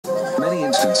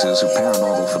instances of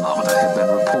paranormal phenomena have been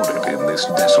reported in this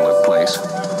desolate place.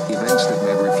 Events that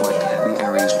may reflect the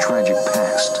area's tragic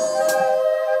past.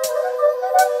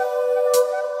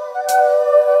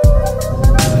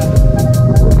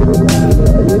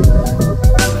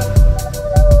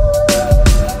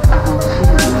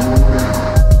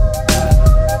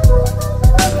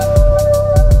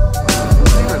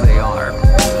 Whatever they are,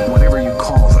 whatever you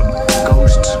call them,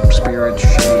 ghosts, spirits,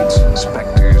 shades,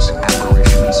 specters,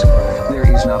 apparitions, there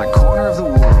is not a corner of the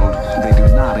world they do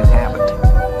not inhabit.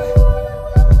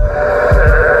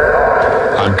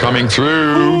 I'm coming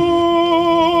through.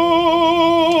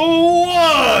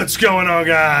 What's going on,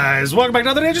 guys? Welcome back to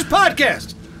another Dangerous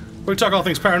Podcast, where we talk all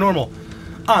things paranormal.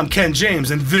 I'm Ken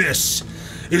James, and this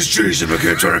is Jason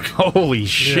McKittrick. Holy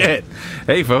shit.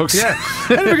 Hey, folks. Yeah.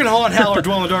 And if we're going to haunt hell or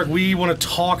dwell in the dark, we want to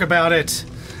talk about it.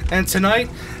 And tonight,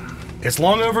 it's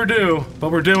long overdue,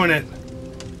 but we're doing it.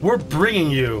 We're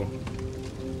bringing you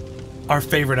our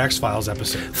favorite X-Files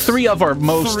episodes. Three of our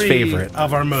most favorite.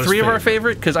 Of our most Three of our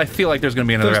favorite. favorite? Because I feel like there's going to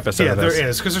be another episode yeah, of this. there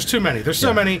is, because there's too many. There's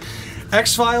so many.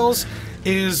 X-Files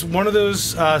is one of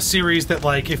those series that,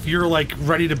 like, if you're, like,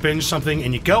 ready to binge something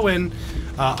and you go in,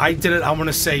 I did it, I want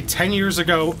to say, 10 years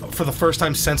ago for the first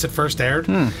time since it first aired,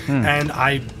 and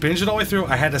I binged it all the way through.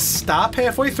 I had to stop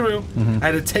halfway through. I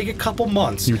had to take a couple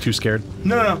months. You were too scared?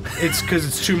 No. It's because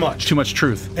it's too much. Too much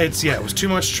truth. It was too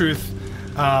much truth.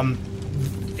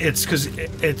 It's because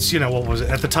it's, you know, what was it?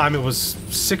 At the time, it was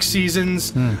 6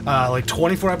 seasons, like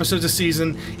 24 episodes a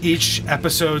season. Each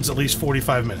episode's at least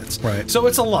 45 minutes. Right. So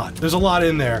it's a lot. There's a lot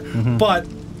in there. But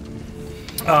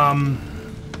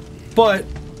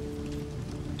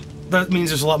that means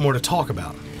there's a lot more to talk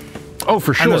about. Oh,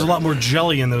 for sure. And there's a lot more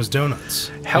jelly in those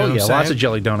donuts. Hell yeah, lots of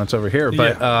jelly donuts over here.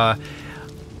 But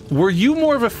were you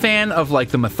more of a fan of, like,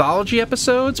 the mythology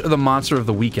episodes or the Monster of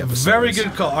the Week episodes? Very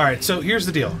good call. All right, so here's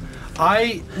the deal.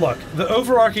 Look, the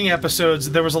overarching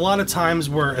episodes, there was a lot of times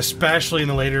where, especially in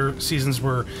the later seasons,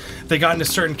 where they got into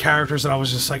certain characters and I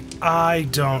was just like, I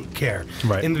don't care.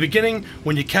 Right. In the beginning,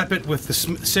 when you kept it with the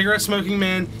cigarette smoking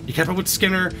man, you kept it with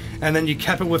Skinner, and then you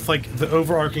kept it with, like, the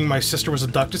overarching my sister was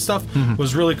abducted stuff,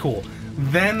 was really cool.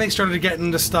 Then they started to get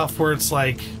into stuff where it's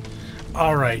like,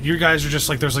 all right, you guys are just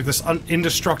like, there's like this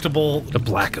indestructible... The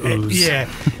black ooze. Yeah.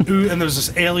 And there's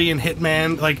this alien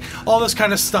hitman, like, all this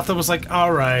kind of stuff that was like,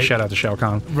 all right. Shout out to Shao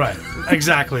Kahn. Right,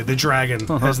 exactly. The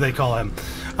dragon, as they call him.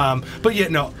 But yeah,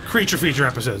 no, creature feature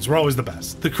episodes were always the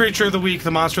best. The creature of the week,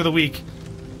 the monster of the week,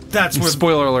 that's where...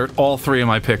 Spoiler alert, all three of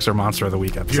my picks are Monster of the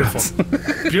Week episodes.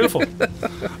 Beautiful.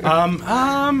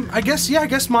 I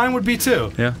guess mine would be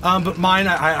too. Yeah. But mine,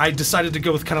 I decided to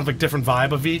go with kind of like different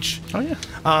vibe of each. Oh, yeah.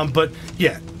 But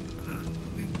yeah.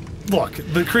 Look,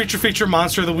 the creature feature,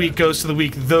 monster of the week, ghost of the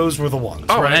week, those were the ones.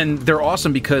 Oh, right? and they're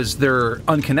awesome because they're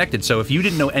unconnected. So if you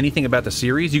didn't know anything about the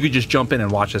series, you could just jump in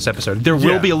and watch this episode. There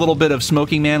will be a little bit of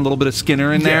Smoking Man, a little bit of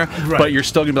Skinner in there, right. but you're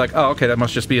still going to be like, oh, okay, that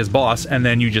must just be his boss, and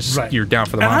then you just, you're down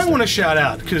for the monster. And I want to shout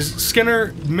out, because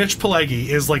Skinner, Mitch Pileggi,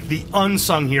 is like the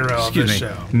unsung hero of this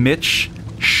show. Mitch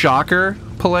Shocker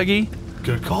Pileggi?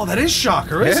 Good call. That is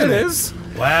Shocker, isn't it? It is.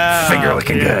 Wow. Finger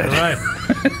looking good. Right.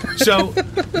 So,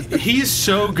 he's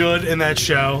so good in that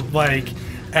show, like,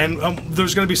 and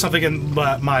there's going to be something in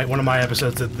one of my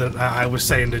episodes that I was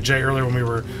saying to Jay earlier when we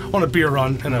were on a beer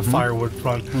run and a firewood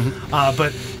run.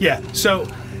 But, yeah, so,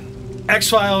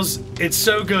 X-Files, it's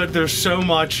so good, there's so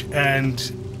much, and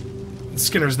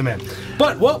Skinner's the man.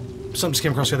 But, well, something just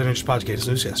came across the other Dangerous Podcast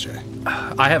news yesterday.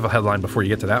 I have a headline before you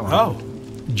get to that one. Oh.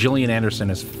 Gillian Anderson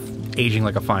is aging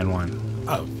like a fine wine.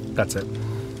 Oh. That's it.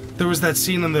 There was that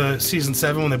scene in the season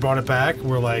 7 when they brought it back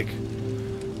where, like,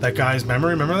 that guy's memory,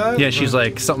 remember that? Yeah, she's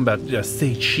like, something about,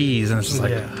 say cheese, and it's just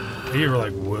like... Yeah. You were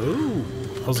like, whoa.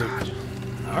 I was like,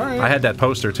 all right. I had that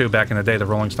poster, too, back in the day, the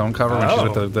Rolling Stone cover, when she's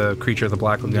with the creature of the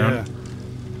Black Lagoon. Yeah.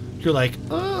 You're like,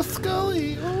 oh,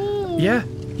 Scully, oh. Yeah.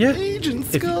 Agent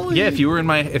Scully. If you were in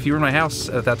my house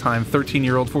at that time,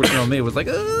 13-year-old, 14-year-old me was like,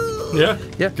 oh.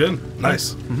 Yeah. Good.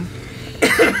 Nice.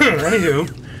 Anywho,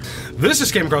 this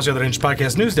just came across the other Dangerous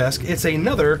Podcast news desk. It's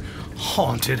another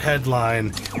haunted headline.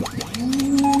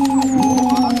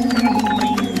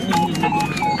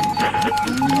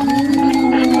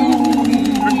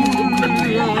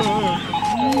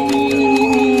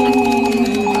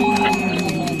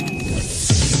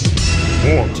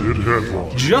 Haunted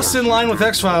headline. Just in line with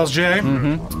X-Files, Jay.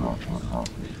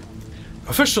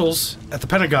 Officials at the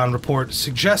Pentagon report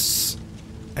suggests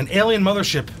an alien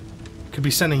mothership could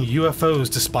be sending UFOs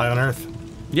to spy on Earth.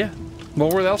 Yeah.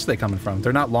 Well, where else are they coming from?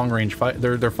 They're not long-range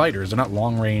they're fighters. They're not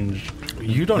long-range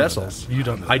You don't vessels. know that. You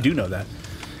don't know I that. do know that.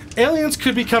 Aliens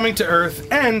could be coming to Earth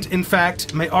and, in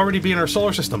fact, may already be in our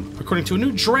solar system, according to a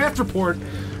new draft report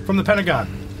from the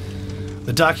Pentagon.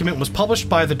 The document was published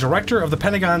by the director of the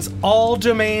Pentagon's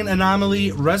All-Domain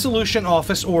Anomaly Resolution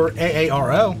Office, or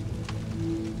AARO,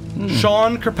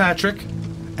 Sean Kirkpatrick,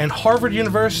 and Harvard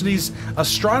University's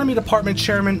Astronomy Department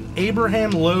Chairman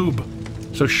Abraham Loeb.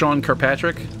 So Sean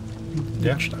Kirkpatrick?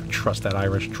 Yeah. I trust that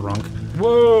Irish drunk.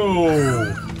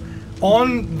 Whoa!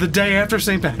 On the day after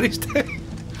St. Paddy's Day?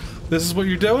 This is what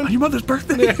you're doing? On your mother's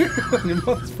birthday? On your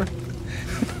mother's birthday.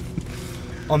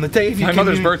 On the day of your My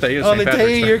mother's birthday is on St. the Patrick's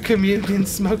day Day. of your communion,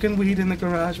 smoking weed in the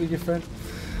garage with your friend.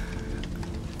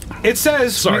 It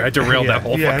says... Sorry, I derailed that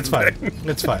whole Yeah, fucking it's fine.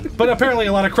 It's fine. But apparently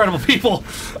a lot of credible people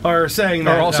are saying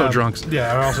that... Are also drunks.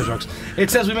 Yeah, are also drunks.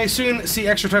 It says we may soon see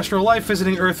extraterrestrial life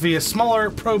visiting Earth via smaller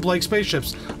probe-like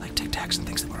spaceships, like Tic Tacs and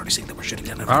things that we're already seeing that we're shooting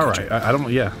down. All right, I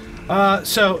don't... Yeah.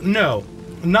 So, no.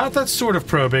 Not that sort of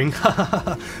probing.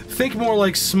 Think more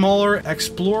like smaller,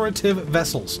 explorative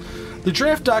vessels. The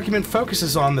draft document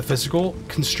focuses on the physical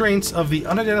constraints of the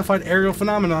unidentified aerial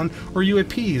phenomenon, or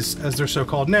UAPs, as they're so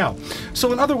called now.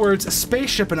 So in other words, a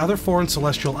spaceship and other foreign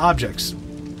celestial objects.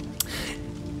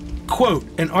 Quote,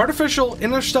 an artificial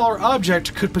interstellar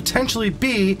object could potentially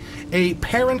be a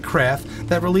parent craft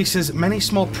that releases many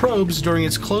small probes during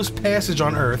its close passage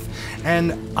on Earth,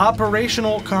 an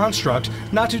operational construct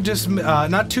not too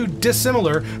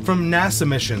dissimilar from NASA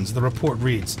missions, the report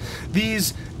reads.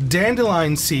 These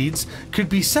dandelion seeds could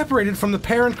be separated from the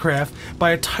parent craft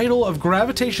by a tidal of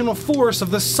gravitational force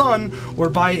of the sun or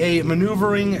by a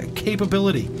maneuvering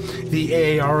capability. The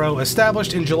AARO,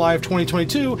 established in July of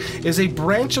 2022, is a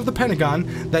branch of the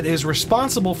Pentagon that is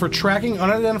responsible for tracking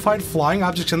unidentified flying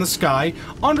objects in the sky,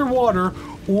 underwater,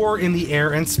 or in the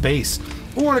air and space,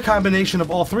 or in a combination of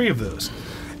all three of those.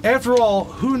 After all,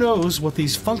 who knows what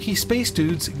these funky space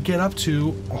dudes get up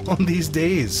to on these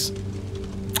days?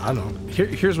 I don't know.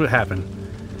 Here's what happened.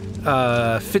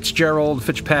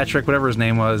 Fitzpatrick, whatever his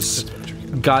name was,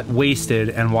 got wasted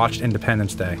and watched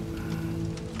Independence Day.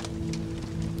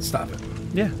 Stop it.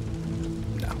 Yeah.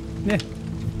 No. Yeah.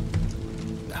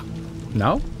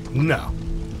 No? No.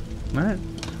 All right.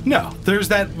 No. There's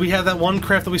that. We had that one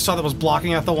craft that we saw that was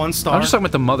blocking out the one star. I'm just talking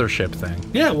about the mothership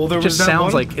thing. Yeah, well, there It was just that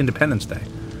sounds one. like Independence Day.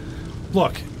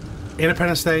 Look,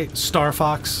 Independence Day, Star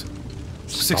Fox,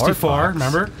 64, Fox.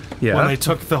 remember? Yeah. When they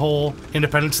took the whole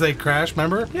Independence Day crash,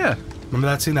 remember? Yeah. Remember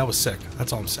that scene? That was sick.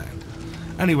 That's all I'm saying.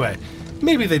 Anyway,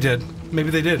 maybe they did.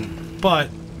 Maybe they didn't. But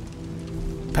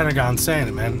Pentagon's saying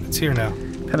it, man. It's here now.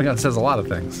 Pentagon says a lot of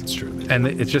things. It's true. And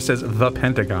it just says the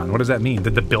Pentagon. What does that mean?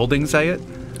 Did the building say it?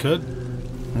 Good.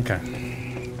 Okay.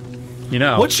 You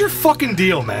know. What's your fucking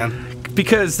deal, man?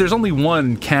 Because there's only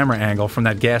one camera angle from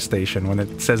that gas station when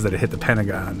it says that it hit the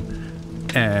Pentagon.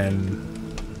 And,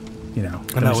 you know.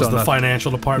 And that was the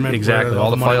financial department. Exactly. where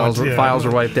All the money files, went to, files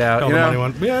were wiped out. All You the know? money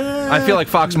went. Yeah. I feel like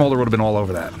Fox Mulder would have been all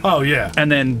over that. Oh, yeah. And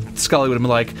then Scully would have been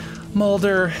like,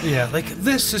 Mulder. Yeah, like,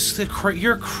 this is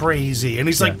you're crazy. And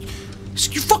he's Yeah. like,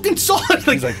 you fucking saw it.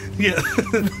 Like, He's like- yeah.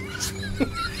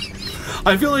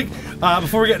 I feel like,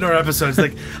 before we get into our episodes,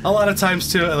 like, a lot of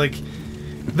times, too, like,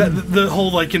 the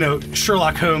whole, like, you know,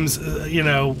 Sherlock Holmes,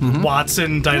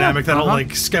 Watson dynamic, that whole,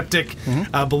 like, skeptic,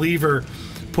 believer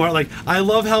part. Like, I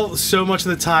love how so much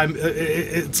of the time,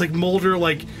 it's like Mulder,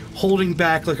 like, holding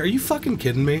back, like, are you fucking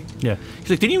kidding me? Yeah. He's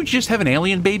like, didn't you just have an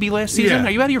alien baby last season? Yeah.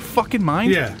 Are you out of your fucking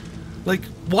mind? Yeah. Like,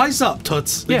 wise up,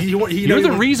 Toots. Yeah. Like, You're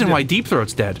the reason why Deep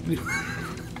Throat's dead.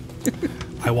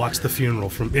 I watched the funeral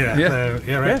from right.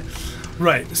 Yeah.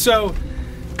 Right. So,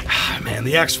 man,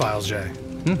 the X-Files, Jay.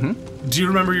 Mm-hmm. Do you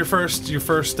remember your first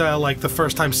like the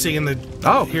first time seeing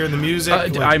hearing the music?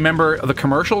 I remember the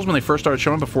commercials when they first started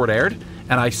showing before it aired,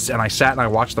 and I sat and I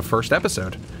watched the first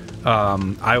episode.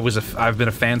 I've been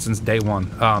a fan since day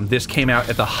one. This came out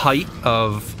at the height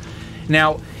of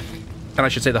now, and I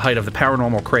should say the height of the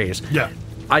paranormal craze. Yeah.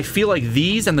 I feel like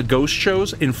these and the ghost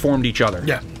shows informed each other.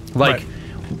 Yeah. Like. Right.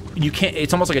 You can't.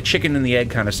 It's almost like a chicken and the egg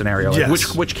kind of scenario. Like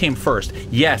Yes. which came first?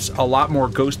 Yes, a lot more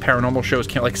ghost paranormal shows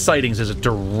came. Like Sightings is a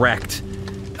direct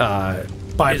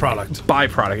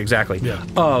byproduct, exactly. Yeah.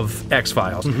 Of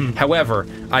X-Files. However,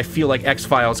 I feel like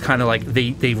X-Files kind of like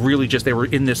they really just they were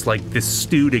in this like this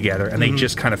stew together, and they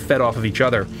just kind of fed off of each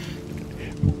other.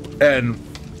 And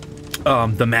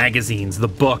the magazines, the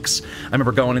books. I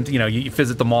remember going into you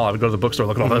visit the mall. I would go to the bookstore,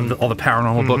 look at all the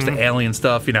paranormal books, the alien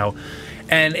stuff,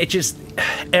 and it just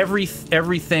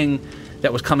everything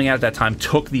that was coming out at that time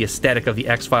took the aesthetic of the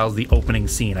X-Files, the opening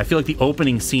scene. I feel like the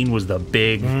opening scene was the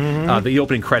big, the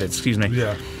opening credits, excuse me.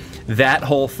 Yeah. That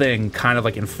whole thing kind of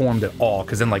like informed it all,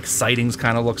 because then like Sightings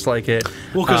kind of looks like it.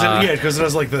 Well, because it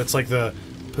has like it's like the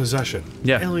possession.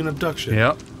 Yeah. Alien abduction.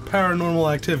 Yep.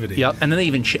 Paranormal Activity. Yep. And then they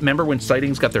even remember when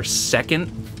Sightings got their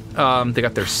second. They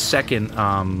got their second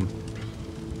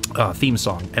theme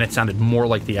song, and it sounded more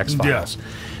like the X-Files. Yeah.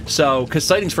 So, because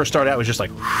Sightings first started out, it was just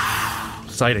like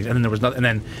Sightings, and then there was nothing,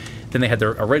 and then they had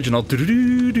their original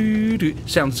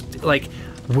sounds like.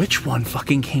 Which one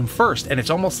fucking came first? And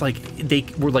it's almost like they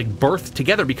were like birthed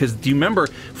together, because do you remember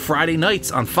Friday nights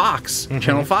on Fox,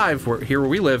 Channel 5, where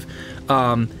we live,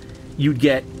 you'd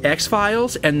get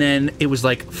X-Files, and then it was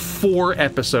like 4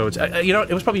 episodes. You know,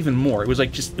 it was probably even more. It was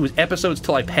like it was episodes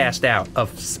till I passed out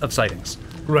of Sightings.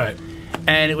 Right.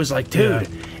 And it was like, dude.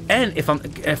 Yeah. And if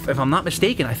I'm not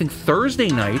mistaken, I think Thursday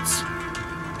nights.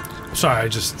 Sorry, I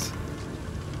just.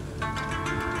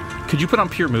 Could you put on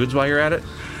Pure Moods while you're at it?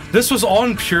 This was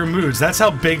on Pure Moods. That's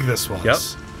how big this was. Yep.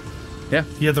 Yeah.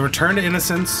 You had the Return to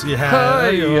Innocence. You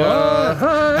had,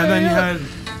 and then you had,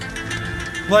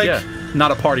 like, yeah,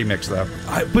 not a party mix though.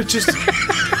 But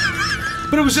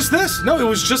it was just this. No, it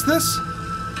was just this.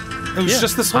 It was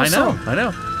just this whole song. I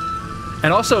know.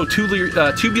 And also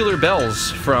Tubular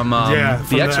Bells from from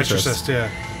The Exorcist. Yeah.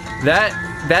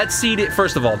 That CD.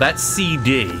 First of all, that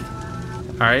CD.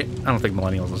 All right, I don't think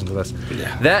millennials listen to this.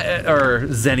 Yeah. That or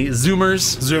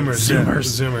Zoomers.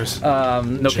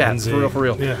 No Gen cats, Z. for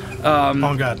real. Yeah.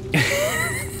 Oh God.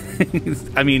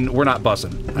 I mean, we're not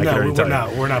bussing.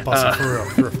 No, we're not bussing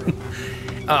for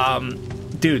real.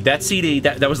 Dude, that CD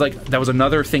that was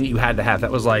another thing that you had to have.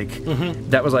 That was like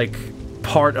that was like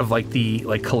part of like the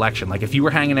collection. Like if you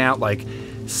were hanging out, like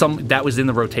that was in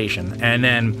the rotation. And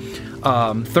then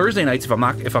Thursday nights, if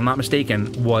I'm not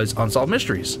mistaken, was Unsolved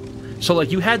Mysteries. So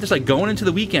like you had this like going into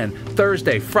the weekend,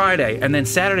 Thursday, Friday, and then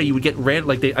Saturday you would get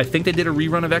I think they did a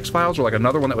rerun of X-Files, or like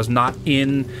another one that was not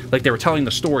in, like they were telling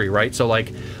the story, right? So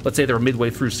like let's say they were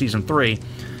midway through season 3,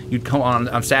 you'd come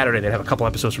on Saturday, they'd have a couple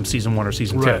episodes from season 1 or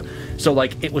season 2. So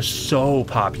like it was so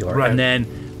popular. Right. And then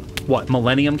what,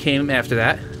 Millennium came after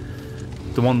that?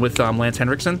 The one with Lance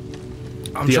Henriksen?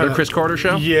 The other Chris Carter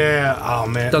show? Yeah. Oh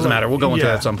man. Doesn't matter. We'll go into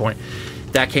that at some point.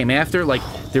 That came after. Like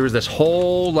there was this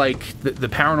whole like the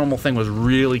paranormal thing was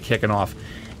really kicking off,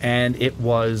 and it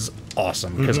was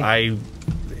awesome because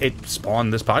it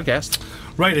spawned this podcast.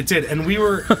 Right, it did, and we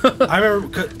were. I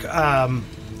remember.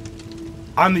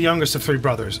 I'm the youngest of 3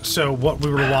 brothers, so what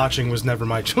we were watching was never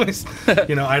my choice.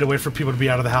 You know, I had to wait for people to be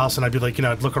out of the house, and I'd be like, you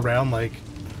know, I'd look around like,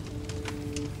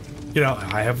 you know,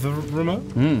 I have the remote.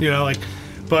 You know, like,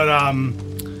 but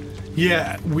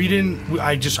yeah, we didn't.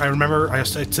 I remember.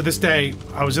 To this day,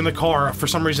 I was in the car. For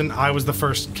some reason, I was the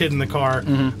first kid in the car.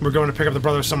 We're going to pick up the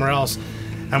brothers somewhere else,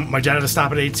 and my dad had to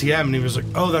stop at ATM, and he was like,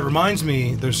 "Oh, that reminds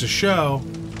me. There's a show,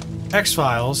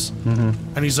 X-Files,"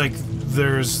 and he's like,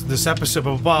 "There's this episode,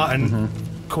 blah blah blah," and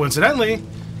coincidentally,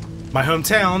 my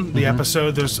hometown, the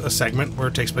episode, there's a segment where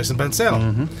it takes place in Ben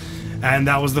Salem. And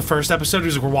that was the first episode. He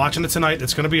was like, "We're watching it tonight.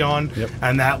 It's going to be on,"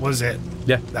 and that was it.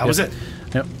 That was it.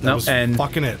 Yep. That was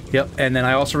fucking it. Yep. And then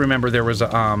I also remember there was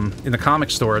in the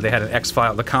comic store they had an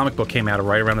X-File. The comic book came out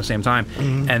right around the same time,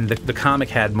 and the comic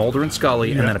had Mulder and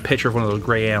Scully, and then a picture of one of those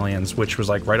gray aliens, which was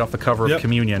like right off the cover of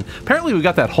Communion. Apparently, we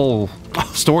got that whole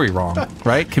story wrong,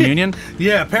 right? Communion.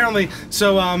 Yeah. Apparently.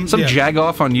 So some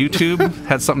jagoff on YouTube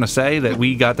had something to say that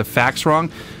we got the facts wrong.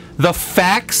 The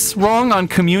facts wrong on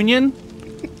Communion.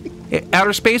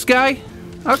 Outer Space guy.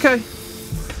 Okay.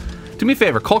 Do me a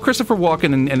favor, call Christopher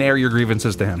Walken and air your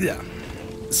grievances to him. Yeah.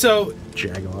 So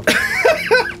Jagoff.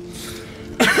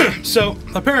 So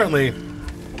apparently,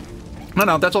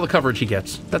 no, that's all the coverage he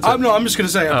gets. That's it. No, I'm just gonna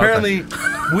say. Apparently,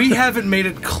 we haven't made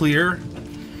it clear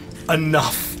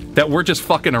enough that we're just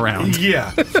fucking around.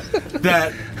 Yeah.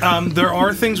 That there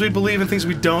are things we believe and things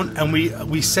we don't, and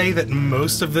we say that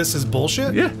most of this is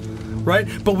bullshit. Yeah. Right,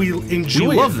 but we enjoy.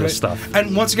 We love it, this stuff.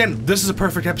 And once again, this is a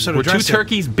perfect episode. We're 2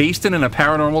 turkeys basting in a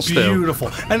paranormal stew.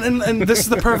 Beautiful, and this is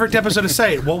the perfect episode to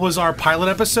say it. What was our pilot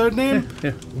episode name?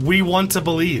 We Want to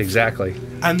Believe. Exactly.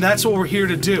 And that's what we're here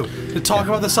to do, to talk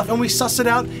about this stuff, and we suss it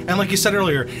out. And like you said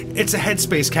earlier, it's a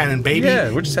headspace cannon, baby.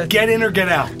 Yeah, we're just get in or get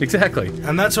out. Exactly.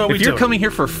 And that's what we do. If you're coming here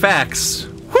for facts,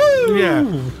 woo! Yeah.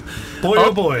 Boy,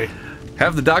 oh boy.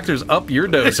 Have the doctors up your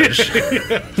dosage.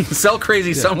 Sell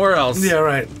crazy somewhere else. Yeah,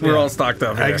 right. We're all stocked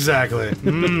up here. Exactly.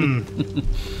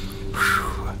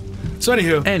 So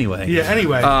anyway. Yeah,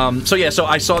 anyway. So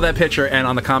I saw that picture and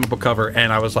on the comic book cover,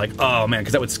 and I was like, oh man,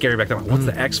 because that would scare me back then. What's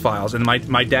the X-Files? And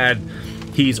my dad,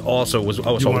 was also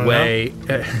way.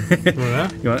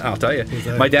 I'll tell you.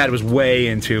 My dad was way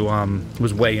into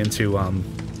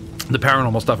the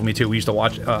paranormal stuff with me too. We used to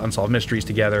watch Unsolved Mysteries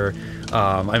together.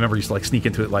 I remember he used to like sneak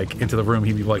into it, like into the room.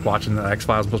 He'd be like watching the X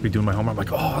Files. I'm supposed to be doing my homework. I'm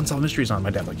like, oh, Unsolved Mysteries on. My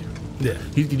dad like, Yeah.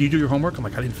 Did you do your homework? I'm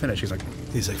like, I didn't finish. He's like,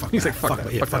 Fuck he's that. like, fuck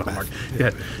that, Yeah, fuck that math.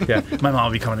 homework. Yeah, yeah. My mom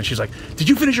would be coming and she's like, did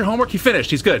you finish your homework? He finished.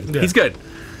 He's good. Yeah. He's good.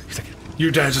 He's like,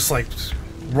 Your dad's just like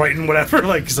writing whatever.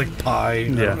 Like he's like pie.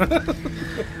 yeah.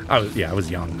 I was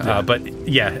young, but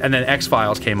yeah. And then X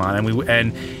Files came on,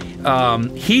 and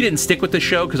he didn't stick with the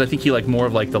show because I think he liked more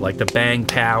of like the bang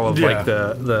pow of like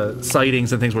the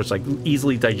sightings and things where it's like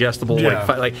easily digestible. Yeah.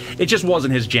 Like it just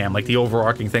wasn't his jam. Like the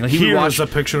overarching thing. Like, he would Here's watch a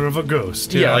picture of a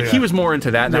ghost. Yeah, like he was more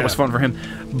into that, and that Yeah. was fun for him.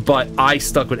 But I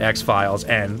stuck with X Files,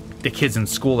 and the kids in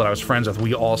school that I was friends with,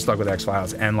 we all stuck with X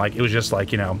Files, and like it was just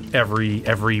like, you know,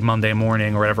 every Monday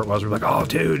morning or whatever it was, we were like, oh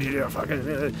dude, you know,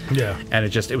 fucking Yeah. and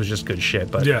it was just good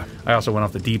shit. But Yeah. I also went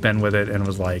off the deep end with it and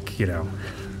was like, you know,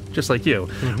 just like you,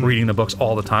 reading the books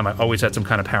all the time. I always had some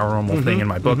kind of paranormal thing in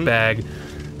my book bag,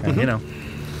 and you know.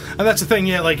 And that's the thing,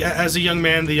 yeah. Like as a young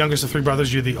man, the youngest of three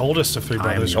brothers, you're the oldest of three I am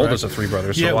brothers. the oldest of three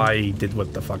brothers, so Yeah. I did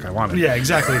what the fuck I wanted. Yeah,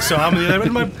 exactly. So I'm the other.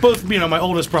 My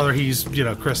oldest brother. He's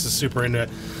Chris is super into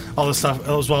all this stuff,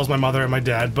 as well as my mother and my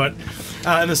dad. But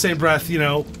in the same breath,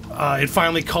 it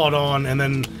finally caught on, and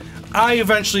then I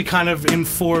eventually kind of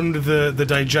informed the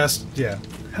digest. Yeah,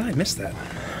 How did I miss that?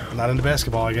 not into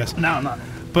basketball, I guess. No, I'm not.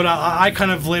 But I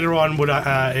kind of later on would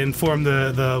inform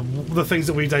the things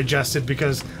that we digested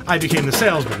because I became the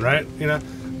salesman, right?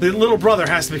 The little brother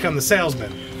has to become the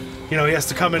salesman. He has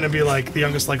to come in and be like the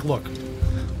youngest, like, look,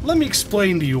 let me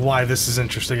explain to you why this is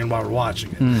interesting and why we're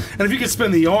watching it. And if you could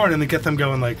spin the yarn and then get them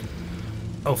going like,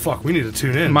 oh fuck, we need to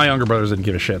tune in. My younger brothers didn't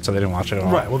give a shit, so they didn't watch it at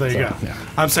all. Right. Well, there you go. Yeah.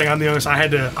 I'm saying I'm the youngest. I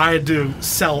had to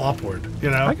sell upward.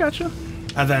 I gotcha.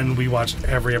 And then we watched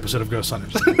every episode of Ghost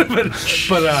Hunters.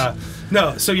 but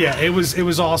no, so yeah, it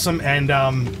was awesome. And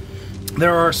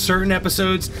there are certain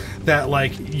episodes that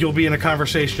like you'll be in a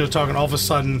conversation, you're talking, all of a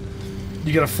sudden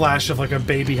you get a flash of like a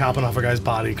baby hopping off a guy's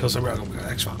body because I'm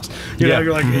X Files.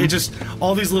 You're like it just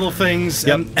all these little things.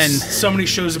 Yep. And so many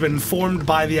shows have been informed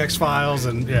by the X Files,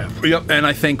 and yeah. Yep. And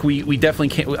I think we definitely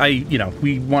can't.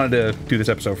 We wanted to do this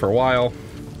episode for a while,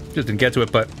 just didn't get to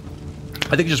it, but.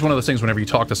 I think it's just one of those things whenever you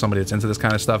talk to somebody that's into this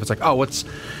kind of stuff, it's like, oh,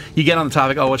 you get on the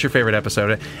topic, oh, what's your favorite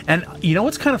episode? And you know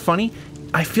what's kind of funny?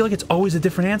 I feel like it's always a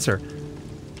different answer.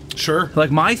 Sure.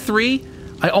 Like my three,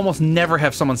 I almost never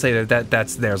have someone say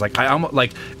that's theirs. Like I almost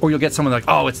like, or you'll get someone like,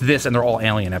 oh, it's this, and they're all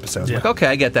alien episodes. Yeah. Like, okay,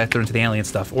 I get that, they're into the alien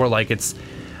stuff. Or like it's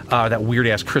that weird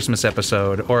ass Christmas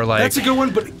episode, or like That's a good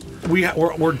one, but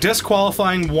we're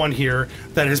disqualifying one here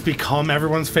that has become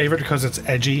everyone's favorite because it's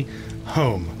edgy.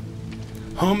 Home.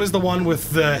 Home is the one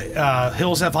with the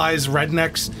Hills Have Eyes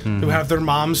rednecks who have their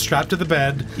moms strapped to the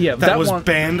bed. Yeah, that was one-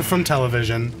 banned from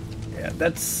television. Yeah,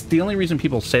 that's the only reason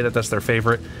people say that that's their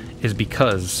favorite is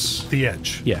because The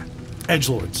Edge. yeah,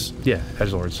 Edgelords. yeah,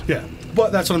 edgelords. Yeah.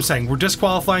 But that's what I'm saying. We're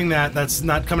disqualifying that. That's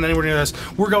not coming anywhere near this.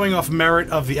 We're going off merit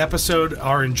of the episode,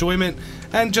 our enjoyment,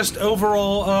 and just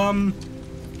overall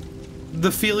the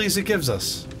feelies it gives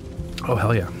us. Oh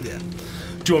hell yeah, Yeah.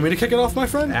 Do you want me to kick it off, my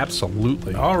friend?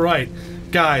 absolutely. All right.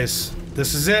 Guys,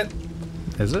 this is it.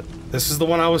 Is it? This is the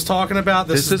one I was talking about.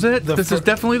 This is it. This is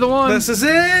definitely the one. This is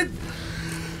it.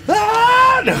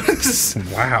 Ah! No, this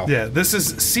is, wow. yeah, this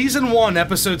is season 1,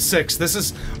 episode 6. This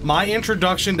is my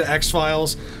introduction to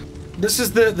X-Files. This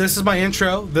is my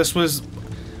intro. This was,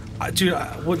 dude,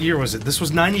 what year was it? This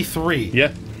was 93.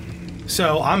 Yeah.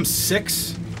 So I'm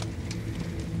 6.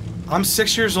 I'm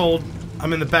 6 years old.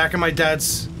 I'm in the back of my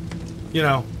dad's,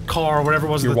 car or whatever it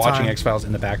was You're at the watching time. X-Files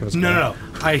in the back of his car. No.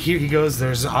 I hear he goes,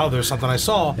 there's something I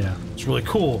saw. Yeah. It's really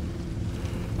cool.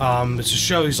 It's a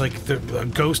show. He's like, the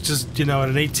ghost is, at an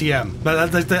ATM.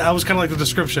 That was kind of like the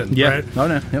description, Yeah. right? Oh,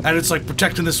 no. Yep. And it's like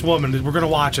protecting this woman. We're going to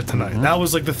watch it tonight. That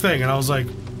was like the thing. And I was like,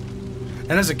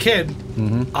 and as a kid,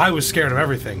 I was scared of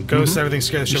everything. Ghosts, everything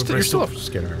scared the shit. You're still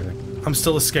scared of everything. I'm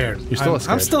still scared. You're still I'm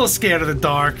scared. still scared of the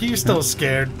dark. You're still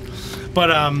scared. But,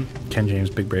 Ken James,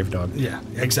 big brave dog. yeah,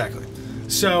 exactly.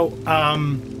 So,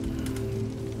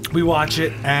 we watch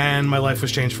it, and my life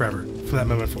was changed forever from that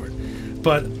moment forward.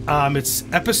 But it's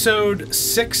episode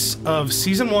 6 of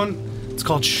season 1. It's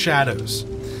called Shadows.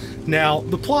 Now,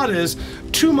 the plot is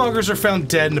 2 muggers are found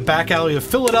dead in the back alley of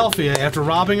Philadelphia after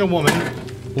robbing a woman,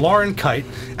 Lauren Kite,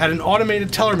 at an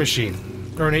automated teller machine,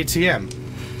 or an ATM.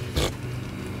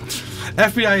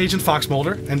 FBI agent Fox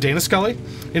Mulder and Dana Scully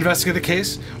investigate the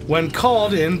case when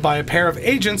called in by a pair of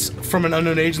agents from an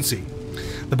unknown agency.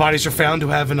 The bodies are found to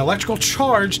have an electrical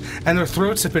charge, and their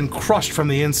throats have been crushed from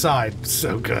the inside.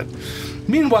 So good.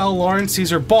 Meanwhile, Lauren sees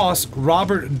her boss,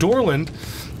 Robert Dorland,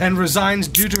 and resigns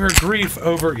due to her grief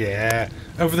over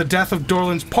the death of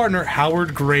Dorland's partner,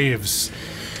 Howard Graves.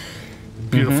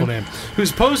 Beautiful name. Who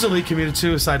supposedly committed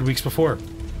suicide weeks before.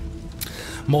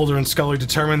 Mulder and Scully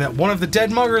determine that one of the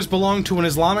dead muggers belonged to an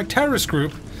Islamic terrorist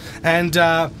group, and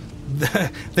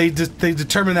they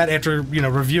determine that after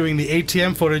reviewing the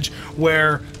ATM footage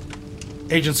where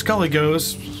Agent Scully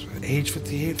goes, age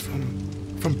 58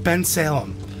 from Ben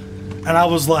Salem, and I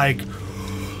was like,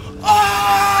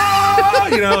 oh,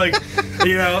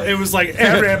 it was like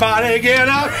everybody get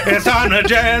up, it's on the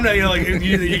jam,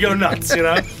 you go nuts,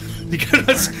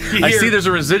 I see there's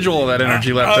a residual of that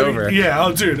energy left over. Yeah,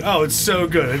 dude. It's so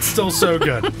good. It's still so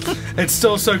good. It's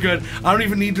still so good. I don't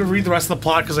even need to read the rest of the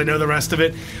plot because I know the rest of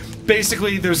it.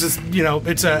 Basically, there's this,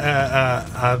 it's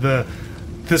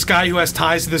this guy who has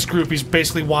ties to this group. He's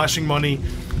basically washing money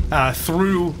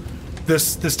through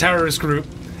this terrorist group,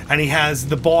 and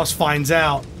the boss finds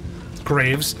out,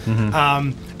 Graves,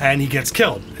 and he gets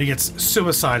killed. He gets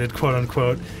suicided, quote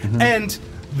unquote, and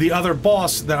the other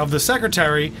boss of the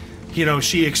secretary.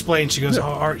 She explained, she goes,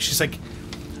 she's like,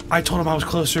 I told him I was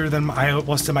closer than I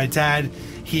was to my dad.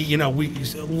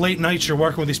 Late nights you're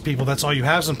working with these people, that's all you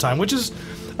have sometime, which is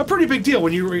a pretty big deal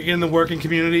when you're in the working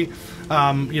community, in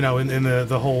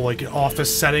the whole,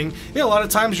 office setting. A lot of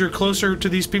times you're closer to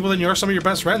these people than you are some of your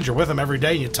best friends. You're with them every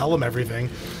day and you tell them everything.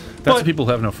 That's what people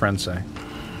who have no friends say.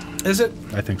 Is it?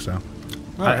 I think so.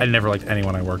 Right. I never liked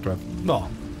anyone I worked with. Well.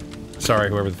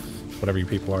 Sorry, whatever you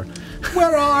people are.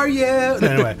 Where are you?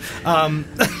 Anyway,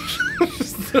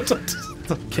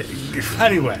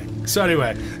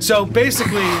 so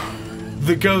basically,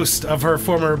 the ghost of her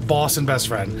former boss and best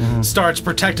friend starts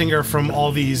protecting her from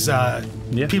all these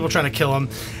people trying to kill him.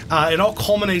 It all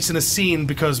culminates in a scene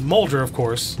because Mulder, of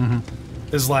course,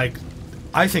 is like,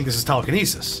 I think this is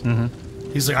telekinesis.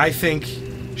 He's like, I think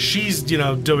she's,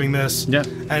 doing this. Yeah.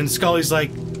 And Scully's like,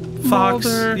 Fox.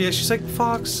 Mulder. Yeah, she's like,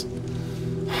 Fox.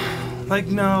 Like,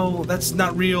 no, that's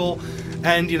not real.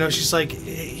 And, she's like,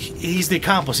 he's the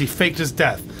accomplice. He faked his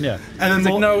death. Yeah. And then he's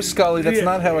like, no, Scully, that's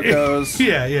not how it goes.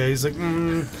 Yeah. He's like,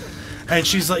 And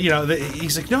she's like,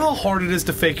 he's like, you know how hard it is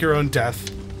to fake your own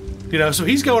death? So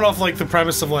he's going off, the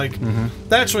premise of,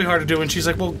 that's really hard to do. And she's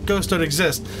like, well, ghosts don't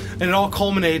exist. And it all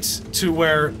culminates to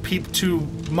where two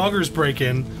muggers break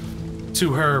in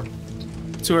to her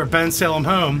Ben Salem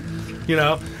home,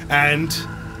 and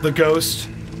the ghost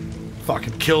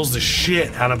fucking kills the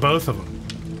shit out of both of them.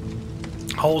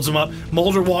 Holds them up.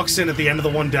 Mulder walks in at the end of the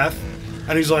one death,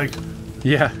 and he's like,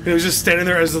 yeah. He was just standing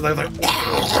there as the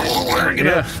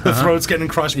throat's getting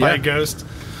crushed by a ghost.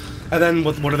 And then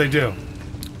what do?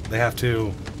 They have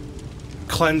to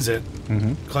cleanse it,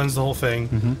 cleanse the whole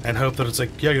thing, and hope that it's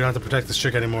like, you don't have to protect this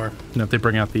chick anymore. No, if they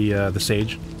bring out the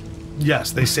sage.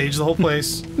 Yes, they sage the whole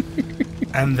place,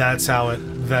 and that's how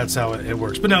it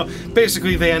works. But no,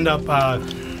 basically they end up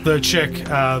the chick,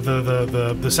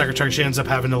 the secretary, she ends up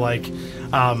having to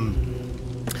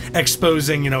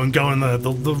exposing, and going the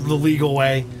legal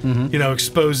way,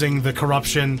 exposing the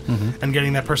corruption and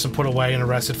getting that person put away and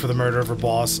arrested for the murder of her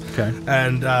boss. Okay.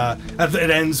 And it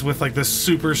ends with this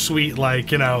super sweet,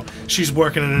 she's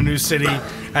working in a new city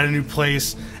at a new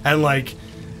place, and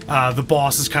the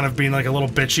boss is kind of being a little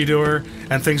bitchy to her,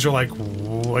 and things are like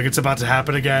it's about to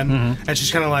happen again, and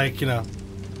she's kind of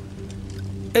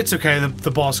it's okay.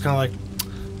 The boss is kind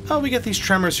of oh, we get these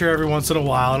tremors here every once in a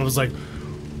while, and it was like,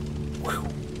 whew.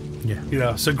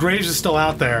 Yeah. So Graves is still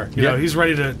out there. You know, he's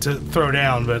ready to throw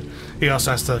down, but he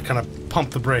also has to kind of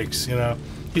pump the brakes. He's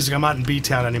like, I'm not in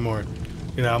B-Town anymore.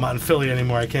 I'm not in Philly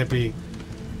anymore. I can't be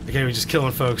just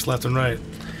killing folks left and right.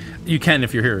 You can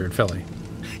if you're here in Philly.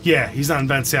 Yeah, he's not in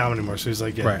Ben Salem anymore, so he's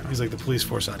like, right. He's like the police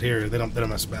force out here. They don't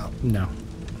mess about. No,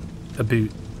 a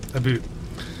boot.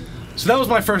 So that was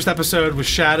my first episode with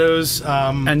Shadows.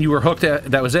 And you were hooked.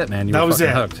 That was it, man. You that were was it.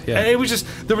 Hooked. Yeah. And it was just,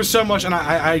 there was so much, and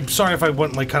I'm sorry if I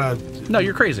went kind of. No,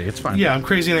 you're crazy. It's fine. Yeah, I'm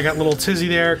crazy, and I got a little tizzy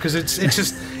there because it's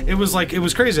just it was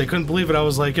crazy. I couldn't believe it. I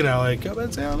was like,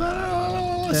 Ben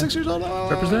Salem, 6 years old.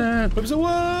 Represent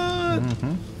what?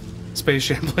 Space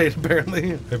Jam played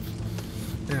apparently.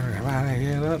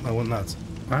 I went nuts.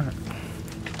 All right.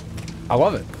 I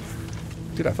love it,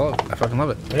 dude. I fucking love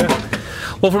it. Yeah.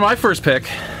 Well, for my first pick,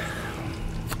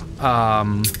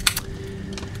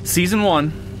 season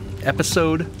 1,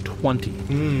 episode 20.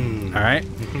 All right.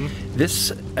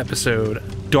 This episode,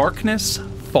 Darkness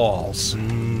Falls.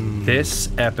 This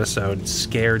episode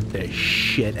scared the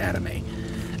shit out of me.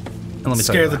 And let me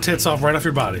scare the tits off right off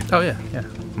your body. Oh yeah.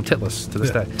 I'm titless to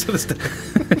this day. To this day.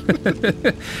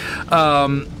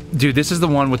 Dude, this is the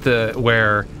one with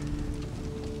where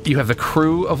you have the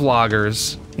crew of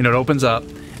loggers. It opens up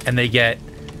and they get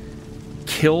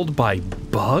killed by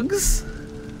bugs.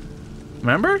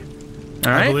 Remember?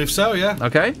 All right. I believe so. Yeah.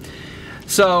 Okay.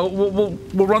 So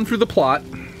we'll run through the plot.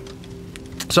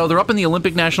 So they're up in the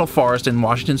Olympic National Forest in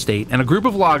Washington State, and a group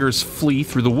of loggers flee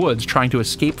through the woods trying to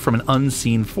escape from an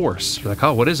unseen force. You're like,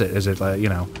 oh, what is it? Is it,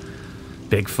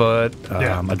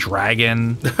 Bigfoot, a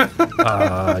dragon,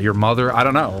 your mother? I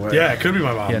don't know. Yeah, it could be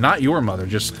my mom. Yeah, not your mother,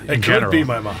 just in It general. could be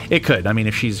my mom. It could. I mean,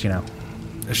 if she's,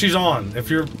 If she's on,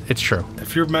 it's true.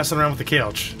 if you're messing around with the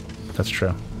couch, That's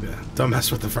true. yeah, don't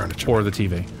mess with the furniture. Or the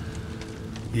TV.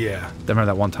 Yeah. Remember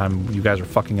that one time you guys were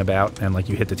fucking about and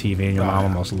you hit the TV and your mom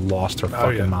almost lost her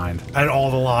fucking mind. And all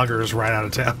the loggers ran out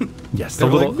of town. Yes, They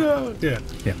the were little. like, no. Yeah.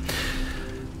 Yeah.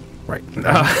 Right.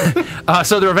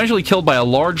 So they're eventually killed by a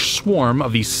large swarm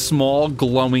of these small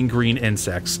glowing green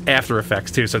insects. After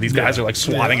Effects too. So these guys are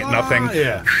swatting at nothing.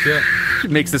 Yeah. Yeah.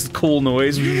 It makes this cool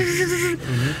noise.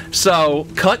 So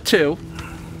cut to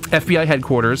FBI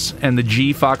headquarters and the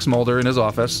G. Fox Mulder in his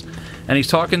office. And he's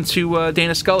talking to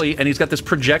Dana Scully, and he's got this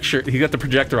projector. He got the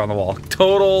projector on the wall.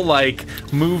 Total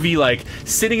movie,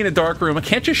 sitting in a dark room. I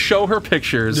can't just show her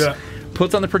pictures. Yeah.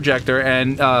 Puts on the projector,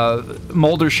 and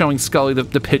Mulder's showing Scully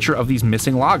the picture of these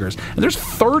missing loggers. And there's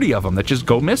 30 of them that just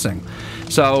go missing.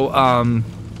 So, and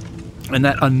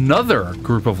that another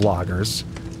group of loggers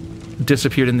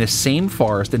disappeared in this same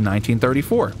forest in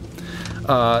 1934.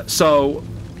 So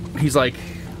he's like,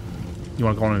 you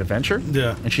want to go on an adventure?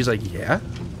 Yeah. And she's like, yeah.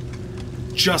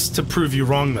 Just to prove you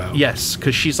wrong, though. Yes,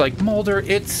 because she's like, Mulder,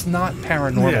 it's not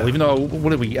paranormal. Yeah. Even though,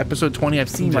 what are we, episode 20? I've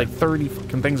seen 30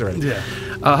 fucking things already. Yeah.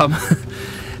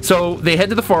 So they head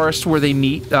to the forest where they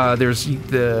meet. There's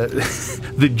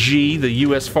the G, the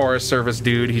U.S. Forest Service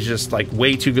dude. He's just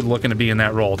way too good looking to be in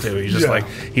that role too. He's just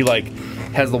he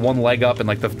has the one leg up and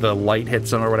the light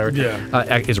hits him or whatever.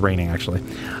 Yeah. It's raining actually.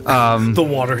 The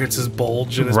water hits his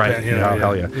bulge in his Right. pants. Yeah,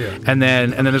 hell yeah. And then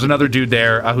there's another dude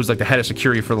there who's the head of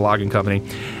security for the logging company,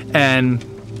 and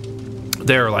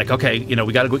they're like, okay,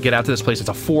 we got to get out to this place. It's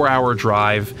a 4-hour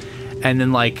drive, and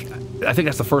then I think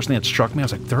that's the first thing that struck me. I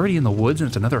was like, 30 in the woods, and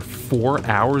it's another 4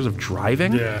 hours of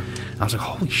driving. Yeah. And I was like,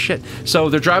 holy shit! So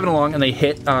they're driving along, and they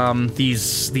hit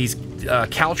these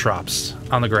caltrops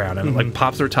on the ground, and it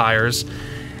pops their tires,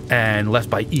 and left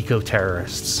by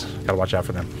eco-terrorists. Got to watch out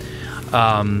for them.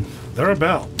 They're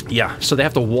about. Yeah, so they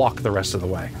have to walk the rest of the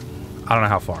way. I don't know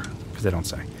how far, because they don't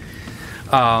say.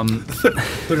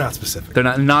 They're not specific. They're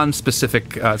not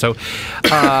non-specific. So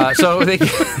they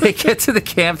get to the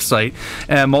campsite,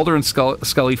 and Mulder and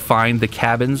Scully find the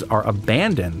cabins are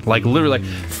abandoned. Literally,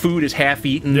 food is half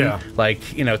eaten. Yeah.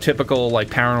 Typical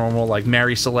paranormal,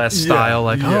 Mary Celeste style.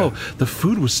 Oh, the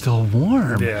food was still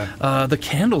warm. Yeah. The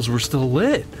candles were still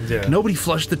lit. Yeah. Nobody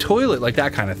flushed the toilet.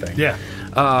 That kind of thing. Yeah.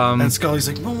 And Scully's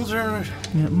like, Mulder.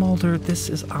 Yeah, Mulder, this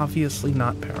is obviously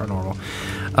not paranormal.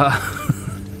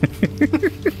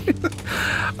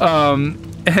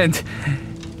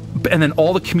 And then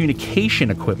all the communication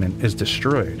equipment is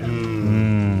destroyed.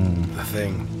 The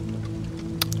Thing.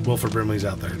 Wilford Brimley's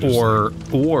out there. Or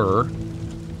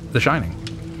The Shining.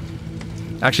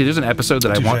 Actually, there's an episode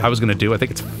that I was going to do. I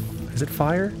think is it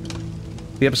Fire?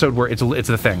 The episode where it's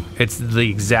The Thing. It's the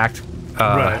exact.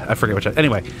 Right. I forget which.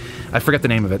 Anyway, I forget the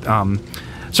name of it.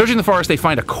 Searching the forest, they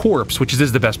find a corpse, which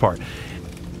is the best part.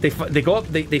 They go up.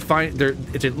 They find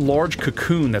it's a large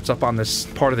cocoon that's up on this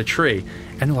part of the tree,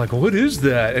 and they're like, "What is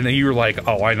that?" And then you're like,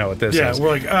 "Oh, I know what this is." Yeah, we're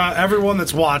like, everyone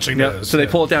that's watching knows. So they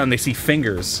pull it down, and they see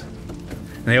fingers,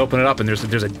 and they open it up, and there's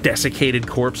a desiccated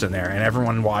corpse in there, and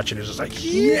everyone watching is just like,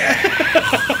 "Yeah!"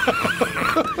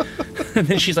 And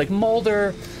then she's like,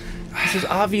 "Mulder, this is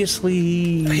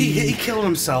obviously He killed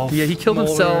himself. Yeah, he killed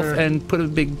Mulder. himself and put a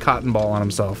big cotton ball on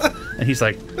himself." And he's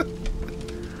like,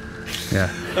 "Yeah."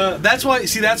 That's why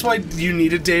you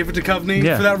needed David Duchovny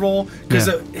for that role, because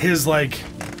his that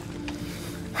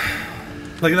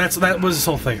was his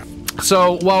whole thing.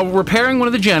 So while repairing one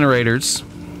of the generators,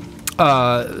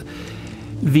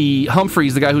 the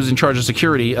Humphreys, the guy who's in charge of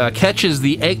security, catches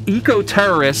the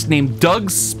eco-terrorist named Doug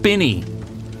Spinney,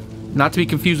 not to be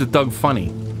confused with Doug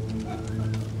Funny.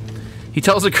 He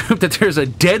tells the group that there's a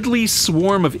deadly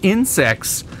swarm of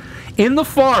insects in the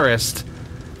forest,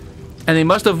 and they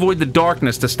must avoid the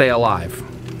darkness to stay alive.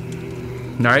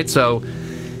 All right, so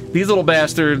these little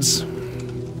bastards,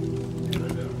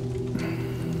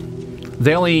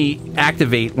 they only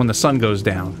activate when the sun goes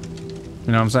down.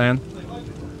 You know what I'm saying?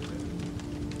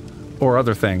 Or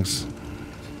other things.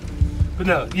 But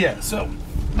no, yeah, so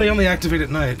they only activate at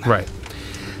night. Right.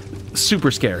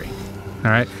 Super scary. All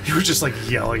right. You were just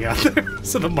yelling out there,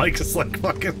 so the mic is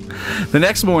fucking. The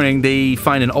next morning, they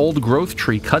find an old growth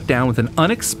tree cut down with an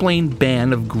unexplained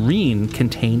band of green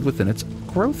contained within its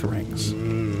growth rings.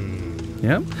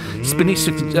 Yep. Spinney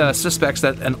suspects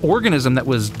that an organism that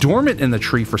was dormant in the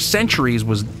tree for centuries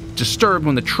was disturbed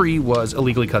when the tree was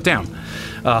illegally cut down.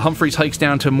 Humphreys hikes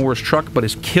down to Moore's truck, but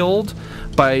is killed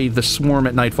by the swarm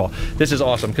at nightfall. This is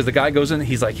awesome because the guy goes in.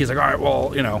 He's like, all right,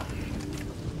 well, you know,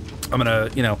 I'm gonna,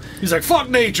 you know. He's like, fuck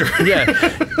nature. Yeah.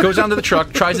 Goes down to the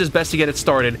truck, tries his best to get it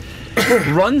started,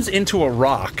 runs into a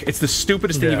rock. It's the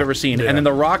stupidest thing you've ever seen. Yeah. And then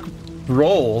the rock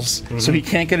rolls, so he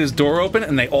can't get his door open,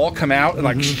 and they all come out and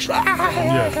like,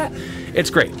 Yeah. It's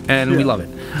great, and we love it.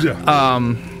 Yeah.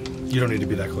 You don't need to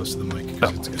be that close to the mic.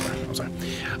 It's I'm sorry.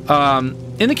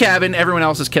 In the cabin, everyone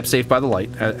else is kept safe by the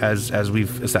light, as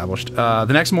we've established. The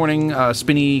next morning,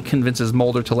 Spinney convinces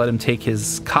Mulder to let him take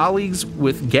his colleagues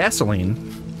with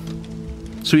gasoline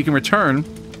so he can return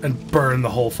and burn the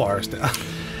whole forest down.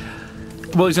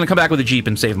 Well, he's going to come back with a Jeep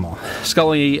and save them all.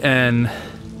 Scully and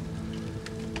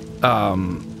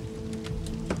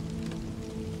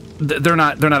they're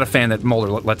not a fan that Mulder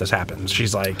let this happen.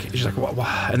 She's like,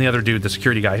 what? And the other dude, the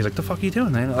security guy, he's like, the fuck are you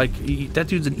doing, man? Like, that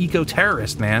dude's an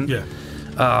eco-terrorist, man. Yeah.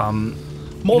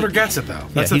 Mulder gets it though.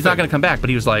 That's he's not going to come back, but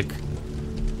he was like,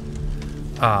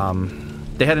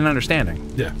 they had an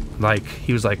understanding. Yeah. Like,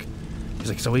 he's like,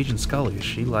 so Agent Scully, is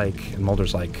she like? And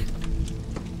Mulder's like,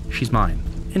 she's mine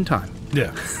in time.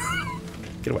 Yeah.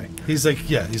 Get away. He's like,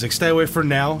 stay away for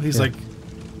now. He's like,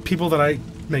 people that I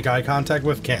make eye contact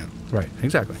with can't. Right.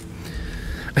 Exactly.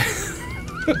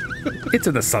 It's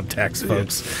in the subtext,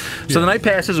 folks. Yeah. So the night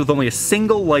passes with only a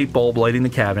single light bulb lighting the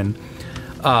cabin,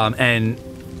 and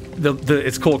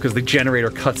it's cool because the generator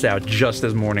cuts out just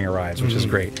as morning arrives, which is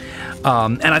great.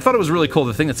 And I thought it was really cool.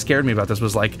 The thing that scared me about this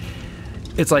was like,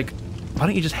 it's like, why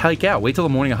don't you just hike out? Wait till the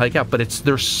morning and hike out. But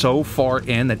they're so far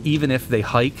in that even if they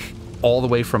hike all the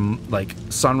way from like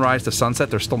sunrise to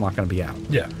sunset, they're still not going to be out.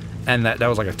 Yeah. And that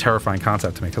was like a terrifying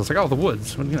concept to me because it's like, oh, the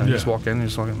woods. You know, you just walk in,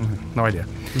 no idea.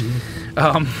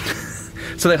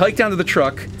 So they hike down to the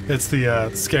truck. It's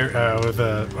the scare with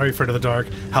Are You Afraid of the Dark?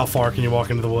 How far can you walk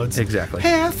into the woods? Exactly.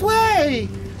 Halfway.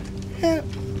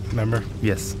 Remember?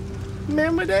 Yes.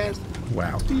 Remember that?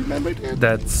 Wow. Do you remember that?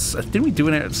 That's didn't we do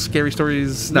any scary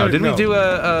stories? No, didn't we do we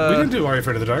didn't do Are You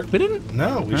Afraid of the Dark? We didn't?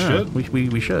 No, we should.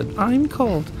 We should. I'm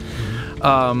cold.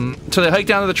 So they hike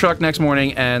down to the truck next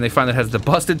morning and they find that it has the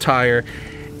busted tire,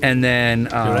 and then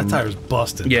that tire's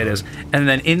busted. Yeah, it is. And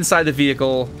then inside the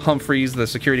vehicle, Humphreys, the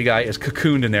security guy, is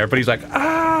cocooned in there, but he's like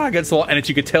against the wall, and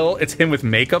you could tell it's him with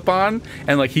makeup on,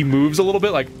 and like he moves a little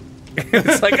bit, like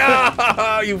it's like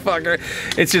you fucker.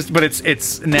 It's just, but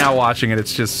it's now watching it,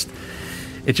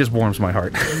 it just warms my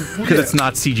heart because it's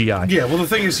not CGI. Yeah, well, the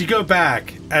thing is, you go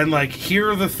back and like here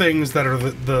are the things that are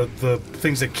the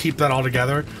things that keep that all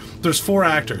together. There's 4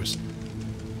 actors: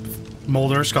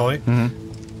 Mulder, Scully,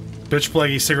 Bitch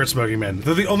Plaguey, cigarette smoking men.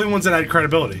 They're the only ones that add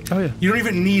credibility. Oh yeah. You don't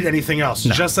even need anything else.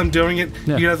 No. Just them doing it.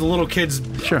 Yeah. You have the little kids.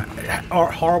 Sure.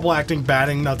 Are horrible acting,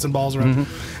 batting nuts and balls around,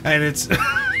 and it's.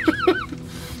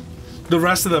 The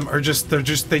rest of them are they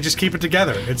just keep it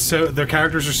together. It's so their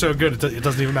characters are so good it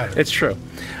doesn't even matter. It's true.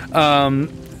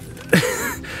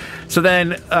 So then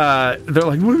they're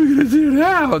like, what are we gonna do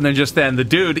now? And then the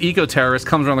dude, eco-terrorist,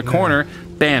 comes around the corner.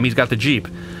 Bam, he's got the Jeep.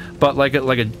 But like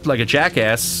a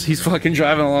jackass, he's fucking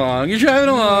driving along. You're driving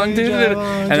along, dude.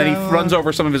 And then he runs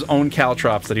over some of his own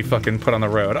caltrops that he fucking put on the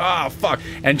road. Oh fuck!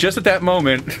 And just at that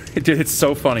moment, dude, it's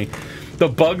so funny. The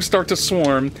bugs start to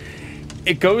swarm.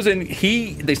 It goes in.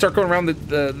 They start going around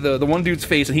the one dude's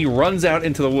face, and he runs out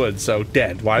into the woods. So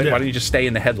dead. Why don't you just stay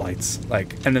in the headlights?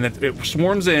 Like, and then it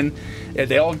swarms in.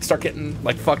 They all start getting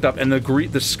like fucked up, and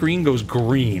the screen goes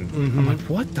green. I'm like,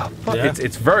 what the fuck? Yeah.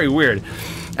 It's very weird.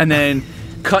 And then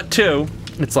cut to,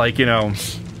 it's like, you know,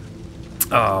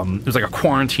 there's like a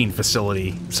quarantine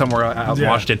facility somewhere out in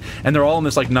Washington, and they're all in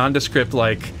this like nondescript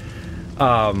like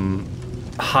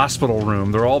hospital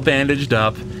room. They're all bandaged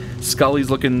up. Scully's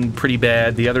looking pretty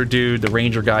bad. The other dude, the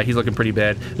ranger guy, he's looking pretty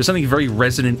bad. There's something very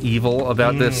Resident Evil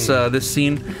about this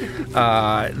scene.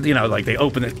 You know, like they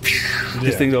open it,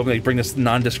 this thing's open. They bring this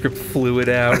nondescript fluid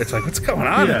out. It's like, what's going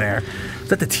on in there? Is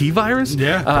that the T-virus?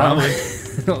 Yeah, probably.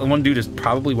 One dude is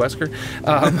probably Wesker.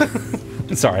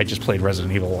 Sorry, I just played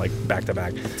Resident Evil like back to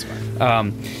back. That's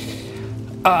fine.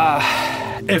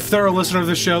 If they're a listener of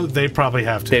the show, they probably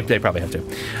have to. They probably have to.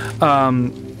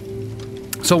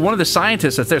 So one of the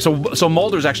scientists that's there, so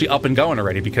Mulder's actually up and going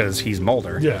already because he's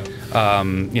Mulder. Yeah.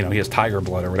 You know, he has tiger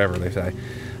blood or whatever they say.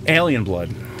 Alien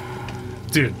blood.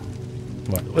 Dude.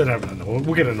 What?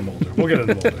 We'll get into Mulder.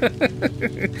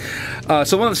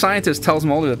 So one of the scientists tells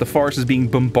Mulder that the forest is being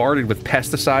bombarded with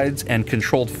pesticides and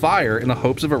controlled fire in the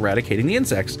hopes of eradicating the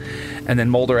insects. And then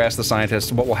Mulder asks the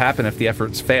scientist what will happen if the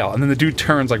efforts fail. And then the dude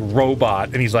turns like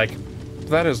robot and he's like,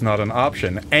 that is not an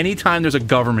option. Anytime there's a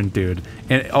government dude,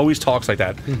 and it always talks like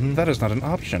that, that is not an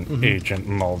option, Agent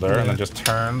Mulder, and then just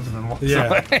turns and walks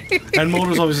away. And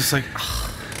Mulder's always just like,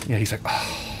 Yeah, he's like,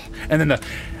 oh. And then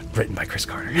written by Chris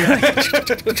Carter.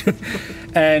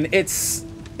 And it's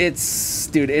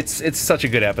such a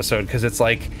good episode because it's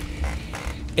like,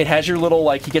 it has your little,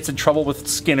 like, he gets in trouble with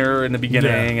Skinner in the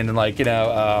beginning, and then, like, you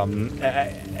know,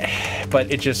 but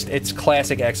it's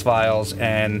classic X-Files,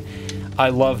 and I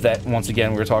love that, once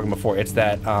again, we were talking before, it's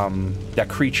that that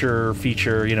creature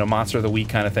feature, you know, monster of the week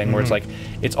kind of thing, where it's like,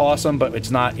 it's awesome, but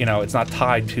it's not, you know, it's not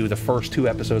tied to the first 2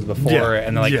 episodes before,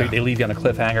 and then, like, they leave you on a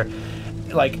cliffhanger.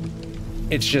 Like,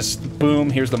 it's just, boom,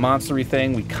 here's the monstery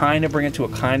thing, we kind of bring it to a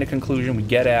kind of conclusion, we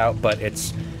get out, but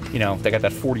it's, you know, they got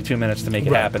that 42 minutes to make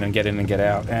it happen and get in and get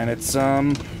out, and it's, I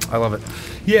love it.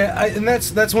 Yeah, and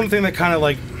that's one thing that kind of,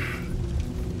 like,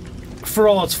 for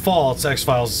all its faults,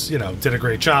 X-Files, you know, did a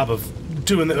great job of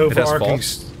doing the overarching...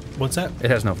 What's that?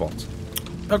 It has no faults.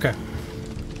 Okay.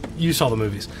 You saw the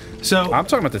movies. So I'm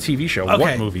talking about the TV show. Okay.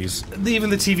 What movies? Even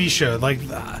the TV show, like,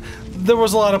 there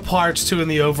was a lot of parts to in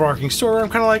the overarching story. I'm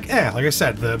kind of like, like I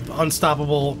said, the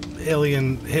unstoppable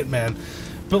alien hitman.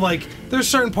 But, like, there's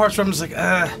certain parts where I'm just like,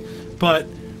 but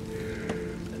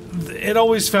it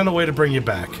always found a way to bring you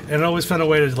back. And it always found a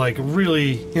way to, like,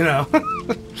 really, you know,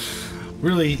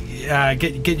 really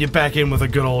get you back in with a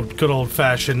good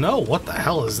old-fashioned, oh, what the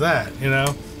hell is that, you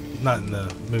know? Not in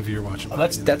the movie you're watching. Oh,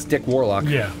 that's Dick Warlock.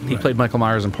 Yeah. He played Michael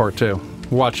Myers in part 2.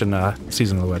 We're watching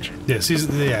Season of the Witch.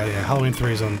 Yeah, Halloween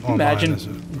 3 is on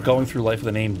Imagine going through life with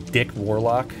the name Dick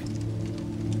Warlock.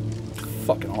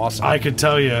 Fucking awesome. I could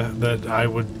tell you that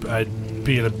I'd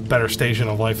be in a better station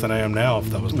of life than I am now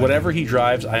if that was whatever he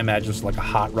drives. I imagine it's like a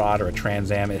hot rod or a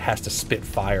Trans Am. It has to spit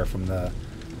fire from the,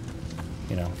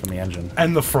 you know, from the engine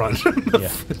and the front. Yeah,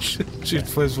 she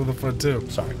plays from the front too.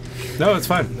 Sorry. No, it's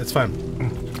fine. It's fine.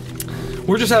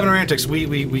 We're just having our antics.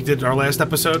 We did our last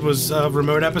episode was a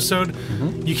remote episode.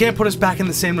 You can't put us back in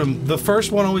the same room. The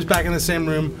first one always back in the same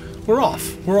room. We're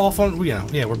off. We're off on, you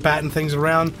know, we're batting things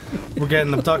around. We're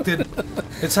getting abducted.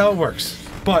 It's how it works.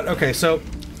 But, okay, so...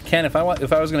 Ken, if I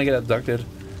was going to get abducted,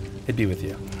 it'd be with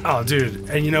you. Oh, dude.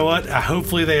 And you know what?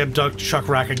 Hopefully they abduct Chuck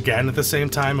Rack again at the same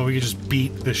time, and we can just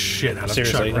beat the shit out of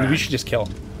Seriously, Chuck Rack. we should just kill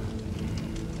him.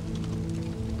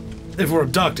 If we're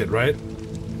abducted, right?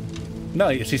 No,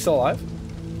 is he still alive?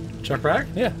 Chuck Rack?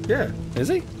 Yeah. Yeah. Is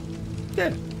he?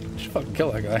 Yeah. We should fucking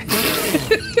kill that guy.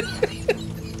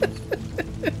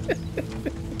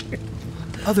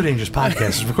 Other Dangerous Podcast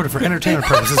is recorded for entertainment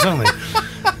purposes only.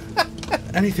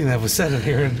 Anything that was said in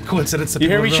here in coincidence. You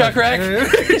hear me, Chuck Rack?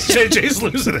 Jay's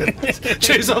losing it.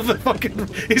 Jay's off the fucking...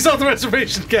 He's off the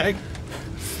reservation, gang.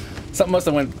 Something must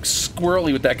have went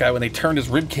squirrely with that guy when they turned his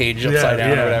rib cage upside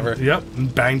down or whatever. Yep,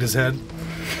 and banged his head.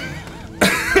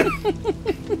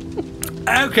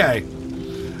 Okay.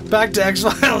 Back to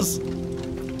X-Files. You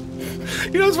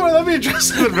know what's funny? Let me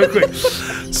address that real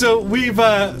quick. So we've...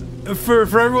 For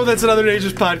everyone that's another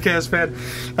Dangerous Podcast fan,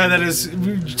 that is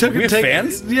we have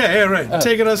fans, yeah, right,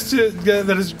 taking us to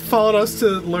that has followed us to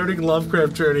learning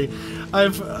Lovecraft journey.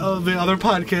 I've the other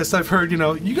podcast I've heard, you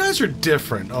know, you guys are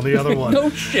different on the other one.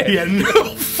 No shit. Yeah,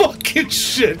 no fucking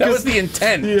shit. That was the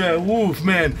intent. Yeah, woof,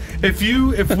 man. If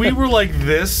we were like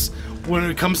this when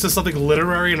it comes to something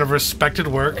literary and a respected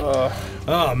work,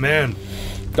 oh man.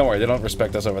 Don't worry, they don't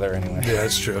respect us over there anyway. Yeah,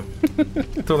 that's true.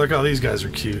 They're like, oh, these guys are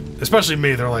cute. Especially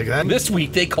me, they're like that. This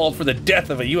week they called for the death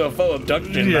of a UFO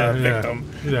abduction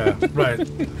victim. Yeah, right.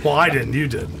 Well, I didn't, you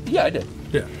did. Yeah, I did.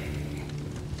 Yeah.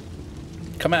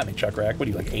 Come at me, Chuck Rack. What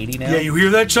are you, like 80 now? Yeah, you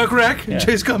hear that, Chuck Rack? Yeah.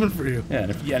 Jay's coming for you.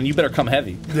 Yeah, and you better come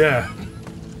heavy. Yeah.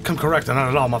 Come correct and not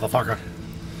at all, motherfucker.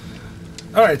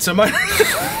 Alright, so my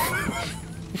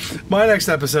next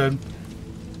episode,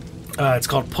 it's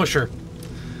called Pusher.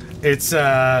 It's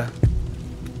the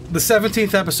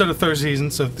 17th episode of third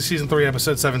season, so season 3,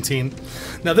 episode 17.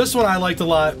 Now, this one I liked a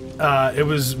lot. It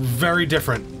was very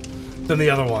different than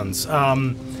the other ones.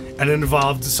 And it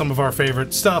involved some of our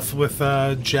favorite stuff with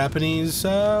Japanese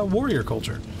warrior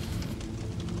culture.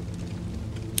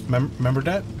 Remember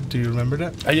that? Do you remember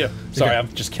that? I do. Sorry, Okay.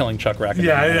 I'm just killing Chuck Rack.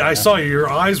 Yeah, I saw you. Your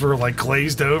eyes were like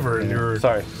glazed over, and you're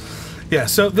sorry. Yeah.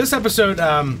 So this episode,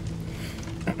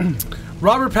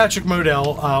 Robert Patrick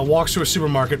Modell walks to a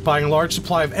supermarket buying a large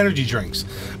supply of energy drinks.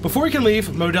 Before he can leave,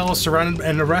 Modell is surrounded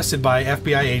and arrested by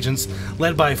FBI agents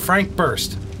led by Frank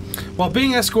Burst. While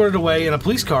being escorted away in a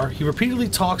police car, he repeatedly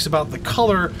talks about the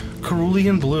color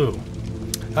cerulean blue.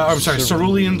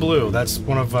 Cerulean blue. That's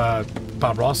one of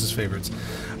Bob Ross's favorites.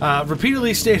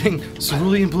 Repeatedly stating,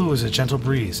 cerulean blue is a gentle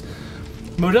breeze.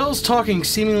 Modell's talking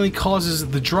seemingly causes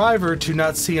the driver to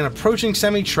not see an approaching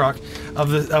semi-truck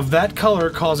of that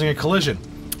color, causing a collision.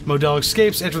 Modell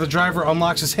escapes after the driver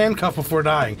unlocks his handcuff before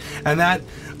dying. And that,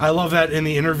 I love that in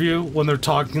the interview when they're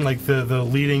talking, like the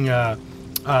leading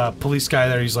police guy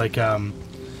there, he's like,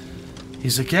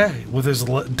 yeah, with his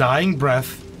dying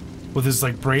breath, with his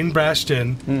like brain bashed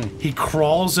in, he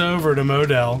crawls over to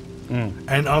Modell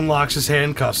and unlocks his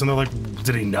handcuffs. And they're like,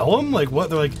 did he know him? Like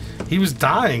what? They're like, he was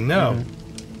dying. No.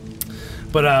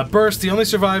 But Burst, the only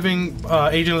surviving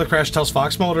agent of the crash, tells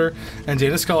Fox Mulder and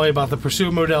Dana Scully about the pursuit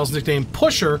of Modell's nickname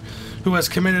Pusher, who has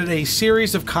committed a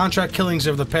series of contract killings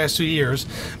over the past 2 years,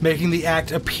 making the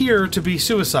act appear to be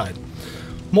suicide.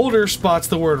 Mulder spots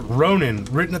the word Ronin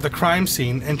written at the crime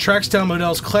scene and tracks down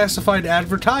Modell's classified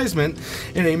advertisement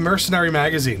in a mercenary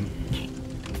magazine.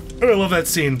 I love that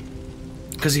scene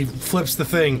because he flips the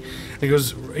thing and he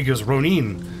goes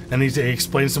Ronin, and he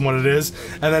explains to him what it is,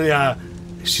 and then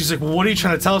she's like, well, what are you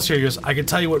trying to tell us here? He goes, I can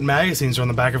tell you what magazines are on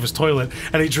the back of his toilet.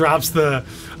 And he drops the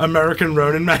American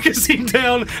Ronin magazine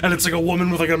down, and it's like a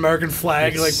woman with like an American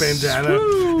flag, like bandana.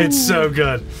 Woo. It's so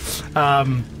good.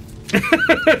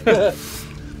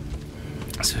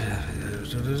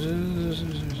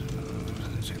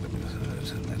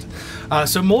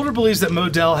 So Mulder believes that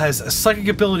Modell has a psychic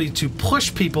ability to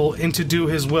push people into do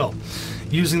his will.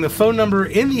 Using the phone number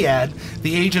in the ad,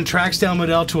 the agent tracks down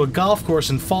Modell to a golf course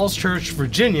in Falls Church,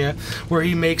 Virginia, where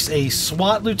he makes a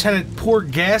SWAT lieutenant pour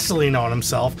gasoline on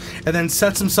himself and then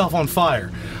sets himself on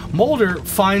fire. Mulder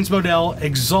finds Modell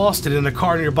exhausted in a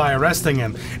car nearby, arresting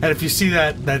him. And if you see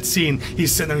that scene,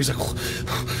 he's sitting there, he's like,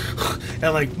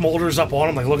 and like Mulder's up on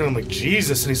him, like looking at him like,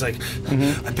 Jesus. And he's like,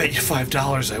 I bet you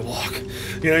 $5 I walk.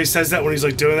 You know, he says that when he's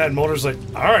like doing that, and Mulder's like,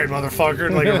 all right, motherfucker,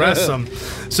 and like arrests him.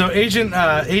 So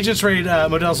agents raid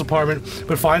Modell's apartment,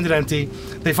 but find it empty.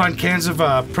 They find cans of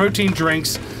protein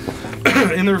drinks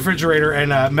in the refrigerator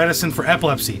and medicine for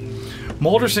epilepsy.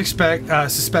 Mulder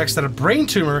suspects that a brain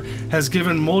tumor has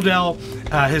given Modell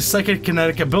his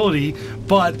psychokinetic ability,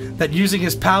 but that using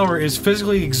his power is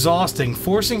physically exhausting,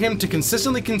 forcing him to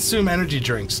consistently consume energy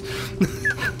drinks.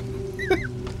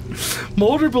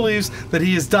 Mulder believes that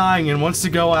he is dying and wants to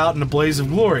go out in a blaze of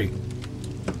glory.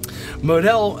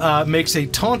 Modell makes a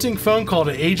taunting phone call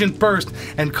to Agent Burst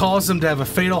and causes him to have a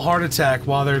fatal heart attack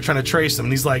while they're trying to trace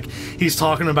him. And he's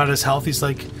talking about his health. He's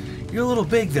like, you're a little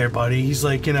big there, buddy. He's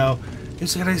like, you know,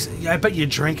 I bet you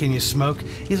drink and you smoke.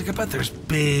 He's like, I bet there's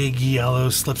big yellow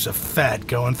slips of fat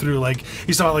going through, like,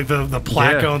 he's talking like the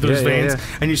plaque going through his veins. Yeah.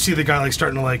 And you see the guy like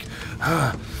starting to like,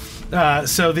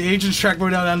 so the agents track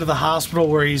Modell down to the hospital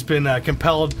where he's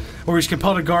compelled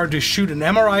a guard to shoot an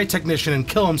MRI technician and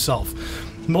kill himself.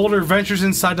 Mulder ventures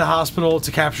inside the hospital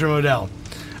to capture Modell.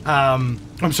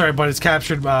 I'm sorry, but it's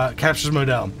captures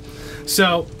Modell.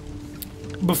 So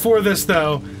before this,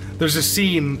 though, there's a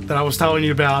scene that I was telling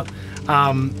you about.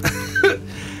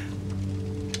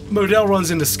 Modell runs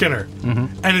into Skinner,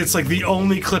 and it's like the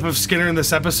only clip of Skinner in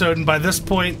this episode. And by this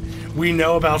point, we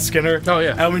know about Skinner. Oh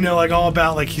yeah, and we know like all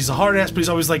about like he's a hard ass, but he's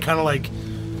always like kind of like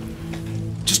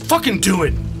just fucking do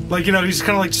it. Like, you know, he's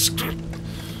kind of like just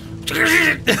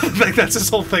like that's his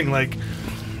whole thing. Like,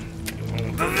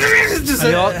 just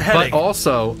but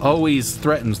also always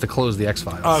threatens to close the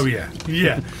X-Files. Oh yeah,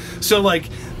 yeah. So like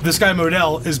this guy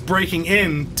Modell is breaking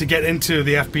in to get into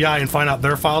the FBI and find out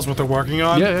their files, what they're working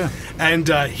on. Yeah. And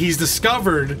he's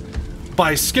discovered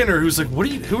by Skinner, who's like,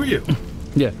 who are you?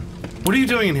 Yeah. What are you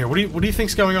doing in here? What do you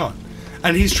think's going on?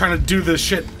 And he's trying to do this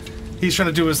shit. He's trying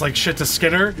to do his like shit to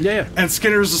Skinner. Yeah. And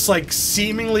Skinner's just like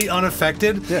seemingly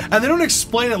unaffected. Yeah. And they don't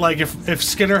explain it like if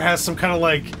Skinner has some kind of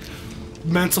like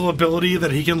mental ability that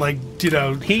he can like, you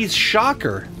know, he's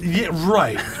Shocker. Yeah,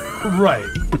 right.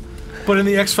 But in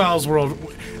the X-Files world,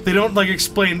 they don't like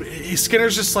explain.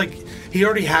 Skinner's just like, he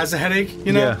already has a headache,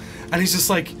 you know? Yeah. And he's just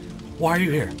like, why are you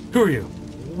here? Who are you?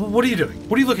 What are you doing?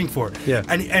 What are you looking for? Yeah.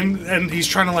 And he's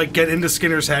trying to like get into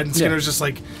Skinner's head, and Skinner's just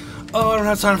like, oh, I don't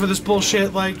have time for this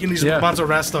bullshit. Like, and he's about to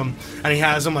arrest him, and he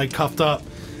has him like cuffed up,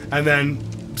 and then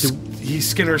he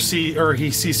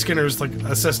sees Skinner's like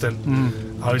assistant.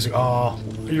 Oh, he's like, oh,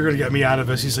 you're gonna get me out of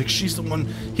this. He's like, he's the one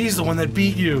that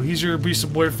beat you. He's your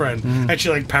abusive boyfriend. And she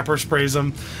like pepper sprays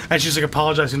him, and she's like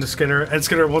apologizing to Skinner, and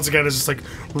Skinner once again is just like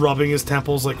rubbing his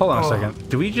temples. Like, hold on a second.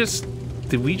 Did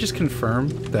we just confirm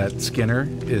that Skinner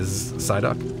is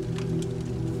Psyduck?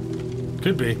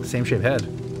 Could be. Same shaped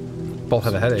head. Both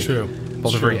have a headache. True.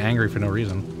 Both are very angry for no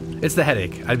reason. It's the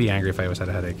headache. I'd be angry if I always had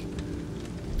a headache.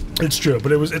 It's true,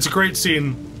 but it's a great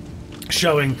scene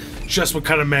showing just what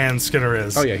kind of man Skinner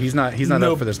is. Oh yeah, he's not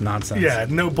up for this nonsense. Yeah,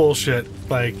 no bullshit.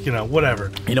 Like, you know,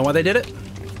 whatever. You know why they did it?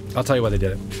 I'll tell you why they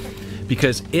did it.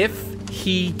 Because if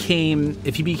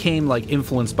if he became like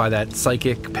influenced by that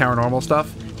psychic paranormal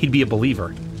stuff, he'd be a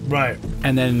believer. Right.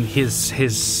 And then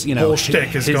his you know whole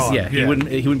shtick is gone. Yeah, he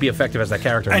wouldn't be effective as that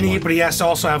character anymore. But he has to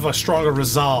also have a stronger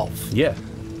resolve. Yeah.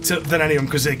 Than any of them,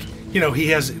 because he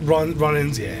has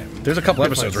run-ins. Yeah. There's a couple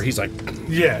episodes where he's like,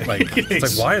 yeah, like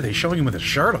it's like, why are they showing him with his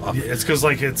shirt off? Yeah, it's because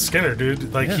like it's Skinner,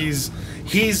 dude. Like he's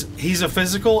a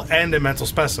physical and a mental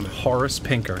specimen. Horace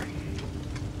Pinker.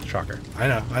 Shocker. I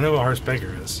know what Horace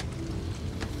Pinker is.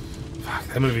 Fuck,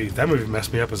 that movie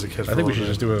messed me up as a kid. I think we should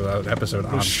just do an episode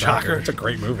on Shocker. It's a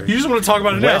great movie. You just want to talk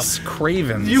about it Wes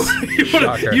Craven's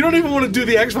Shocker. You don't even want to do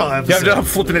the X-Files episode. Yeah, I'm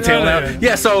flipping the table now.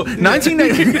 Yeah, so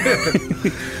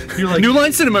 1990. You're like, New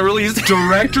Line Cinema released.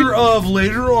 Director of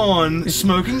later on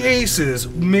Smoking Aces,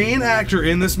 main actor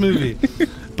in this movie.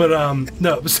 But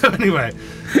no. So anyway,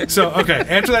 okay.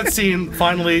 After that scene,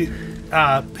 finally,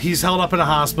 he's held up in a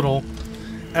hospital,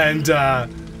 and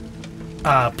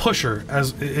Pusher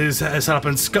is set up,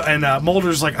 and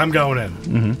Mulder's like, "I'm going in."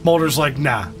 Mm-hmm. Mulder's like,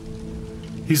 "Nah."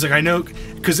 He's like, "I know,"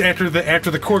 because after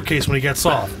the court case, when he gets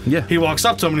off, he walks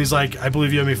up to him and he's like, "I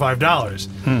believe you owe me $5."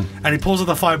 And he pulls out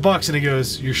the $5 and he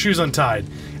goes, "Your shoe's untied."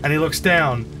 And he looks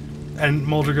down, and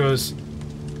Mulder goes,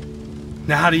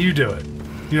 "Now how do you do it?"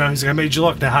 You know, he's like, "I made you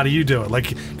look. Now how do you do it?"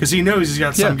 Like, because he knows he's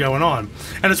got something going on,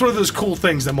 and it's one of those cool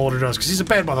things that Mulder does because he's a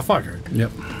bad motherfucker.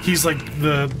 Yep. He's like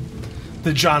the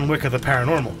John Wick of the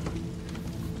paranormal.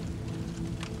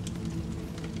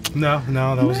 No,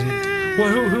 that wasn't. Well,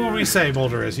 who would we say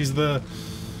Mulder is? He's the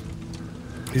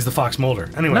Fox Mulder.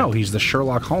 Anyway. No, he's the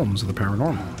Sherlock Holmes of the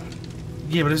paranormal.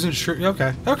 Yeah, but isn't sure?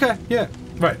 Okay, yeah,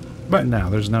 right. But no,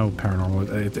 there's no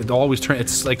paranormal. It always turns.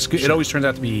 It's like it always turns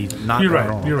out to be not.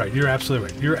 Paranormal. You're right. You're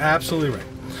absolutely right.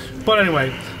 But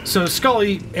anyway, so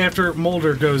Scully, after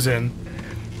Mulder goes in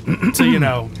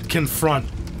to confront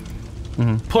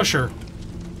Pusher,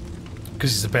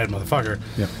 because he's a bad motherfucker.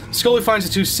 Yeah. Scully finds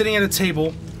the two sitting at a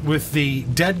table with the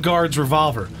dead guard's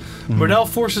revolver. Modell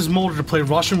forces Mulder to play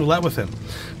Russian roulette with him.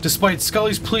 Despite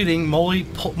Scully's pleading, Mulder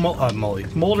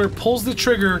pulls the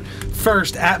trigger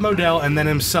first at Modell and then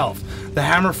himself, the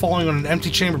hammer falling on an empty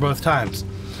chamber both times.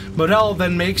 Modell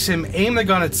then makes him aim the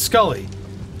gun at Scully.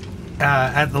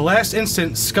 At the last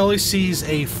instant, Scully sees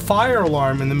a fire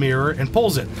alarm in the mirror and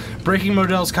pulls it, breaking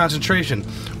Modell's concentration.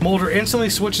 Mulder instantly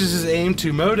switches his aim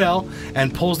to Modell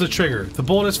and pulls the trigger. The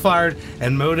bullet is fired,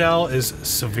 and Modell is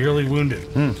severely wounded.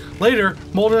 Later,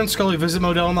 Mulder and Scully visit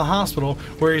Modell in the hospital,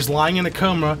 where he's lying in a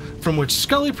coma from which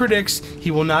Scully predicts he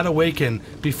will not awaken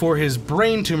before his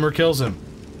brain tumor kills him.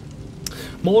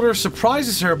 Mulder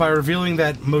surprises her by revealing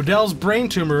that Modell's brain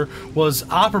tumor was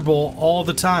operable all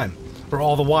the time. Or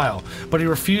all the while, but he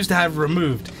refused to have it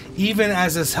removed, even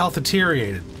as his health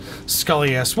deteriorated.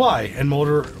 Scully asks why, and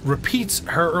Mulder repeats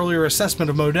her earlier assessment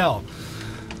of Modell,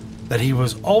 that he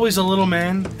was always a little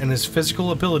man, and his physical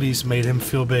abilities made him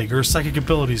feel big, or his psychic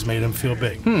abilities made him feel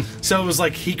big. So it was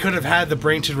like he could have had the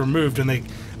brain tumor removed, and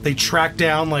they tracked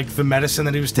down like the medicine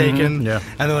that he was taking, and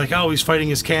they're like, oh, he's fighting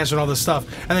his cancer and all this stuff,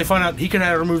 and they find out he could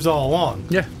have had it removed all along.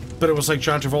 Yeah, but it was like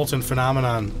John Travolta in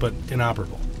Phenomenon, but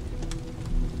inoperable.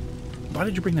 Why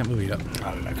did you bring that movie up?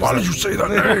 I don't know. Why did you say that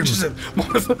name?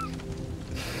 Martha.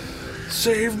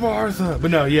 Save Martha.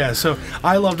 But no, yeah, so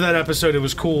I loved that episode. It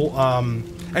was cool. And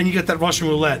you get that Russian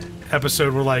roulette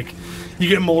episode where, like, you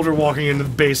get Mulder walking into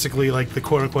basically, like, the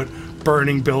quote-unquote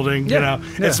burning building, you know?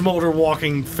 It's Mulder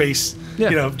walking face,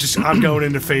 just, I'm going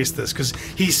in to face this, because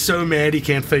he's so mad he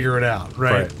can't figure it out,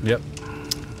 right? Yep.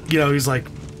 He's like,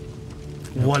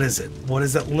 what is it? What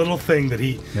is that little thing that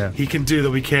he can do that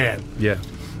we can't? Yeah.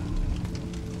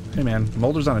 Hey man,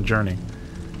 Mulder's on a journey.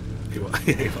 He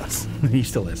was. He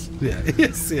still is. Yeah,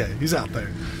 he's out there.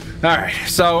 All right,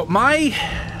 so my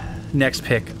next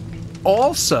pick,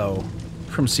 also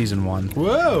from season 1.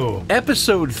 Whoa.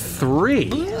 Episode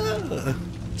 3.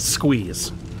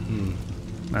 Squeeze.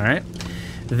 All right.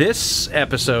 This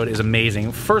episode is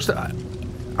amazing. First, I'm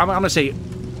going to say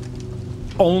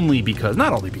only because,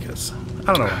 not only because,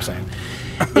 I don't know what I'm saying.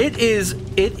 It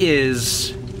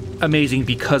is amazing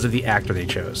because of the actor they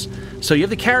chose. So you have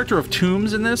the character of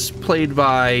Toombs in this, played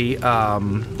by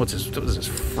what's his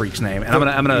freak's name?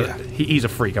 And he's a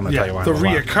freak. I'm gonna tell you why. The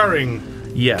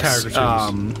reoccurring character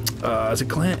Toombs. Is it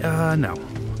Glenn? No.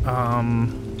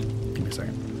 Give me a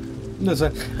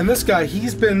second. And this guy,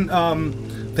 he's been.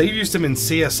 They used him in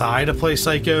CSI to play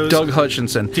psychos. Doug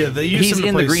Hutchinson. Yeah, he's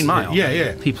in The Green Mile.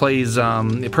 Yeah. He plays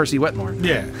Percy Wetmore.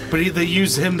 Yeah, but they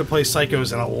use him to play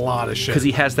psychos in a lot of shit. Because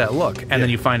he has that look, and then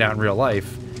you find out in real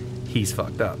life, he's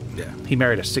fucked up. Yeah. He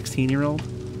married a 16-year-old.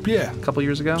 Yeah. A couple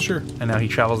years ago. Sure. And now he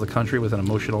travels the country with an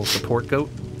emotional support goat.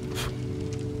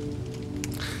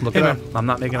 Look Hey, it up. man, I'm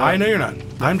not making it I up. know you're not.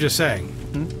 I'm just saying.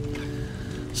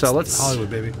 So let's Hollywood,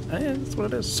 baby. Yeah, that's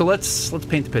what it is. So let's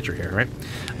paint the picture here, right?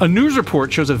 A news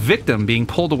report shows a victim being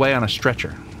pulled away on a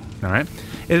stretcher. All right.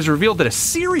 It is revealed that a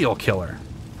serial killer,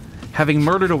 having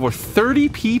murdered over 30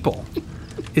 people,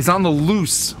 is on the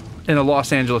loose in a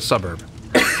Los Angeles suburb.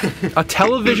 A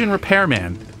television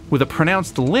repairman with a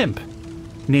pronounced limp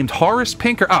named Horace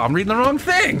Pinker. Oh, I'm reading the wrong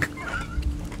thing.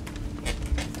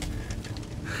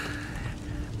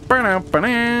 I'm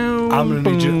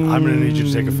gonna need you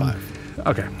to take a 5.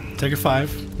 Okay. Take a 5.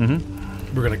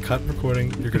 Mm-hmm. We're gonna cut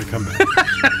recording. You're gonna come back.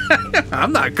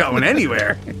 I'm not going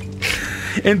anywhere.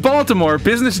 In Baltimore,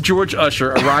 business George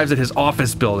Usher arrives at his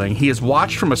office building. He is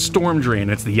watched from a storm drain.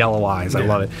 It's the yellow eyes. I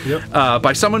love it. Yep.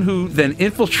 By someone who then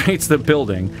infiltrates the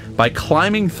building by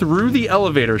climbing through the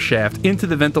elevator shaft into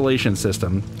the ventilation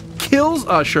system, kills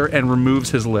Usher, and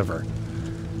removes his liver.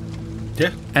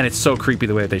 Yeah. And it's so creepy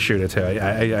the way that they shoot it, too.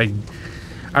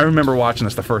 I remember watching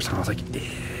this the first time. I was like, ew.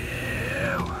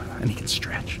 And he can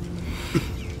stretch.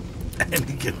 And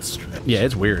he gets stretched. Yeah,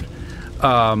 it's weird.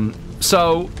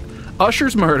 So,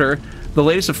 Usher's murder, the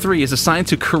latest of 3, is assigned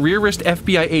to careerist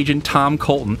FBI agent Tom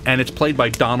Colton, and it's played by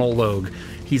Donald Logue.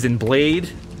 He's in Blade.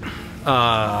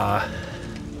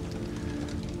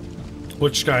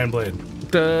 Which guy in Blade?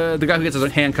 The guy who gets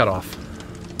his hand cut off.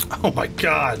 Oh my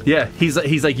God. Yeah, he's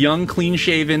like young, clean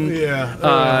shaven.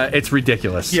 Yeah. It's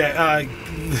ridiculous. Yeah.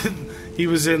 He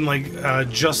was in like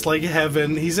Just Like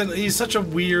Heaven. He's such a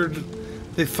weird.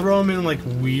 They throw him in like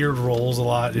weird roles a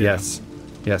lot. Yeah. Yes.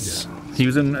 Yeah. He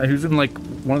was in like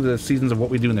one of the seasons of What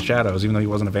We Do in the Shadows, even though he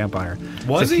wasn't a vampire.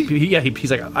 Was so he? Yeah.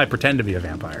 He's like, I pretend to be a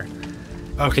vampire.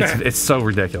 Okay. It's so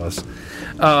ridiculous.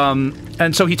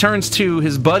 And so he turns to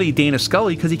his buddy Dana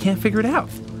Scully because he can't figure it out.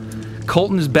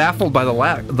 Colton is baffled by the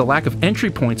lack of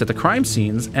entry points at the crime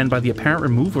scenes and by the apparent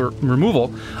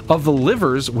removal of the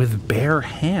livers with bare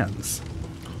hands.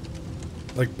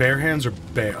 Like bare hands or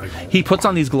bare? Like, He puts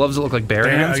on these gloves that look like bare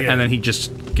hands, yeah. and then he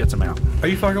just gets them out. are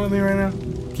you fucking with me right now?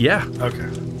 Yeah. Okay.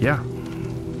 Yeah.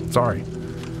 Sorry.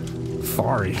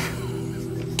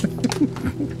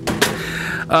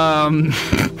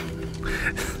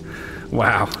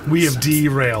 Wow. We have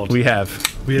derailed. We have.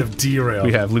 We have derailed.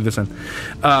 We have. Leave this in.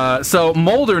 So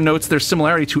Mulder notes their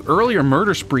similarity to earlier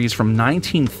murder sprees from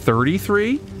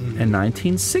 1933 and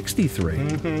 1963.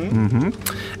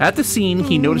 At the scene,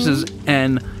 he notices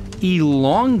an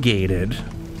elongated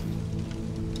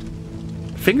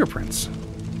fingerprints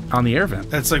on the air vent.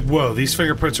 That's like, whoa, these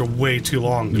fingerprints are way too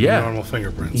long to be normal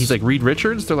fingerprints. He's like, Reed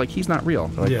Richards? They're like, he's not real.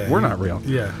 They're like, we're not real.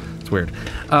 Yeah. It's weird.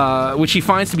 Which he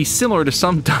finds to be similar to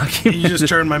some documents. You just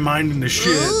turned my mind into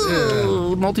shit.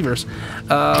 Multiverse.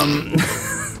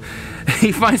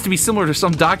 He finds to be similar to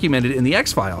some documented in the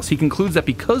X-Files. He concludes that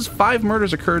because 5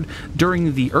 murders occurred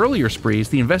during the earlier sprees,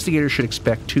 the investigators should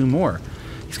expect 2 more.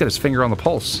 He's got his finger on the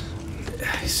pulse.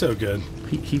 He's so good.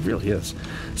 He really is.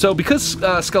 So because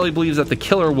Scully believes that the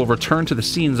killer will return to the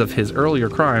scenes of his earlier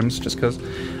crimes, just because,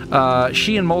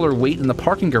 she and Mulder wait in the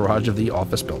parking garage of the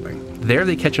office building. There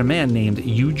they catch a man named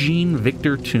Eugene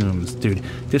Victor Toombs. Dude,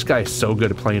 this guy is so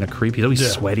good at playing a creep. He's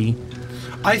always sweaty.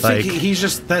 I think he's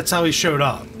just, that's how he showed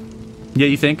up. Yeah,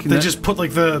 you think? They just put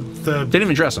like the They didn't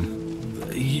even dress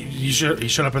him. he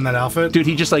showed up in that outfit? Dude,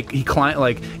 he just like, he climbed,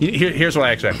 like, here's what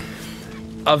I expect.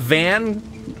 A van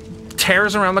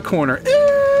tears around the corner,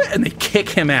 and they kick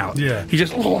him out. Yeah. He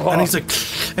just, and he's like,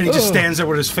 and he just stands there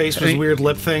with his face with his weird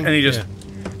lip thing. And he just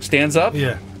stands up,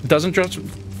 Yeah. doesn't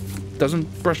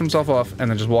brush himself off, and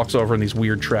then just walks over in these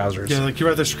weird trousers. Yeah, like you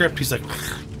read the script, he's like,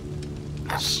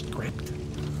 Script.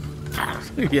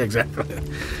 Yeah, exactly.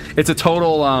 It's a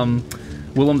total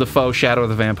Willem Dafoe Shadow of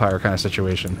the Vampire kind of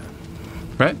situation.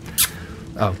 Right?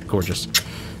 Oh, gorgeous.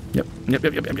 Yep.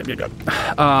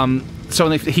 So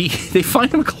they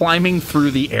find him climbing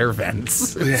through the air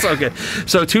vents. It's so good.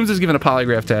 So Toombs is given a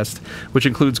polygraph test, which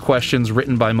includes questions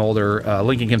written by Mulder,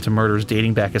 linking him to murders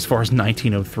dating back as far as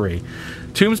 1903.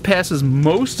 Toombs passes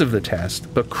most of the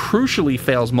test, but crucially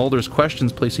fails Mulder's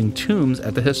questions, placing Toombs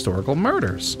at the historical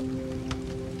murders.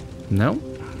 No.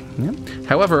 Yeah.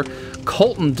 However,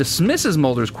 Colton dismisses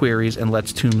Mulder's queries and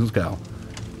lets Toombs go.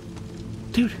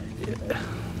 Dude,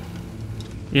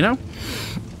 you know?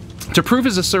 To prove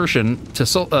his assertion to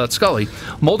Scully,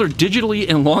 Mulder digitally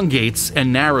elongates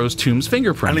and narrows Toombs'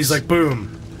 fingerprints. and he's like,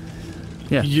 boom,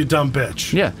 yeah, you dumb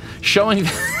bitch. yeah, showing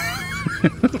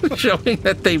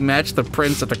that they match the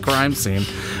prints at the crime scene.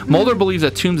 Mulder believes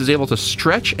that Toombs is able to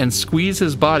stretch and squeeze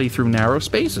his body through narrow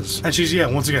spaces. And she's,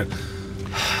 once again,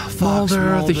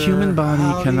 Mulder, the human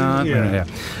body cannot. Yeah.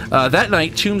 That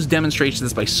night, Toombs demonstrates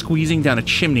this by squeezing down a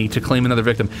chimney to claim another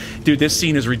victim. Dude, this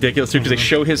scene is ridiculous too because they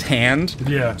show his hand.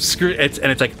 Yeah.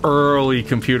 It's like early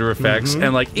computer effects,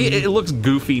 and like it looks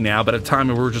goofy now, but at the time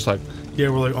we were just like, Yeah,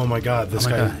 we're like, oh my god, this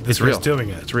it's guy's real. doing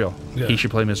it. It's real. Yeah. He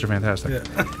should play Mr. Fantastic.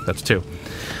 That's 2.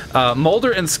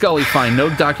 Mulder and Scully find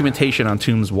no documentation on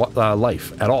Toombs'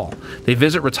 life at all. They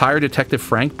visit retired Detective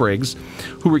Frank Briggs,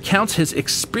 who recounts his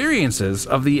experiences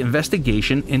of the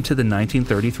investigation into the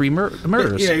 1933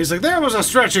 murders. Yeah, he's like, there was a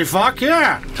stretchy fuck,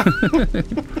 yeah.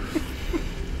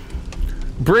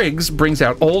 Briggs brings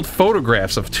out old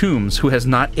photographs of Toombs, who has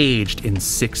not aged in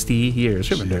 60 years.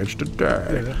 He hasn't aged a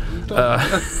day.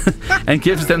 And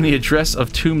gives them the address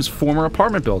of Toombs' former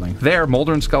apartment building. There,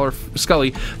 Mulder and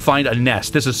Scully find a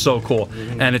nest. This is so cool.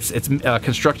 And it's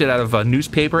constructed out of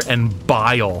newspaper and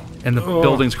bile in the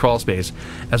building's crawl space,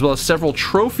 as well as several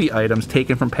trophy items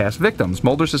taken from past victims.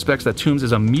 Mulder suspects that Toombs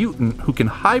is a mutant who can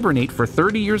hibernate for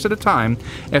 30 years at a time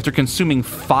after consuming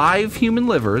 5 human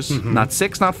livers, not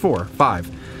 6, not 4,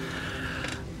 5.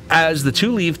 As the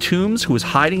two leave, Toombs, who is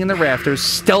hiding in the rafters,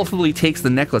 stealthily takes the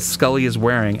necklace Scully is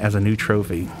wearing as a new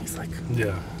trophy. He's like,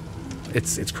 Yeah.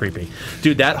 it's creepy,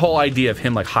 dude. That whole idea of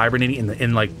him like hibernating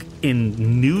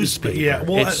in newspaper. Yeah,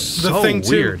 well, it's so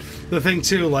weird. The thing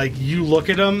too, like you look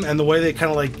at him and the way they kind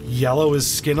of like yellow his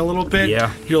skin a little bit.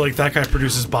 Yeah. You're like, that guy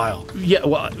produces bile. Yeah,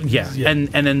 well, yeah. And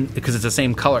then because it's the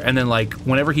same color, and then like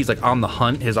whenever he's like on the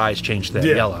hunt, his eyes change to that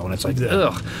yellow, and it's like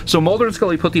ugh. So Mulder and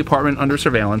Scully put the apartment under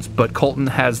surveillance, but Colton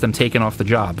has them taken off the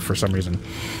job for some reason.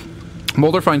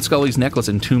 Mulder finds Scully's necklace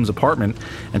in Toombs' apartment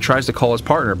and tries to call his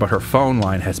partner, but her phone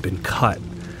line has been cut.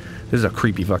 This is a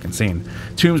creepy fucking scene.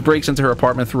 Toombs breaks into her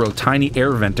apartment through a tiny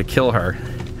air vent to kill her.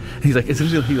 He's like,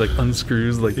 essentially, he like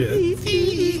unscrews, like,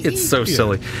 it's so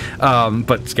silly,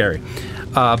 but scary.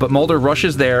 But Mulder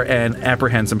rushes there and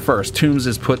apprehends him first. Toombs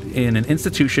is put in an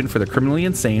institution for the criminally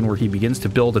insane, where he begins to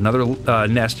build another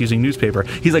nest using newspaper.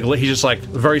 He's just like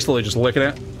very slowly just licking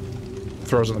it,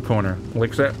 throws it in the corner,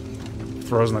 licks it,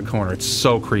 throws in the corner. It's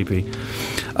so creepy.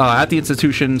 At the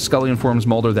institution, Scully informs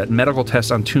Mulder that medical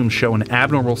tests on Toombs show an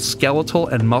abnormal skeletal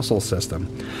and muscle system,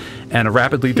 and a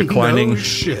rapidly declining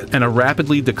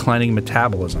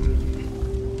metabolism.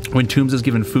 When Toombs is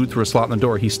given food through a slot in the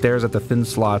door, he stares at the thin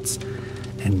slots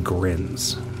and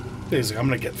grins. He's like, I'm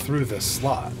gonna get through this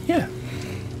slot. Yeah,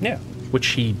 which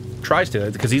he tries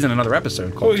to, because he's in another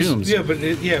episode called Toombs. Yeah, but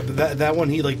that one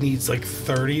he like needs like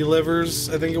 30 livers,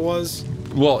 I think it was.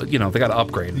 Well, you know, they got to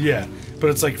upgrade. Yeah, but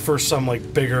it's like for some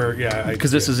like bigger,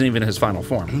 because this isn't even his final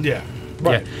form. Yeah,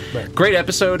 right. Great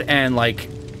episode, and like,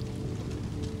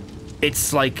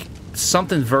 it's like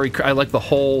something very. I like the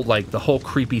whole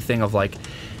creepy thing of like,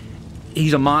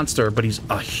 he's a monster, but he's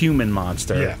a human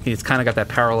monster. Yeah, it's kind of got that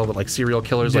parallel with like serial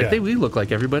killers. Like we look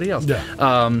like everybody else.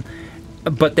 Yeah.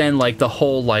 But then, like, the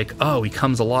whole, like, he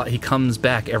comes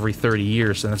back every 30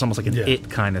 years, and it's almost like an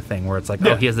It kind of thing, where it's like,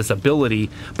 he has this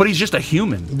ability, but he's just a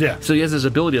human. Yeah. So he has this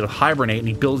ability to hibernate, and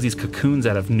he builds these cocoons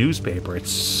out of newspaper. It's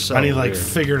so And he, like, weird.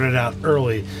 figured it out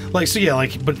early. Like, so, yeah,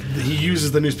 like, but he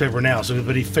uses the newspaper now,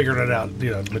 but he figured it out,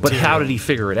 material. But how did he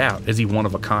figure it out? Is he one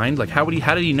of a kind? Like, how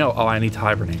did he know, I need to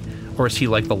hibernate? Or is he,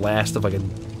 like, the last of, like, an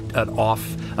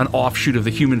offshoot of the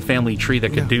human family tree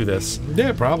that could do this?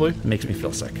 Yeah, probably. It makes me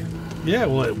feel sick. Yeah,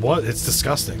 well, it's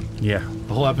disgusting. Yeah.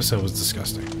 The whole episode was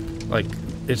disgusting. Like,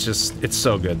 it's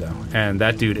so good, though. And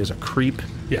that dude is a creep.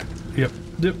 Yeah. Yep.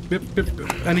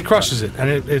 And he crushes it,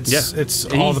 and it's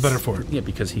all the better for it. Yeah,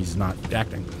 because he's not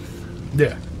acting.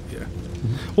 Yeah.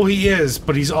 Well, he is,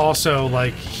 but he's also,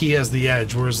 like, he has the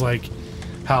edge, whereas, like,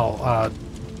 how,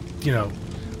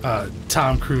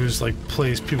 Tom Cruise, like,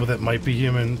 plays people that might be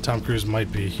human. Tom Cruise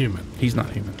might be a human. He's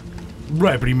not human.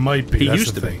 Right, but he might be. He That's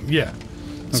used the to thing. be. Yeah.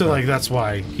 So, like, that's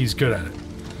why he's good at it.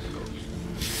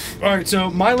 All right, so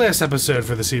my last episode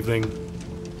for this evening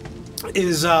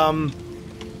is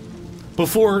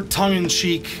before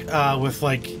tongue-in-cheek with,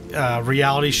 like,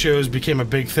 reality shows became a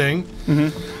big thing.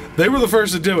 Mm-hmm. They were the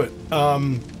first to do it.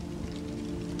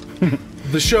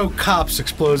 The show Cops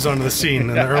explodes onto the scene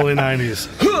in the early 90s.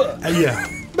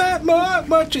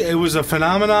 It was a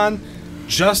phenomenon,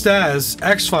 just as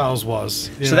X-Files was.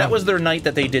 So that was their night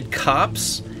that they did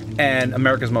Cops and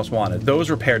America's Most Wanted. Those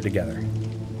were paired together.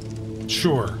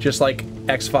 Sure. Just like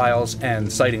X-Files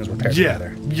and Sightings were paired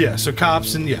together. Yeah, so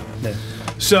Cops and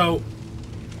So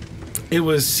it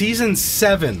was season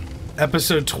 7,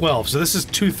 episode 12. So this is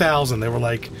 2000. They were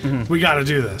like, we got to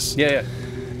do this. Yeah.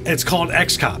 It's called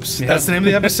X-Cops. That's the name of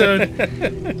the episode.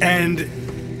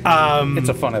 And It's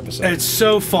a fun episode. It's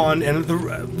so fun, and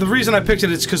the reason I picked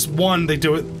it is because, one, they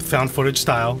do it found footage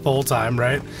style the whole time,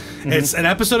 right? It's an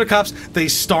episode of Cops. They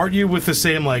start you with the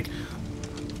same, like,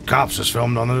 Cops is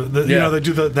filmed on the you know, they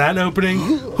do that opening,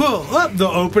 the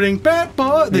opening,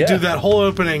 they do that whole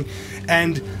opening,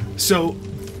 and so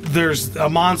there's a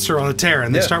monster on the tear,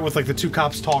 and they start with, like, the two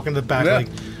cops talking in the back, like,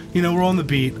 you know, we're on the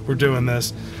beat, we're doing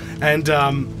this, and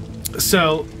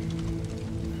so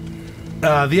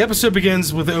the episode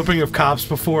begins with the opening of Cops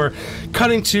before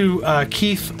cutting to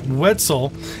Keith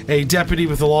Wetzel, a deputy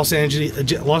with the Los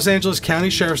Angeles County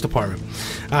Sheriff's Department.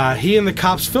 He and the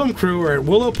Cops film crew are at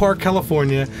Willow Park,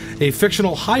 California, a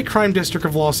fictional high-crime district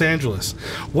of Los Angeles.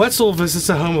 Wetzel visits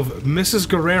the home of Mrs.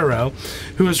 Guerrero,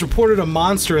 who has reported a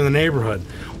monster in the neighborhood.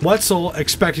 Wetzel,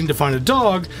 expecting to find a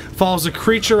dog, follows a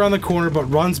creature around the corner but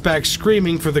runs back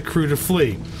screaming for the crew to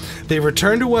flee. They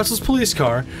return to Wetzel's police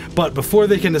car, but before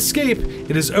they can escape,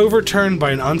 it is overturned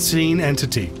by an unseen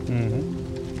entity.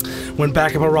 When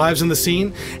backup arrives on the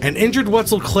scene, an injured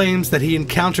Wetzel claims that he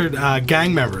encountered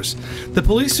gang members. The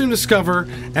police soon discover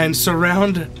and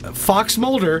surround Fox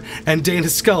Mulder and Dana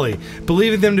Scully,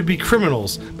 believing them to be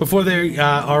criminals before they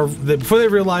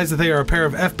realize that they are a pair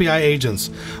of FBI agents.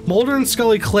 Mulder and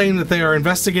Scully claim that they are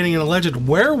investigating an alleged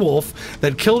werewolf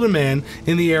that killed a man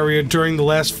in the area during the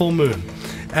last full moon.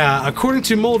 According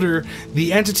to Mulder,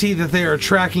 the entity that they are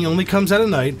tracking only comes out at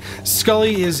night.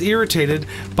 Scully is irritated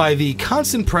by the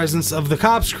constant presence of the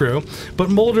cops crew, but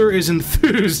Mulder is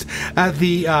enthused at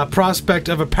the prospect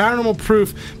of a paranormal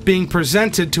proof being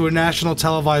presented to a national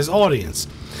televised audience.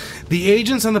 The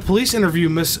agents on the police interview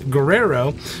Miss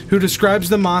Guerrero, who describes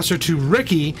the monster to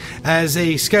Ricky as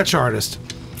a sketch artist.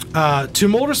 To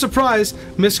Mulder's surprise,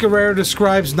 Miss Guerrero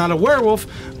describes not a werewolf,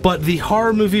 but the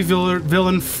horror movie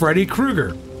villain Freddy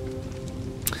Krueger.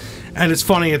 And it's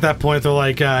funny at that point, they're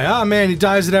like, oh man, he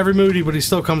dies at every movie, but he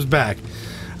still comes back.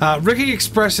 Ricky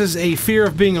expresses a fear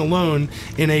of being alone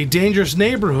in a dangerous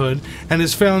neighborhood and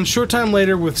is found short time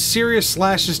later with serious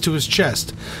slashes to his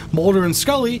chest. Mulder and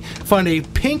Scully find a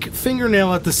pink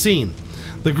fingernail at the scene.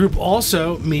 The group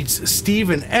also meets Steve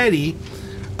and Eddie,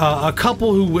 a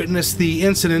couple who witnessed the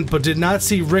incident but did not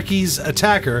see Ricky's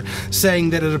attacker, saying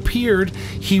that it appeared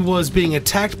he was being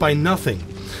attacked by nothing.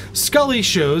 Scully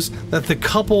shows the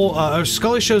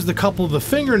couple the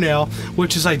fingernail,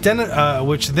 which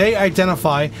they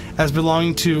identify as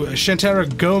belonging to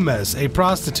Shantara Gomez, a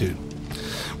prostitute.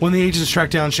 When the agents track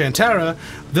down Shantara,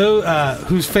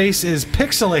 whose face is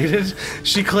pixelated,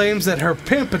 she claims that her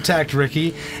pimp attacked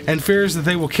Ricky and fears that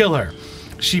they will kill her.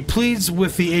 She pleads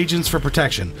with the agents for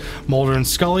protection. Mulder and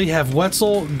Scully have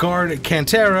Wetzel guard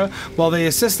Cantera while they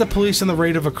assist the police in the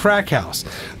raid of a crack house.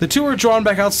 The two are drawn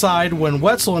back outside when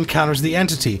Wetzel encounters the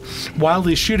entity,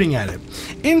 wildly shooting at it.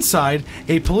 Inside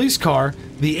a police car,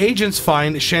 the agents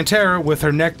find Shantara with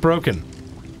her neck broken.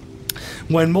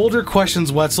 When Mulder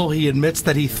questions Wetzel, he admits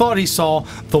that he thought he saw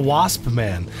the Wasp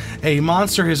Man, a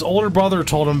monster his older brother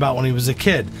told him about when he was a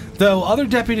kid. Though other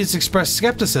deputies express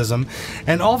skepticism,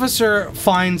 an officer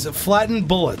finds flattened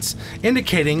bullets,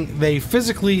 indicating they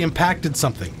physically impacted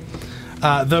something,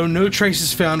 though no trace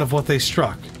is found of what they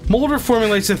struck. Mulder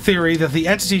formulates a theory that the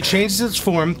entity changes its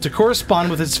form to correspond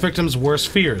with its victim's worst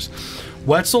fears.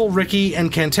 Wetzel, Ricky,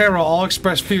 and Cantera all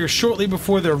express fear shortly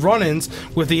before their run-ins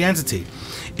with the entity.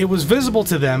 It was visible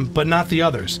to them, but not the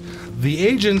others. The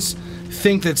agents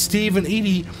think that Steve and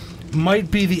Edie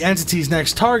might be the entity's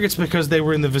next targets because they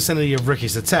were in the vicinity of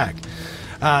Ricky's attack.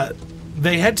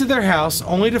 They head to their house,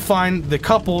 only to find the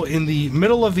couple in the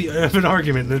middle of an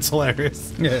argument, and it's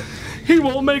hilarious. Yeah. He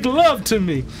won't make love to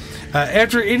me.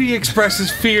 After Edie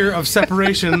expresses fear of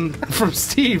separation from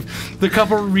Steve, the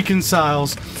couple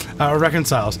reconciles.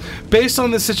 Based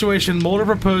on this situation, Mulder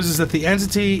proposes that the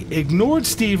entity ignored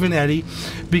Steve and Eddie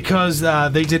because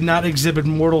they did not exhibit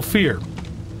mortal fear.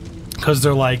 Because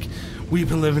they're like, we've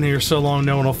been living here so long,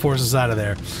 no one will force us out of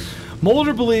there.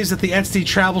 Mulder believes that the entity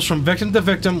travels from victim to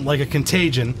victim like a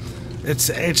contagion. It's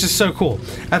just so cool.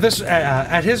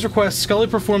 At his request, Scully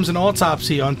performs an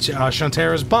autopsy on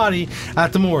Shantara's body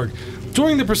at the morgue.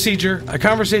 During the procedure, a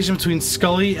conversation between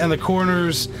Scully and the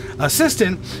coroner's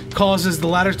assistant causes the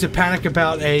latter to panic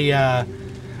about a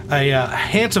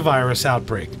hantavirus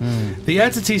outbreak. The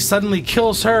entity suddenly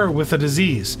kills her with a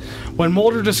disease. When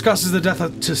Mulder discusses the death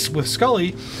with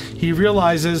Scully, he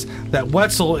realizes that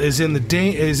Wetzel is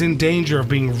in danger of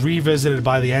being revisited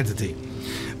by the entity.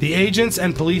 The agents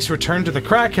and police return to the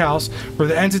crack house where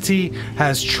the entity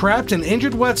has trapped and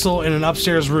injured Wetzel in an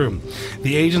upstairs room.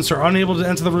 The agents are unable to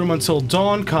enter the room until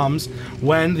dawn comes,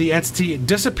 when the entity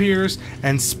disappears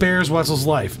and spares Wetzel's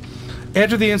life.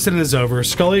 After the incident is over,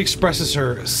 Scully expresses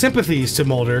her sympathies to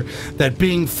Mulder that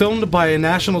being filmed by a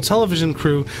national television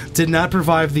crew did not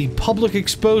provide the public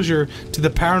exposure to the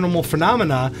paranormal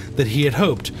phenomena that he had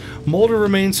hoped. Mulder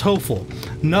remains hopeful,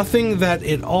 nothing that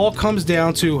it all comes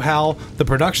down to how the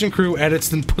production crew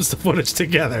edits and puts the footage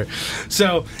together.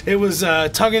 So it was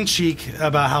tongue-in-cheek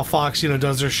about how Fox,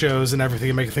 does their shows and everything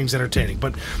and make things entertaining.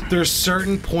 But there's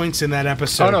certain points in that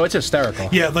episode. Oh no, it's hysterical.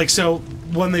 Yeah, so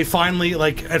when they finally,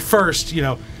 at first,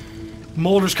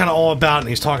 Mulder's kind of all about it, and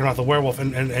he's talking about the werewolf,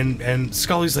 and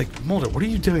Scully's like, Mulder, what are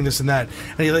you doing, this and that?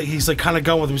 And he's like kind of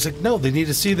going with him. He's like, no, they need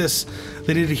to see this.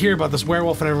 They need to hear about this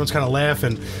werewolf, and everyone's kind of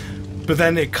laughing. But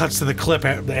then it cuts to the clip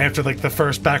after the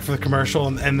first back for the commercial,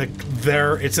 and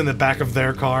it's in the back of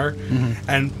their car,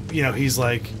 and he's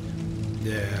like,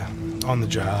 yeah, on the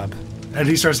job, and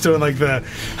he starts doing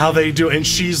how they do, and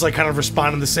she's like kind of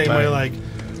responding the same way, like,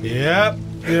 yep,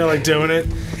 doing it.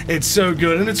 It's so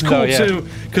good, and it's cool too,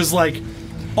 because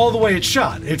all the way it's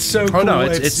shot, it's so cool. Oh no,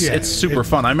 it's super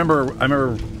fun. I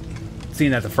remember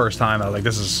seeing that the first time. I was like,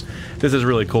 this is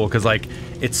really cool, because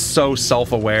it's so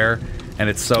self-aware. And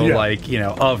it's so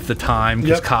of the time,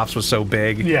 because Cops was so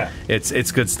big. Yeah,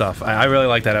 it's good stuff. I really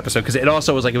like that episode, because it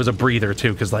also was it was a breather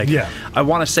too. Because I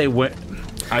want to say what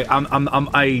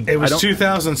it was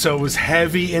 2000, so it was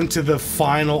heavy into the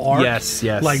final arc. Yes.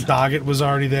 Doggett was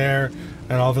already there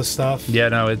and all this stuff. Yeah,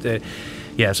 no, so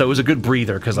it was a good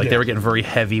breather, because they were getting very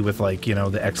heavy with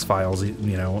the X-Files,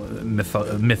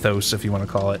 mythos, if you want to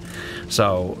call it.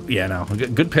 So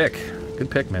good pick,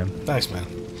 man. Thanks, man.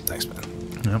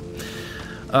 Yep.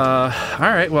 All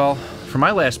right, well, for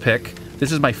my last pick,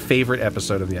 this is my favorite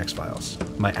episode of The X-Files.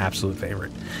 My absolute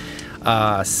favorite.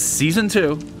 Season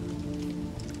 2,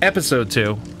 Episode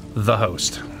 2, The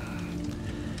Host.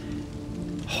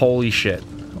 Holy shit.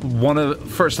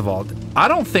 First of all, I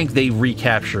don't think they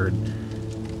recaptured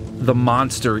the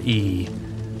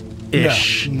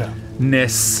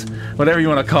monster-y-ish-ness, whatever you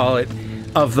want to call it,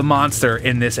 of the monster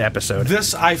in this episode.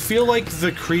 I feel like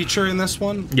the creature in this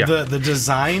one, the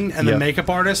design and the makeup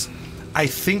artist, I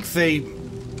think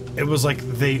it was like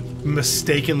they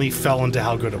mistakenly fell into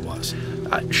how good it was.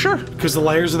 Sure. Because the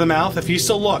layers of the mouth, if you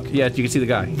still look. Yeah, you can see the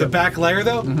guy. The back layer,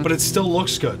 though, but it still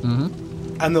looks good.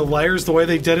 And the layers, the way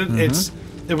they did it,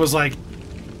 it was like,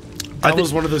 that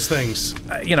was one of those things.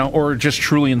 Or just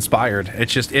truly inspired.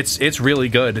 It's really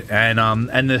good.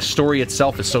 And the story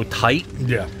itself is so tight.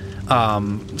 Yeah.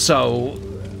 So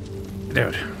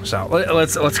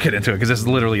let's get into it, because this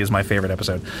literally is my favorite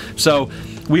episode. So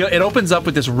it opens up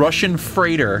with this Russian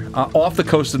freighter off the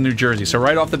coast of New Jersey. So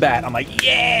right off the bat, I'm like,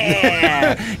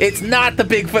 yeah, it's not the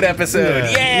Bigfoot episode,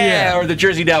 or the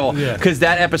Jersey Devil, because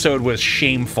that episode was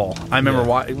shameful. I remember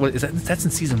that's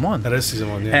in season 1. That is season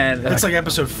 1, yeah. And it's like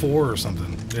episode 4 or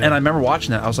something. Yeah. And I remember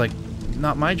watching that. I was like,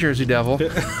 not my Jersey Devil.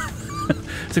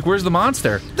 It's like, where's the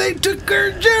monster? They took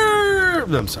her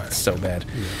germ. I'm sorry. It's so bad.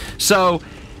 Yeah. So,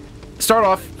 start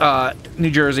off,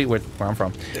 New Jersey, where I'm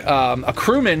from. A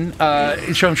crewman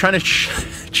trying to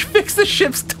fix the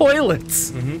ship's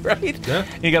toilets, right? Yeah.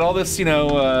 And you got all this,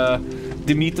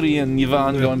 Dimitri and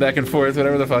Yvonne going back and forth,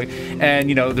 whatever the fuck. And,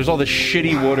 there's all this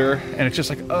shitty water, and it's just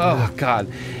like, oh, God.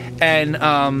 And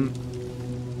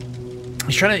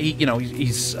he's trying to eat,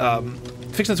 he's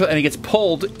fixing the toilet, and he gets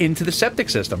pulled into the septic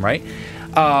system, right?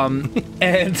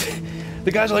 And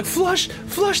the guys are like, flush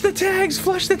the tags.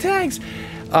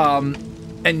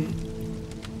 And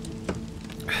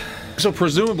so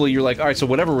presumably you're like, all right, so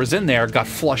whatever was in there got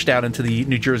flushed out into the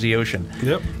New Jersey Ocean.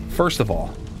 Yep. First of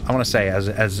all, I want to say,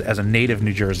 as a native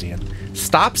New Jerseyan,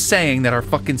 stop saying that our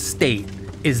fucking state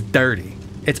is dirty.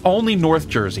 It's only North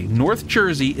Jersey. North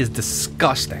Jersey is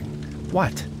disgusting.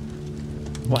 What?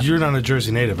 You're not a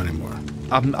Jersey native anymore.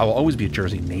 I'll always be a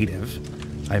Jersey native.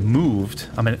 I moved.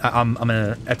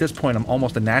 At this point, I'm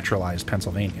almost a naturalized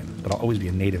Pennsylvanian, but I'll always be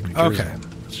a native New Jerseyan. Okay.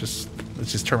 It's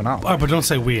just terminology. Oh, but don't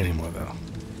say we anymore, though.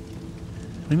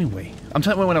 What do you mean we? I'm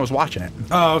talking when I was watching it.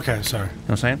 Oh, okay. Sorry. You know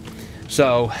what I'm saying?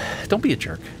 So, don't be a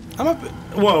jerk.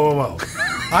 Whoa.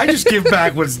 I just give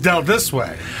back what's dealt this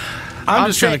way. I'm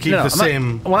just trying to keep the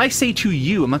same. When I say to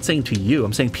you, I'm not saying to you.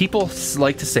 I'm saying people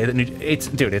like to say that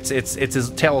it's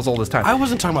as tale as old as time. I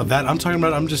wasn't talking about that. I'm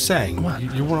just saying. What?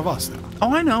 You're one of us now.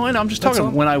 Oh, I know. I'm just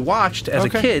talking. When I watched as a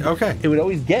kid, it would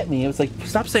always get me. It was like,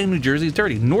 stop saying New Jersey is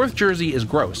dirty. North Jersey is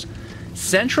gross.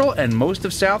 Central and most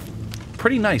of South,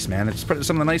 pretty nice, man. It's some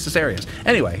of the nicest areas.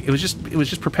 Anyway, it was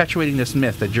just perpetuating this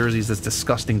myth that Jersey's this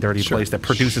disgusting, dirty place that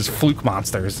produces fluke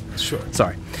monsters. Sure.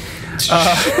 Sorry.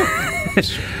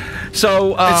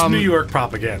 So it's New York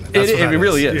propaganda. It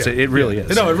really is. Yeah. It really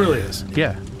is. No, it really is.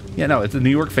 Yeah. Yeah, no, it's the New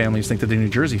York families think that the New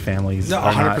Jersey families No,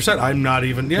 are 100%. I'm not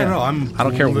even. Yeah, no, I'm. I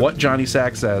don't care what Johnny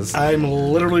Sack says. I'm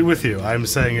literally with you. I'm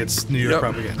saying it's New York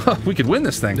propaganda. We could win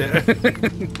this thing. Yeah.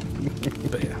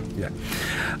 But yeah.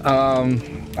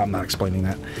 I'm not explaining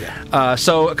that. Yeah.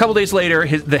 So a couple days later,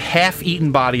 the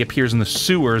half-eaten body appears in the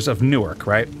sewers of Newark,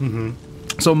 right? Mm-hmm.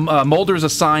 So Mulder is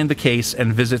assigned the case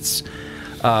and visits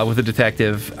with the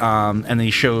detective, and then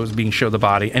he's being showed the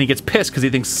body, and he gets pissed because he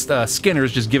thinks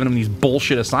Skinner's just giving him these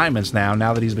bullshit assignments now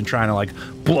that he's been trying to like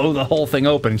blow the whole thing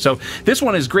open. So this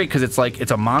one is great because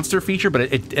it's a monster feature, but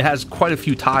it has quite a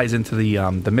few ties into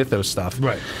the Mythos stuff.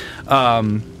 Right.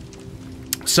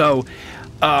 So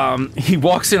he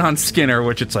walks in on Skinner,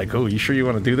 which it's like, oh, you sure you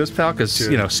want to do this, pal? Because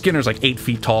Skinner's like 8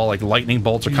 feet tall, like lightning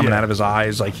bolts are coming out of his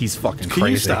eyes, like he's fucking crazy.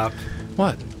 Can you stop?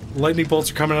 What? Lightning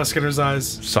bolts are coming out of Skinner's eyes.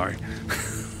 Sorry.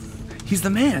 He's the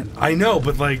man. I know,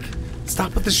 but like,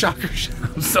 stop with the shocker.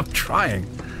 Stop trying.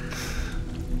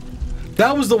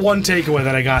 That was the one takeaway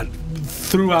that I got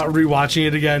throughout rewatching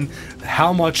it again.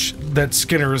 How much that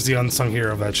Skinner is the unsung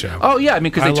hero of that show. Oh yeah, I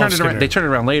mean because I they turned it love around. They turned it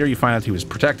around later. You find out he was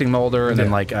protecting Mulder, and then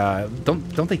like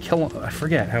don't they kill him? I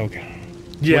forget how.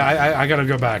 Yeah, I gotta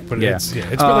go back, but it's been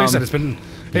like I said,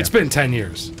 it's been 10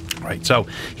 years. Right, so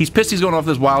he's pissed. He's going off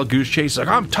this wild goose chase. He's like,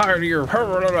 I'm tired of your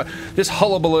this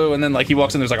hullabaloo. And then like he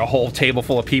walks in, there's like a whole table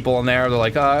full of people in there. They're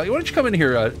like, why don't you come in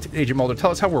here, Agent Mulder?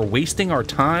 Tell us how we're wasting our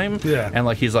time. Yeah. And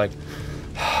like he's like,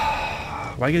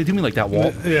 why are you gonna do me like that,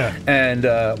 Walt? Yeah. And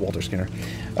Walter Skinner.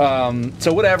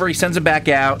 So whatever, he sends him back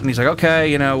out, and he's like,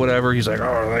 okay, whatever. He's like,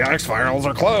 oh, the X-Files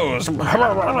are closed.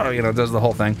 Does the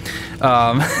whole thing.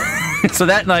 So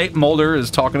that night, Mulder is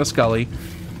talking to Scully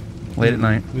late at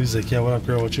night. He's like, yeah, what up,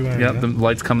 girl? What you wearing? Yep, the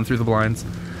lights coming through the blinds.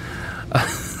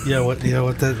 Yeah, what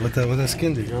that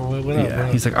skin do? What up? Yeah,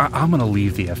 he's like, I'm gonna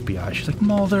leave the FBI. She's like,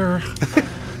 Mulder.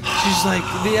 She's like,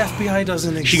 the FBI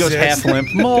doesn't exist. She goes half limp.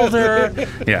 Mulder.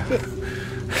 Yeah.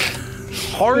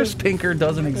 Horace Pinker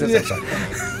doesn't exist.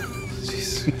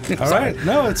 All right.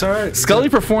 No, it's all right. Scully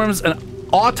performs an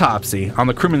autopsy on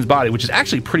the criminal's body, which is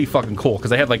actually pretty fucking cool because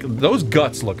they have like those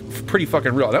guts look pretty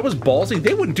fucking real. That was ballsy.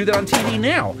 They wouldn't do that on TV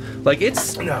now. Like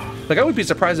like I would be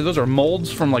surprised if those are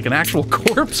molds from like an actual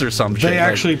corpse or some shit. They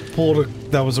actually pulled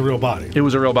that was a real body. It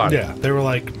was a real body. Yeah, they were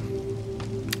like,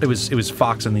 it was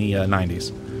Fox in the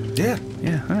 90s. Yeah.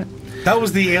 All right. That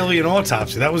was the alien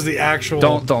autopsy. That was the actual.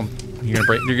 Don't. You're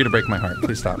gonna break my heart.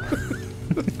 Please stop.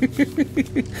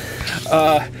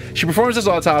 She performs this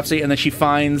autopsy, and then she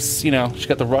finds, he's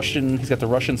got the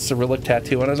Russian Cyrillic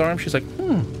tattoo on his arm. She's like,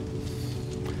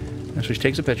 And so she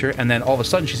takes a picture, and then all of a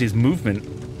sudden she sees movement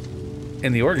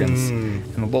in the organs,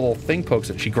 and the little thing pokes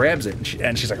it. She grabs it,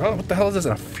 and she's like, oh, what the hell is this?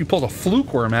 And she pulls a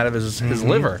fluke worm out of his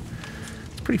liver.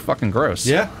 It's pretty fucking gross.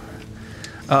 Yeah.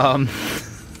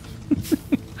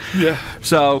 Yeah.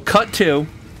 So, cut to,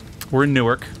 we're in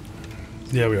Newark.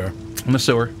 Yeah, we are. In the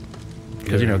sewer.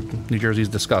 Because, New Jersey's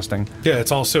disgusting. Yeah,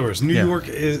 it's all sewers. New York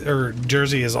or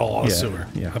Jersey is all sewer,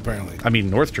 apparently. I mean,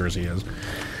 North Jersey is.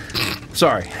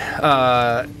 Sorry.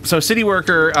 So, city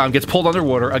worker gets pulled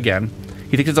underwater again.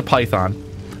 He thinks it's a python,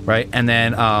 right? And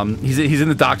then he's in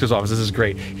the doctor's office. This is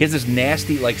great. He has this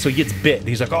nasty, so he gets bit.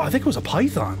 He's like, oh, I think it was a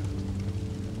python.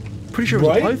 Pretty sure it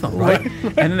was a python, right?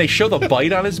 And then they show the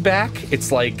bite on his back. It's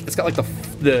like, it's got like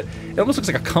it almost looks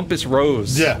like a compass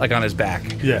rose, like on his back.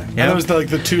 Yeah. And it was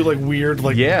the two weird,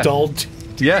 dull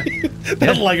yeah.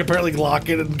 that apparently lock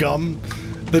it and gum.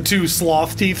 The two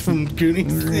sloth teeth from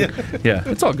Goonies. Yeah,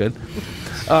 it's all good.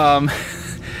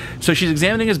 So she's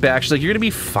examining his back. She's like, you're gonna be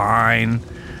fine.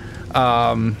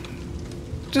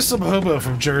 Just some hobo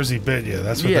from Jersey bit you.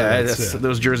 That's what that is.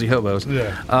 Those Jersey hobos.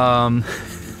 Yeah.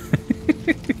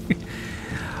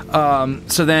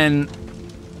 So then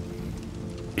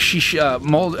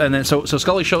so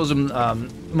Scully shows him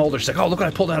Mulder. She's like, oh, look what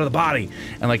I pulled out of the body.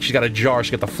 And she's got a jar.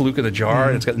 She's got the fluke in the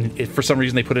jar, and for some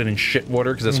reason they put it in shit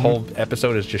water because this whole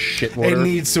episode is just shit water. It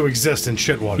needs to exist in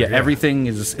shit water. Yeah, everything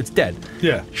it's dead.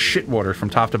 Yeah. Shit water from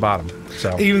top to bottom.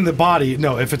 So even the body,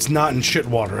 no, if it's not in shit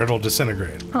water, it'll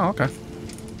disintegrate. Oh, okay.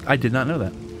 I did not know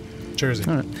that. Jersey.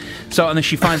 All right. So, and then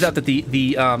she finds out that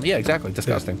yeah, exactly,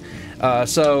 disgusting. Yeah.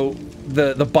 So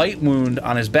the bite wound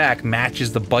on his back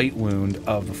matches the bite wound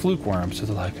of the fluke worm. So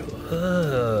they're like,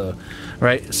 ugh.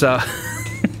 Right? So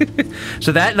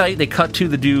so that night they cut to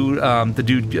the dude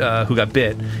who got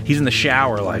bit. He's in the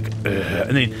shower ugh.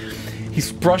 And then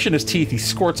he's brushing his teeth. He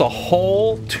squirts a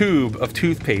whole tube of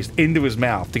toothpaste into his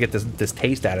mouth to get this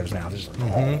taste out of his mouth. He's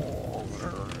like,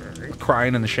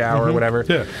 crying in the shower or whatever.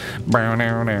 Yeah.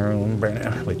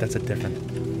 Wait, that's a different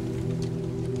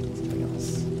something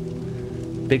else.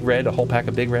 Big Red, a whole pack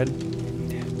of Big Red.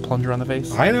 Plunger on the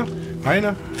face. I know.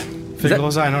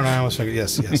 Finkel, I don't know. I almost figured.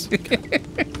 Yes, yes.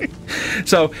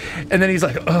 So, and then he's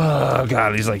like, oh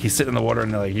god, he's sitting in the water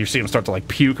and like you see him start to like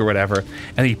puke or whatever,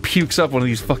 and he pukes up one of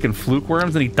these fucking fluke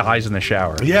worms and he dies in the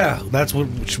shower. Yeah, that's what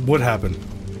would happen.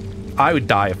 I would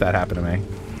die if that happened to me.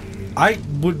 I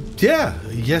would. Yeah,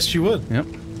 yes, you would. Yep.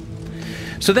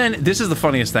 So then, this is the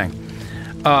funniest thing.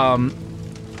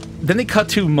 Then they cut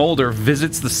to Mulder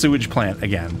visits the sewage plant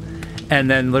again, and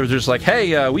then they're just like,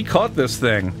 hey, we caught this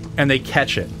thing, and they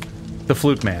catch it, the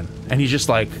fluke man, and he's just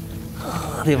like,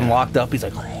 they have him locked up. He's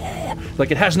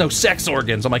like it has no sex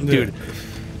organs. I'm like, dude,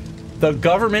 the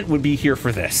government would be here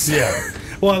for this. Yeah.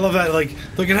 Well, I love that. Like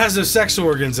it has no sex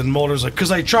organs, and Mulder's like,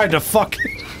 because I tried to fuck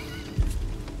it.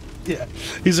 Yeah.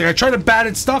 He's like, I tried to bat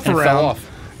its stuff And it around, fell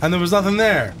off. and there was nothing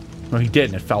there. No, he did,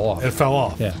 and it fell off. It fell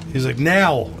off. Yeah. He's like,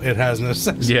 now it has no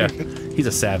sex. Yeah. organs. He's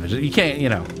a savage. You can't.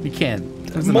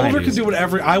 It's the Mulder 90s. could do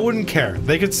whatever. I wouldn't care.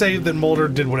 They could say that Mulder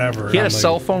did whatever. He had a I'm like,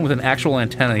 cell phone with an actual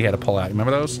antenna he had to pull out.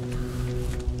 Remember those?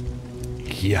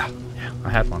 Yeah. I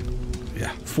had one.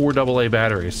 Yeah. 4 AA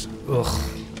batteries. Ugh.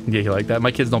 Yeah, you like that?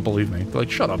 My kids don't believe me. They're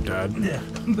like, shut up, Dad. Yeah.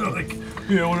 They're like,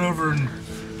 yeah, whatever. And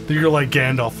you're like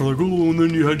Gandalf. They're like, oh, and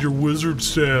then you had your wizard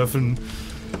staff, and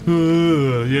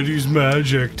you had to use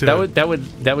magic to. That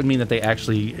would mean that they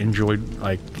actually enjoyed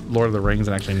like Lord of the Rings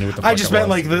and actually knew what the fuck I just it meant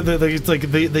was. like it's like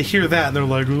they hear that and they're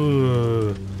like,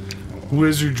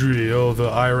 wizardry. Oh, the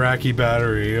Iraqi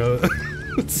battery.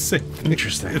 It's the same thing.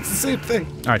 Interesting. It's the same thing.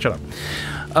 All right, shut up.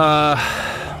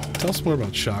 Tell us more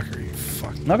about Shocker. You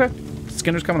fuck. Okay.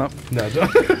 Skinner's coming up. No,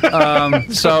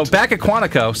 don't. So back at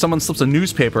Quantico, someone slips a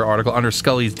newspaper article under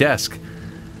Scully's desk,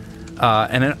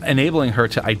 and enabling her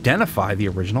to identify the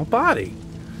original body.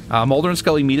 Mulder and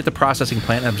Scully meet at the processing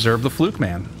plant and observe the fluke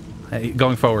man.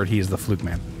 Going forward, he is the fluke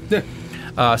man.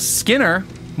 Yeah. Skinner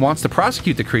wants to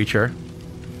prosecute the creature,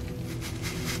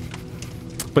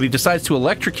 but he decides to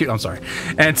electrocute. I'm sorry,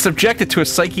 and subject it to a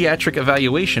psychiatric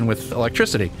evaluation with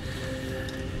electricity.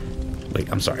 Wait,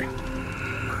 I'm sorry.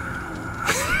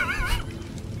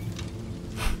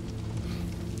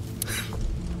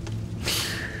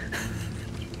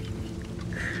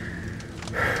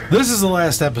 This is the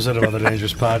last episode of Other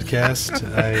Dangerous Podcast.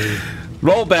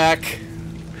 Roll back.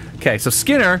 Okay, so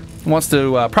Skinner wants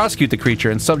to prosecute the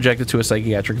creature and subject it to a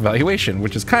psychiatric evaluation,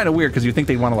 which is kind of weird because you think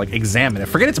they'd want to like examine it.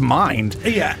 Forget its mind.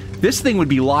 Yeah. This thing would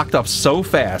be locked up so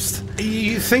fast.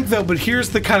 You think though, but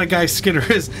here's the kind of guy Skinner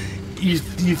is. You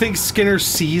think Skinner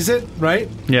sees it, right?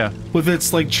 Yeah. With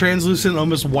its like translucent,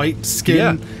 almost white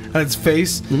skin on its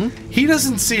face. Mm-hmm. He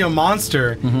doesn't see a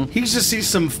monster. Mm-hmm. He just sees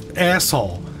some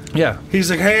asshole. Yeah. He's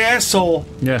like, hey, asshole.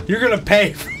 Yeah. You're gonna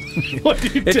pay. What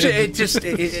you did.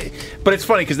 But it's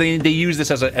funny because they use this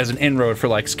as an inroad for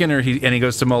like Skinner. And he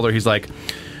goes to Mulder. He's like,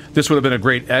 "This would have been a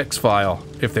great X-file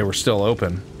if they were still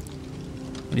open."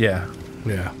 Yeah.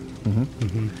 Yeah. Mm-hmm.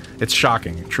 Mm-hmm. It's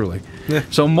shocking, truly. Yeah.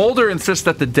 So Mulder insists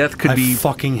that the death could be. I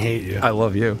fucking hate you. I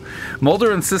love you.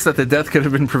 Mulder insists that the death could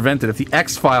have been prevented if the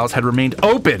X-Files had remained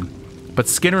open, but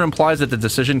Skinner implies that the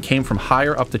decision came from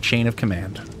higher up the chain of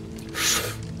command.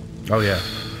 Oh yeah.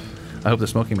 I hope the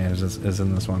Smoking Man is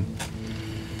in this one.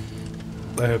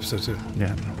 I hope so too.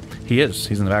 Yeah. He is.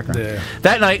 He's in the background. Yeah.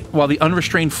 That night, while the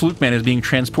unrestrained Fluke Man is being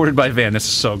transported by van, this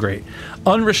is so great.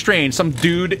 Unrestrained, some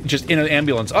dude just in an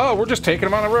ambulance. Oh, we're just taking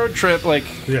him on a road trip. Like,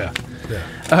 yeah,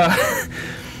 yeah.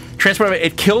 Transported.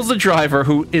 It kills the driver,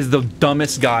 who is the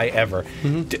dumbest guy ever.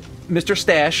 Mm-hmm. Mr.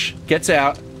 Stash gets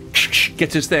out,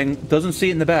 gets his thing, doesn't see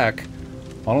it in the back.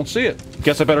 I don't see it.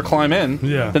 Guess I better climb in.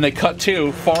 Yeah. Then they cut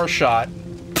to far shot,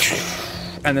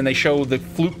 and then they show the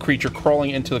fluke creature crawling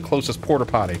into the closest porta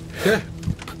potty. Yeah.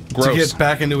 Gross. To get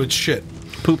back into its shit.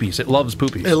 Poopies. It loves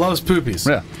poopies. It loves poopies.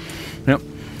 Yeah. Yep.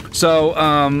 So,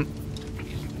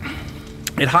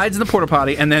 it hides in the porta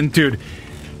potty, and then, dude,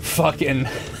 fucking,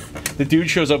 the dude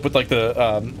shows up with like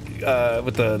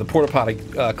the porta potty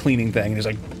cleaning thing, and he's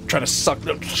like trying to suck,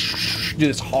 do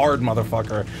this hard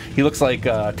motherfucker. He looks like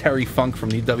Terry Funk from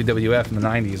the WWF in the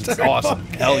 '90s. It's awesome.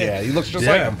 Hell yeah, he looks just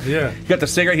like him. Yeah. He got the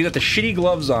cigarette. He got the shitty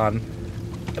gloves on,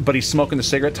 but he's smoking the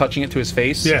cigarette, touching it to his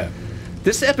face. Yeah.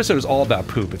 This episode is all about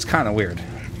poop. It's kind of weird.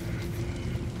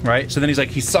 Right? So then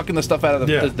he's sucking the stuff out of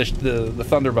the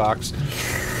thunder box,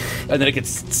 and then it gets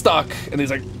stuck, and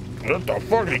he's like, what the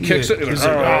fuck? He kicks it. He's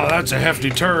like, oh, that's a hefty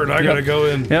turd. I gotta go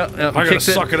in. Yep. I gotta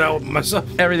suck it out myself.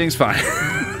 Everything's fine.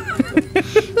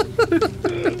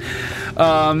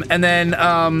 And then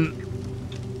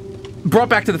brought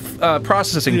back to the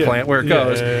processing plant where it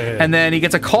goes, and then he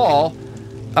gets a call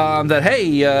that,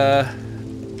 hey,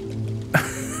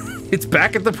 It's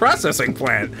back at the processing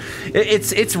plant.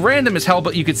 It's random as hell,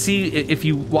 but you could see if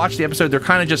you watch the episode, they're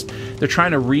kind of just they're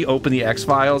trying to reopen the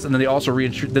X-Files, and then they also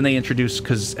introduce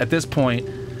because at this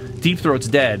point, Deep Throat's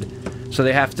dead, so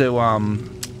they have to.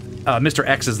 Mr.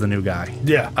 X is the new guy.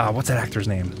 Yeah. What's that actor's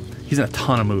name? He's in a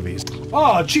ton of movies.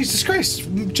 Oh, Jesus Christ!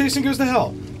 Jason Goes to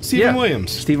Hell. Stephen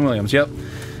Williams. Stephen Williams. Yep.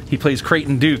 He plays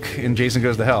Creighton Duke in Jason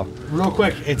Goes to Hell. Real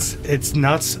quick, it's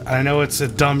nuts. I know it's a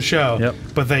dumb show, Yep.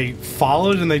 but they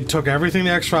followed and they took everything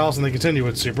the X-Files and they continue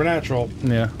with Supernatural.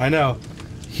 Yeah. I know.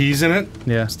 He's in it.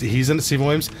 Yeah. He's in it. Stephen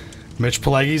Williams. Mitch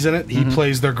Pileggi's in it. He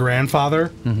plays their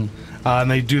grandfather.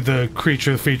 And they do the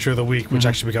Creature Feature of the Week, which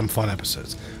actually become fun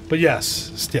episodes. But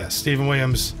yes, Stephen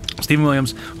Williams. Stephen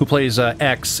Williams, who plays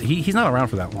X, he's not around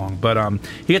for that long, but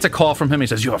he gets a call from him. He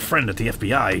says, "You're a friend at the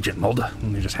FBI, Agent Mulder,"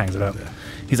 and he just hangs it up. Yeah.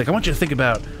 He's like, "I want you to think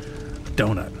about a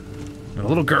donut, and a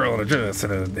little girl, and a dress,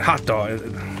 and a hot dog."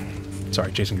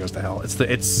 Sorry, Jason Goes to Hell. It's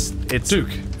Duke.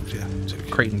 Yeah, Duke.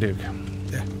 Creighton Duke.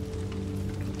 Yeah.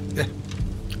 Yeah.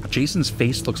 Jason's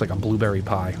face looks like a blueberry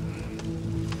pie.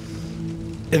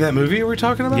 In that movie we're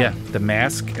talking about? Yeah, the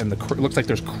mask and it looks like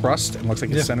there's crust and looks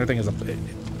like the center thing is a.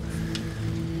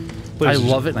 I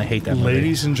love it and I hate that movie.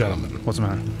 Ladies and gentlemen, What's the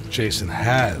matter? Jason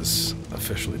has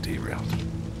officially derailed.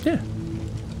 Yeah.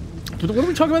 What are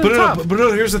we talking about at the top? But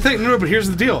no, here's the thing. No, but here's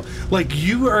the deal. Like,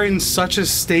 you are in such a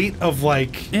state of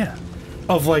like, Yeah.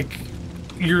 of like,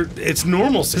 it's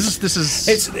normalcy. This is.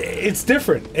 It's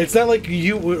different. It's not like we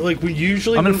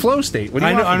usually. I'm in flow state. What do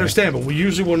you want I from me? understand, but we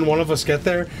usually when one of us get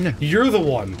there, Yeah. you're the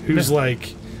one who's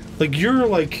like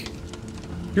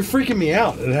you're freaking me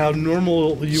out at how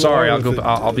normal you are. Sorry, I'll with go. it.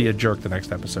 I'll be a jerk the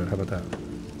next episode. How about that?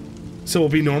 So we'll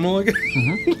be normal again.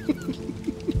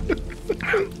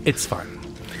 It's fine.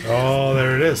 Oh,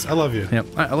 there it is. I love you. Yep.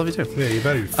 I love you too. Yeah, you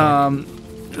better be fine.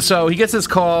 So he gets this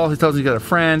call. He tells him he's got a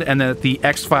friend, and that the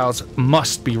X-Files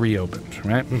must be reopened.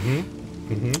 Right.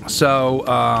 So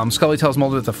Scully tells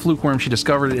Mulder that the fluke worm she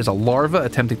discovered is a larva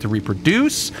attempting to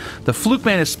reproduce. The fluke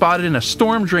man is spotted in a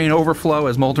storm drain overflow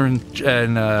as Mulder and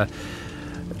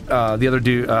the other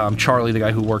dude, Charlie, the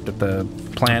guy who worked at the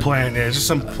plant. Just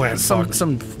some plant.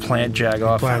 Some plant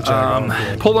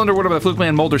jagoff. Pulled underwater by the fluke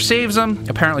man. Mulder saves him,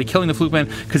 apparently killing the fluke man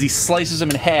because he slices him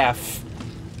in half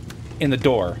in the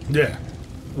door, Yeah.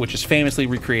 which is famously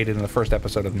recreated in the first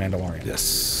episode of The Mandalorian.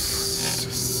 Yes.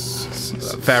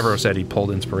 Favreau said he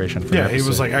pulled inspiration from Yeah, that he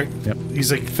was like, Yep.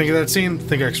 he's like, think of that scene,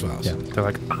 think X-Files. Yeah, they're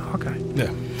like, oh, okay.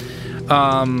 Yeah.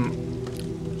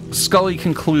 Scully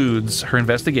concludes her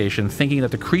investigation thinking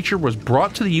that the creature was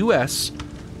brought to the U.S.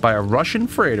 by a Russian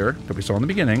freighter that we saw in the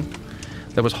beginning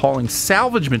that was hauling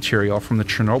salvage material from the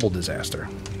Chernobyl disaster.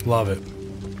 Love it.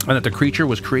 And that the creature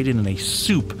was created in a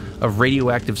soup of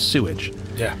radioactive sewage.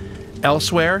 Yeah.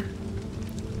 Elsewhere,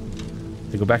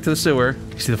 they go back to the sewer.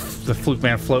 You see the fluke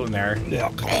man floating there. Yeah.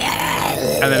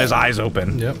 And then his eyes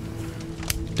open. Yep.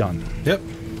 Done. Yep.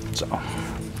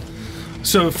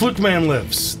 So Fluke Man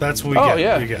lives. That's what we get.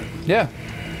 Yeah. We get. Yeah.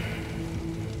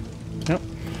 Yep.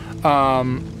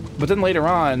 But then later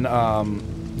on,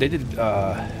 they did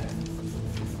a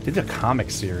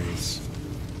comic series.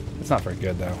 It's not very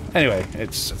good though. Anyway,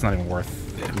 it's not even worth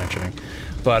mentioning.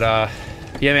 But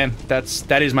yeah, man,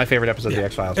 that is my favorite episode of the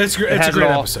X-Files. It's a great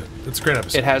episode. It's a great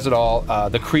episode. It has it all.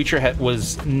 The creature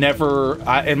was never,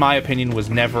 in my opinion, there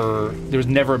was never a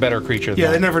better creature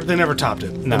than that. they never topped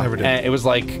it. No, They never did. and it was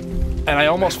like, and I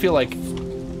almost feel like, it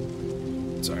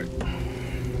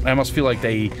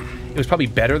was probably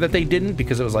better that they didn't,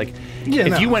 because it was like,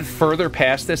 if you went further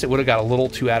past this, it would have got a little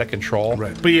too out of control.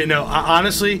 Right. But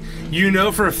honestly,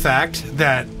 for a fact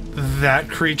that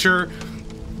creature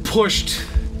pushed,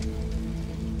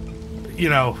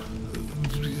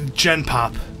 Gen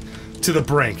Pop to the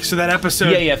brink. So that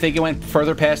episode... Yeah, if they went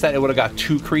further past that, it would have got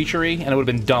too creaturey, and it would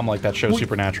have been dumb like that show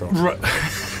Supernatural. Right.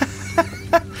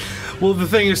 Well, the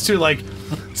thing is, too,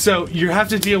 so you have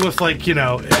to deal with,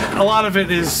 a lot of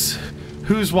it is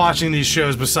who's watching these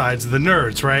shows besides the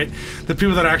nerds, right? The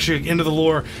people that are actually into the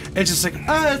lore. It's just like,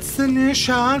 it's the new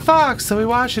show on Fox, so we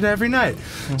watch it every night.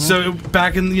 Mm-hmm. So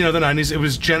back in, the 90s, it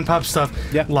was Gen Pop stuff.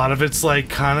 Yeah. A lot of it's,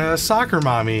 kind of soccer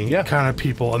mommy kind of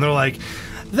people. And they're like,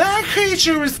 that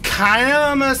creature was kind of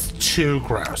almost too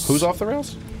gross. Who's off the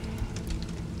rails?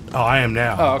 Oh, I am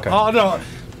now. Oh, okay. Oh, no.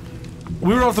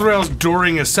 We were off the rails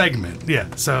during a segment. Yeah,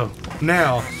 so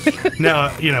now,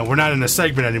 we're not in a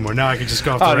segment anymore. Now I can just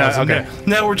go off the rails. No, okay.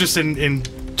 Now we're just in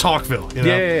Talkville,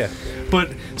 Yeah. But,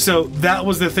 so, that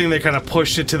was the thing that kind of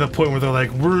pushed it to the point where they're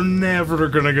like, we're never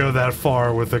going to go that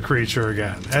far with the creature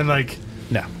again. And,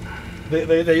 No.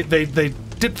 they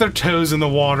dipped their toes in the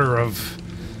water of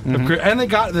And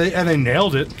they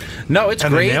nailed it. No, it's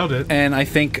And they great, nailed it. and I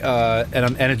think,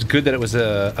 and it's good that it was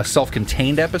a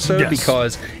self-contained episode, Yes.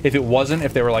 because if it wasn't,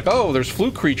 if they were like, oh, there's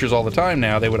fluke creatures all the time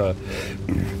now, they would have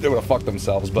fucked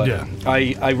themselves. But Yeah.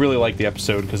 I really like the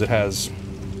episode because it has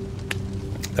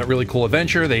that really cool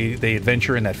adventure. They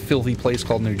adventure in that filthy place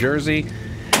called New Jersey,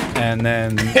 and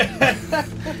then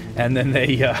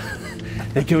they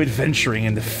go adventuring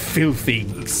in the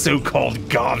filthy so-called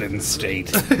Garden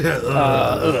State.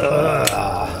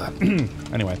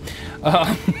 Anyway,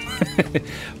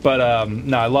 but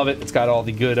no, I love it. It's got all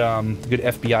the good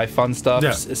FBI fun stuff.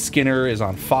 Yeah. Skinner is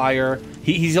on fire.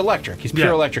 He's electric. He's pure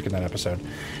Yeah. electric in that episode,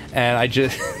 and I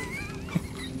just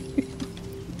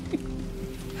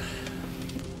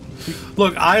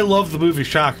Look, I love the movie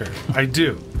Shocker. I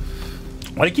do.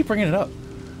 why do you keep bringing it up?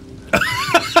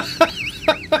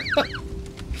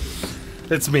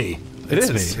 It's me. It It's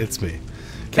is. me. It's me.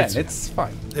 Ken, it's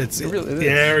fine. It's It really is.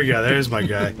 yeah, there we go. There's my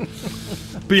guy.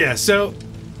 But yeah, so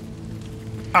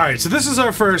all right, so this is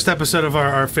our first episode of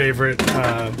our favorite.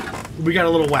 We got a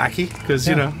little wacky because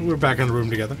you know we're back in the room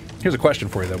together. Here's a question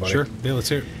for you, though, buddy. Sure. Yeah, let's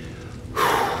hear it.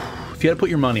 If you had to put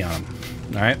your money on him,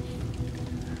 all right?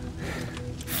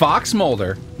 Fox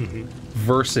Mulder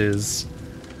versus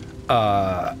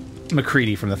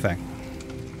McCready from The Thing.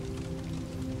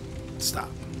 Stop.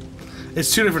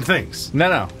 It's two different things.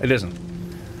 No, it isn't.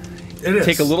 It is.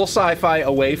 Take a little sci-fi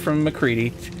away from McCready.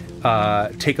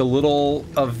 Take a little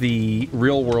of the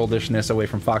real worldishness away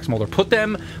from Fox Mulder. Put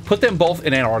them both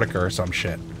in Antarctica or some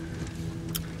shit.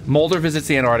 Mulder visits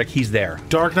the Antarctic. He's there.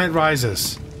 Dark Knight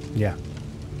Rises. Yeah.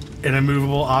 An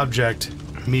immovable object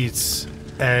meets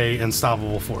a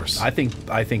unstoppable force. I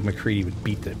think McCready would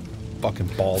beat the fucking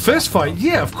balls. Fist off fight, of him.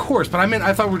 yeah, of course. But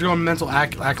I thought we were going mental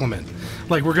acclimate.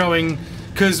 Like we're going,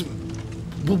 because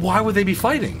why would they be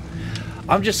fighting?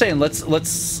 I'm just saying,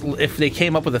 let's if they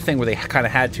came up with a thing where they kind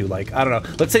of had to, like, I don't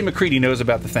know, let's say McCready knows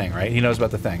about the thing, right? He knows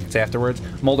about the thing. It's afterwards,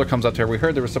 Mulder comes up to her. We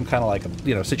heard there was some kind of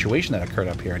like situation that occurred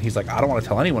up here, and he's like, I don't want to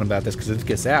tell anyone about this because if it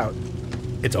gets out,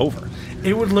 it's over.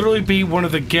 It would literally be one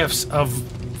of the gifts of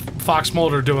Fox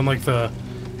Mulder doing like the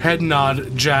head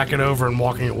nod, jacking over, and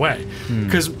walking away.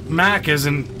 Because Mac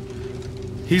isn't.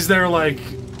 He's there like,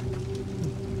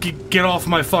 get off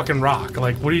my fucking rock.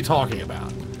 Like, what are you talking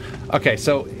about? Okay,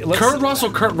 so let's, Kurt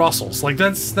Russell's like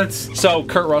that's so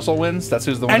Kurt Russell wins. That's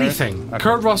who's the winner. anything. Okay.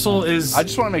 Kurt Russell is. I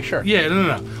just want to make sure. Yeah,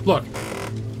 no. Look,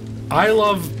 I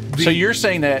love. The, So you're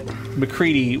saying that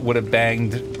McCready would have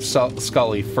banged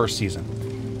Scully first season?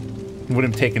 Would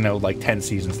have taken like 10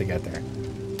 seasons to get there.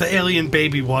 the alien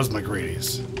baby was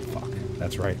McGrady's. Fuck,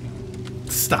 that's right.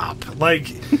 Stop. Like,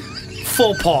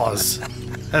 full pause,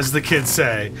 as the kids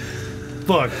say.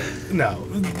 Look, no.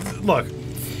 Look,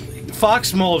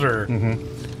 Fox Mulder,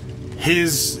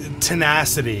 his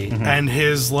tenacity and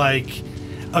his, like,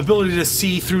 ability to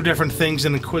see through different things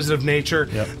and inquisitive nature,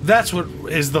 Yep. that's what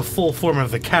is the full form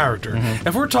of the character.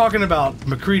 If we're talking about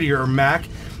McCready or Mac,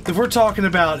 if we're talking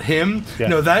about him, Yeah.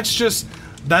 no, that's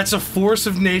a force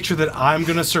of nature that I'm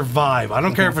going to survive. I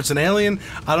don't care if it's an alien.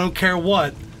 I don't care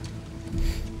what.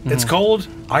 It's cold.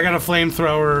 I got a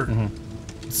flamethrower.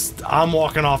 I'm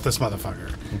walking off this motherfucker.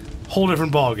 Whole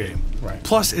different ball game. Right.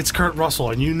 Plus, it's Kurt Russell,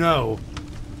 and you know,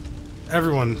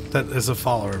 everyone that is a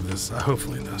follower of this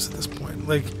hopefully knows at this point.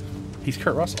 Like, He's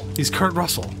Kurt Russell. he's Kurt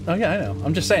Russell. Oh yeah, I know.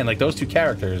 I'm just saying, like, those two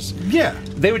characters, Yeah.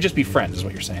 they would just be friends, is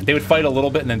what you're saying. They would fight a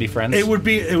little bit and then be friends. It would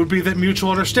be that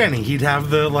mutual understanding. He'd have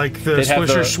the They'd have Swisher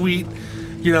the- sweet,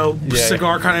 you know, Yeah,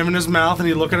 cigar kind of in his mouth, and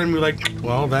he'd look at him and be like,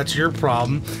 "Well, that's your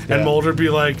problem." Yeah. And Mulder'd be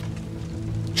like,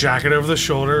 jacket over the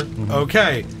shoulder.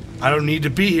 Okay, I don't need to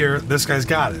be here. This guy's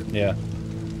got it. Yeah.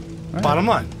 Bottom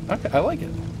line. Okay, I like it.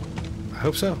 I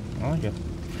hope so. I like it.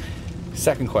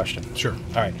 Second question. Sure.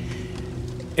 All right.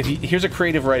 Here's a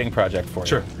creative writing project for you.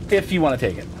 Sure. If you want to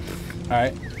take it. All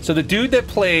right. So the dude that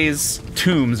plays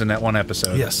Toombs in that one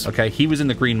episode. Yes. Okay. He was in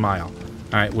The Green Mile.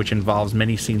 All right, which involves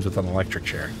many scenes with an electric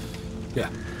chair. Yeah.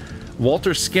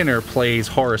 Walter Skinner plays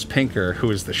Horace Pinker,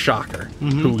 who is the Shocker,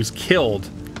 who was killed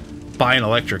by an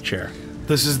electric chair.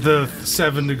 This is the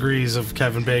 7 degrees of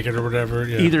Kevin Bacon or whatever.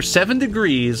 Yeah. Either 7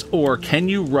 Degrees, or can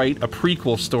you write a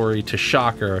prequel story to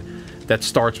Shocker that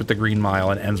starts with The Green Mile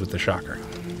and ends with the Shocker?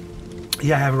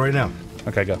 Yeah, I have it right now.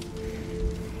 Okay, go.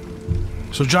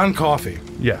 So John Coffey,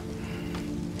 Yeah.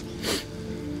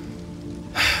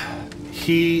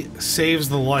 he saves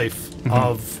the life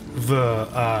of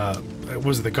the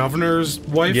was it the governor's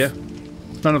wife? Yeah.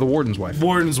 None of the warden's wife.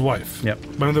 Warden's wife. Yep.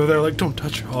 When they're there, like, don't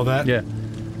touch all that. Yeah.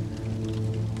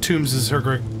 Toombs is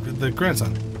the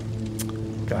grandson.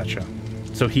 Gotcha.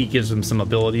 So he gives him some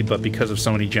ability, but because of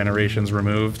so many generations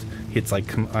removed, it's like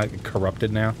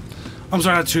corrupted now. I'm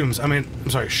sorry, not Toomes. I'm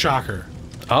sorry, Shocker.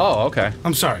 Oh, okay.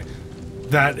 I'm sorry.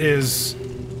 That is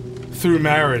through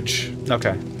marriage.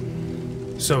 Okay.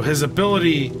 So his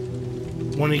ability,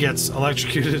 when he gets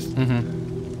electrocuted,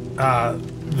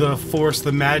 the force,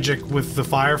 the magic with the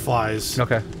fireflies,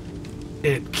 Okay.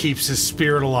 it keeps his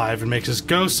spirit alive and makes his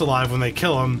ghost alive when they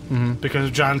kill him because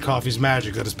of John Coffey's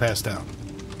magic that is passed down.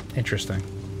 Interesting.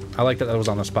 I like that was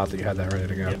on the spot that you had that ready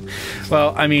to go. Yeah.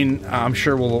 Well, I mean, I'm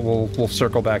sure we'll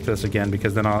circle back to this again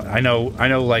because then I know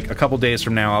like a couple days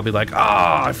from now I'll be like, oh,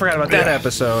 I forgot about that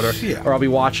episode, or I'll be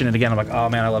watching it again. I'm like, oh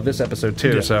man, I love this episode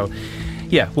too. Yeah. So,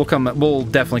 yeah, we'll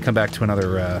definitely come back to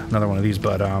another one of these.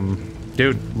 But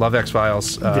dude, love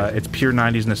X-Files. It's pure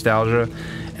 '90s nostalgia,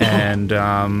 and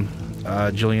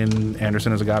Gillian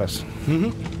Anderson is a goddess.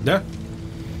 Mm-hmm. Yeah,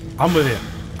 I'm with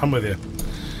you.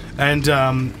 And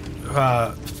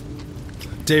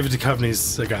David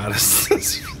Duchovny's a goddess.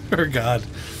 Or God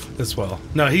as well.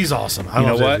 No, he's awesome. I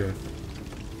love what?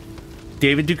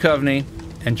 David Duchovny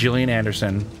and Gillian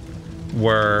Anderson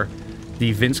were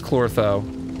the Vince Clortho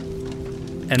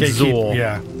and Zool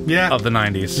of the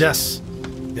 90s. Yes.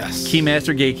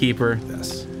 Keymaster, Gatekeeper.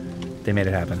 Yes. They made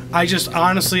it happen. I just,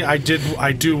 honestly, I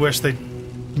do wish they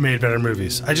made better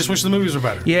movies. I just wish the movies were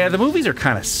better. Yeah, the movies are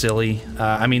kind of silly.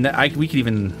 I mean, we could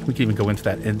even go into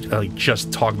that and like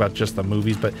just talk about just the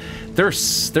movies. But there's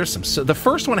some. The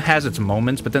first one has its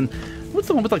moments, but then what's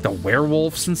the one with like the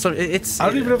werewolves and stuff? I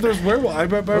don't even know if there's werewolves. I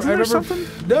remember something.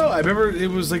 No, I remember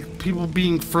it was like people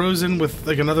being frozen with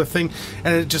like another thing,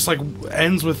 and it just like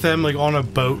ends with them like on a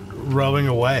boat rowing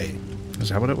away. Is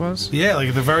that what it was? Yeah, like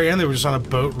at the very end, they were just on a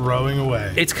boat rowing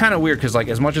away. It's kind of weird because, like,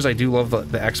 as much as I do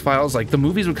love the X-Files, like the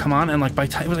movies would come on, and like by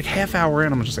the time it was like half hour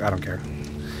in, I'm just like, I don't care.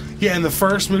 Yeah, in the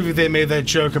first movie, they made that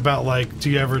joke about like, do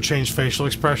you ever change facial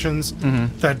expressions?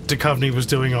 That Duchovny was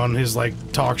doing on his like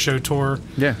talk show tour.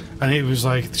 Yeah, and he was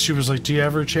like, she was like, do you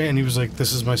ever change? And he was like,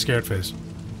 this is my scared face.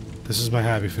 This is my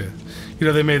happy face. You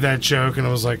know, they made that joke, and I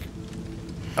was like,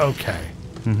 okay,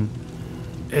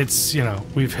 it's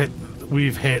we've hit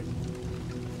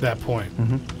that point.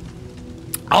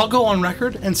 I'll go on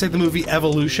record and say the movie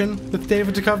Evolution with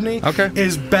David Duchovny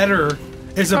is better.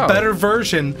 Is a better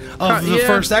version of the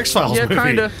first X-Files movie.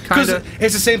 Kinda. Because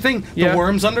it's the same thing. The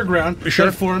worms underground,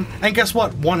 sure. form, and guess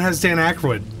what? One has Dan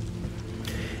Aykroyd.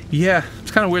 Yeah,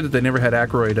 it's kind of weird that they never had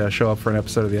Aykroyd show up for an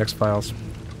episode of the X-Files.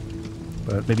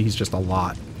 But maybe he's just a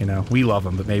lot. We love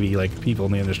him, but maybe like people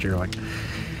in the industry are like,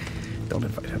 don't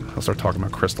invite him. I'll start talking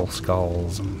about crystal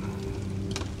skulls and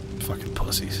fucking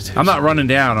pussies. I'm not running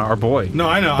down our boy. No,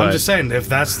 I know. I'm just saying if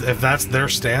that's their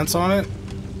stance on it,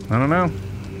 I don't know.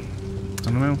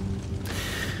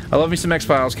 I love me some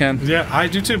X-Files, Ken. Yeah, I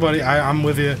do too, buddy. I'm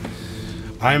with you.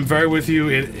 I am very with you.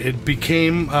 It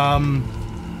became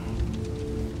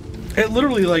it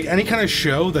literally like any kind of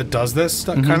show that does this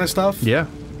kind of stuff. Yeah,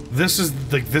 this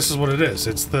is what it is.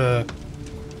 It's the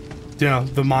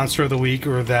the monster of the week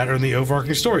or the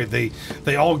overarching story. They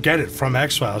all get it from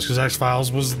X-Files because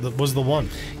X-Files was the one.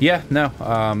 Yeah, no,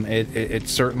 it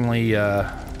certainly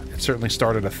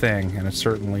started a thing, and it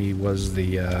certainly was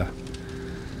the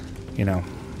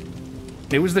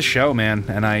it was the show, man.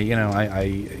 And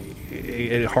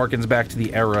it harkens back to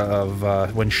the era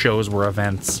of when shows were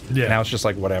events. Yeah. Now it's just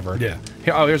like whatever. Yeah.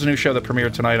 Oh, here's a new show that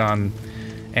premiered tonight on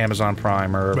Amazon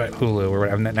Prime or Hulu or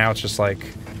whatever. Now it's just like.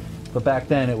 But back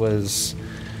then it was,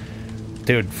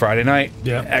 dude, Friday night,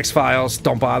 X-Files,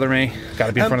 don't bother me. Got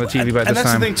to be in front of the TV by this time. And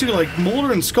that's the thing, too, like,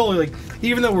 Mulder and Scully, like,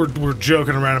 even though we're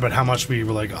joking around about how much we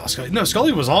were like, oh, Scully. No,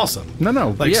 Scully was awesome.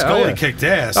 No. Like, Scully kicked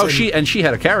ass. Oh, she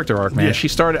had a character arc, man. Yeah. She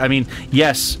started, I mean,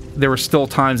 yes, there were still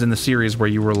times in the series where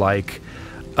you were like,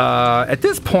 at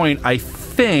this point, I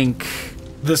think...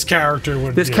 This character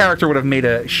would have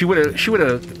made she would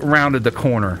have rounded the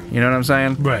corner, you know what I'm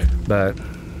saying? Right. But...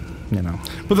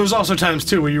 But there was also times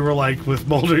too where you were like with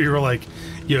Mulder, you were like,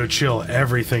 "Yo, chill,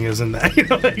 everything is in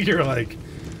that." You're like,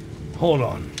 "Hold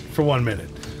on for 1 minute."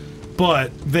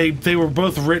 But they were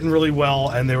both written really well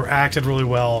and they were acted really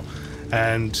well,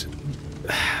 and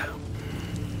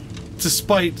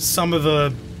despite some of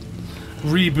the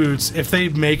reboots, if they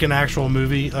make an actual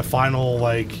movie, a final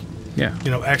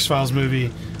X-Files movie,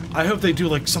 I hope they do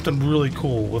like something really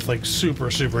cool with like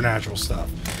supernatural stuff.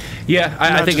 Yeah,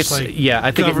 I think it's like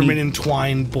I think government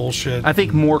entwined bullshit. I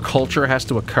think more culture has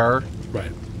to occur,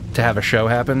 right, to have a show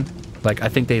happen. Like I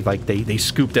think they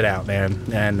scooped it out, man,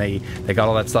 and they got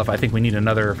all that stuff. I think we need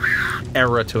another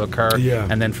era to occur,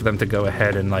 and then for them to go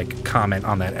ahead and like comment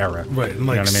on that era, right? And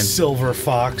like you know what I mean? Silver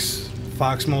Fox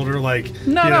Mulder, like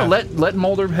no, let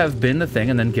Mulder have been the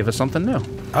thing, and then give us something new.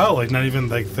 Oh, like not even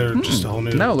like they're just a whole new.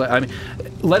 No, I mean,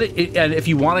 let it. And if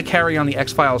you want to carry on the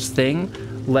X-Files thing.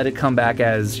 let it come back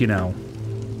as, you know,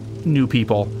 new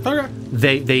people. Okay.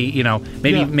 They you know,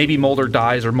 maybe Mulder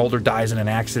dies or Mulder dies in an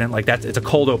accident. Like it's a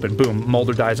cold open. Boom,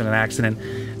 Mulder dies in an accident.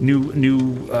 New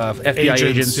FBI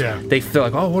agents. They feel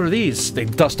like, oh, what are these? They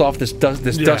dust off this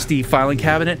dusty filing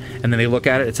cabinet, and then they look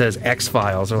at it. It says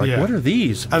X-Files. They're like, what are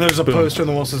these? And there's a poster on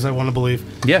the wall that says, "I want to believe."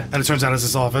 Yeah. And it turns out it's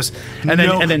his office. And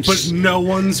then but no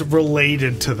one's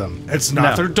related to them. It's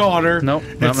not their daughter. No.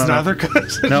 It's not their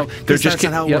cousin. No, they're just that's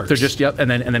not how it works. They're just and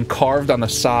then carved on the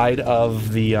side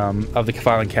of the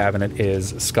filing cabinet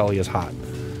is Scully is hot,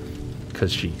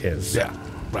 because she is. Yeah.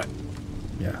 Right.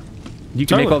 Yeah. You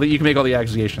can make all the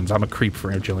accusations. I'm a creep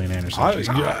for Gillian Anderson.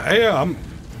 I'm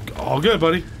all good,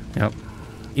 buddy. Yep.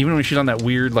 Even when she's on that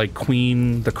weird like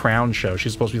Queen the Crown show,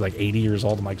 she's supposed to be like 80 years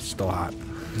old. I'm like, still hot.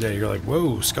 Yeah, you're like,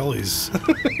 whoa, Scully's.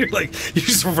 You're like, you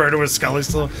just refer to her as Scully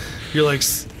still. You're like,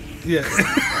 yeah.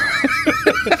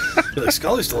 You're like,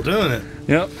 Scully's still doing it.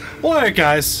 Yep. Well, all right,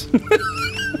 guys.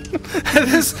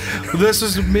 this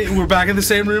is me. We're back in the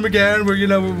same room again.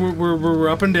 We're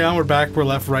up and down. We're back. We're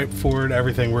left, right, forward.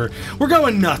 Everything. We're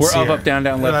going nuts. We're here. up, down,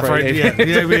 left, right.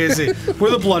 Yeah. We're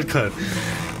the blood code.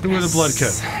 We're the blood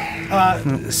code.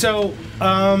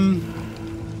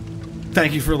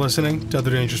 Thank you for listening to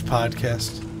Other Dangerous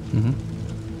Podcast.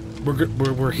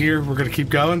 We're here. We're gonna keep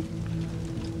going.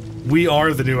 We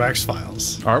are the new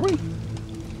X-Files. Are we?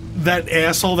 That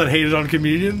asshole that hated on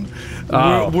Communion.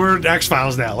 We're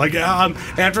X-Files now. Like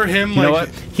after him, you know what?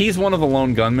 He's one of the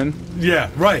lone gunmen. Yeah,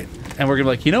 right. And we're gonna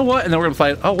be like, you know what? And then we're gonna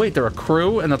find, oh wait, they're a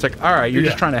crew, and it's like, all right, you're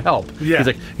just trying to help. Yeah. He's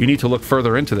like, you need to look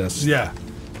further into this. Yeah.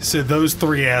 So those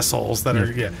three assholes that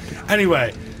are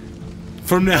Anyway,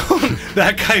 from now on,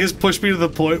 that guy has pushed me to the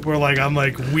point where I'm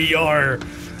like,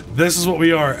 this is what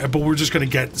we are, but we're just gonna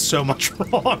get so much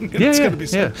wrong. It's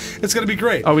gonna be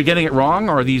great. Are we getting it wrong,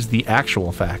 or are these the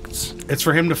actual facts? It's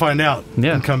for him to find out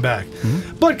and come back.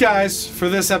 But guys, for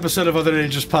this episode of Other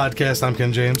Dangerous Podcast, I'm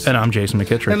Ken James. And I'm Jason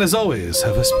McKittrick. And as always,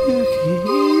 have a spooky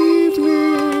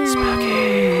evening.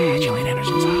 Spooky. Gillian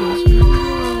Anderson's house.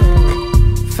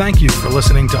 Thank you for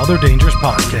listening to Other Dangerous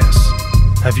Podcasts.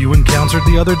 Have you encountered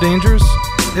the other dangers?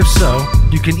 If so,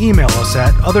 you can email us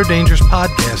at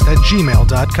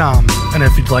otherdangerouspodcast@gmail.com. And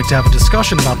if you'd like to have a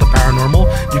discussion about the paranormal,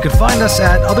 you can find us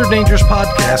at Other Dangerous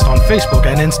Podcast on Facebook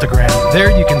and Instagram.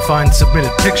 There you can find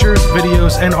submitted pictures,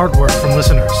 videos, and artwork from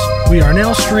listeners. We are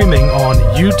now streaming on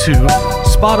YouTube,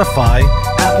 Spotify,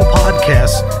 Apple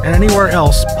Podcasts, and anywhere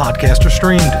else podcasts are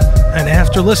streamed. And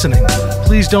after listening,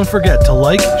 please don't forget to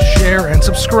like, share, and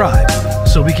subscribe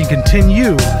so we can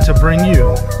continue to bring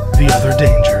you the other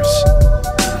dangers.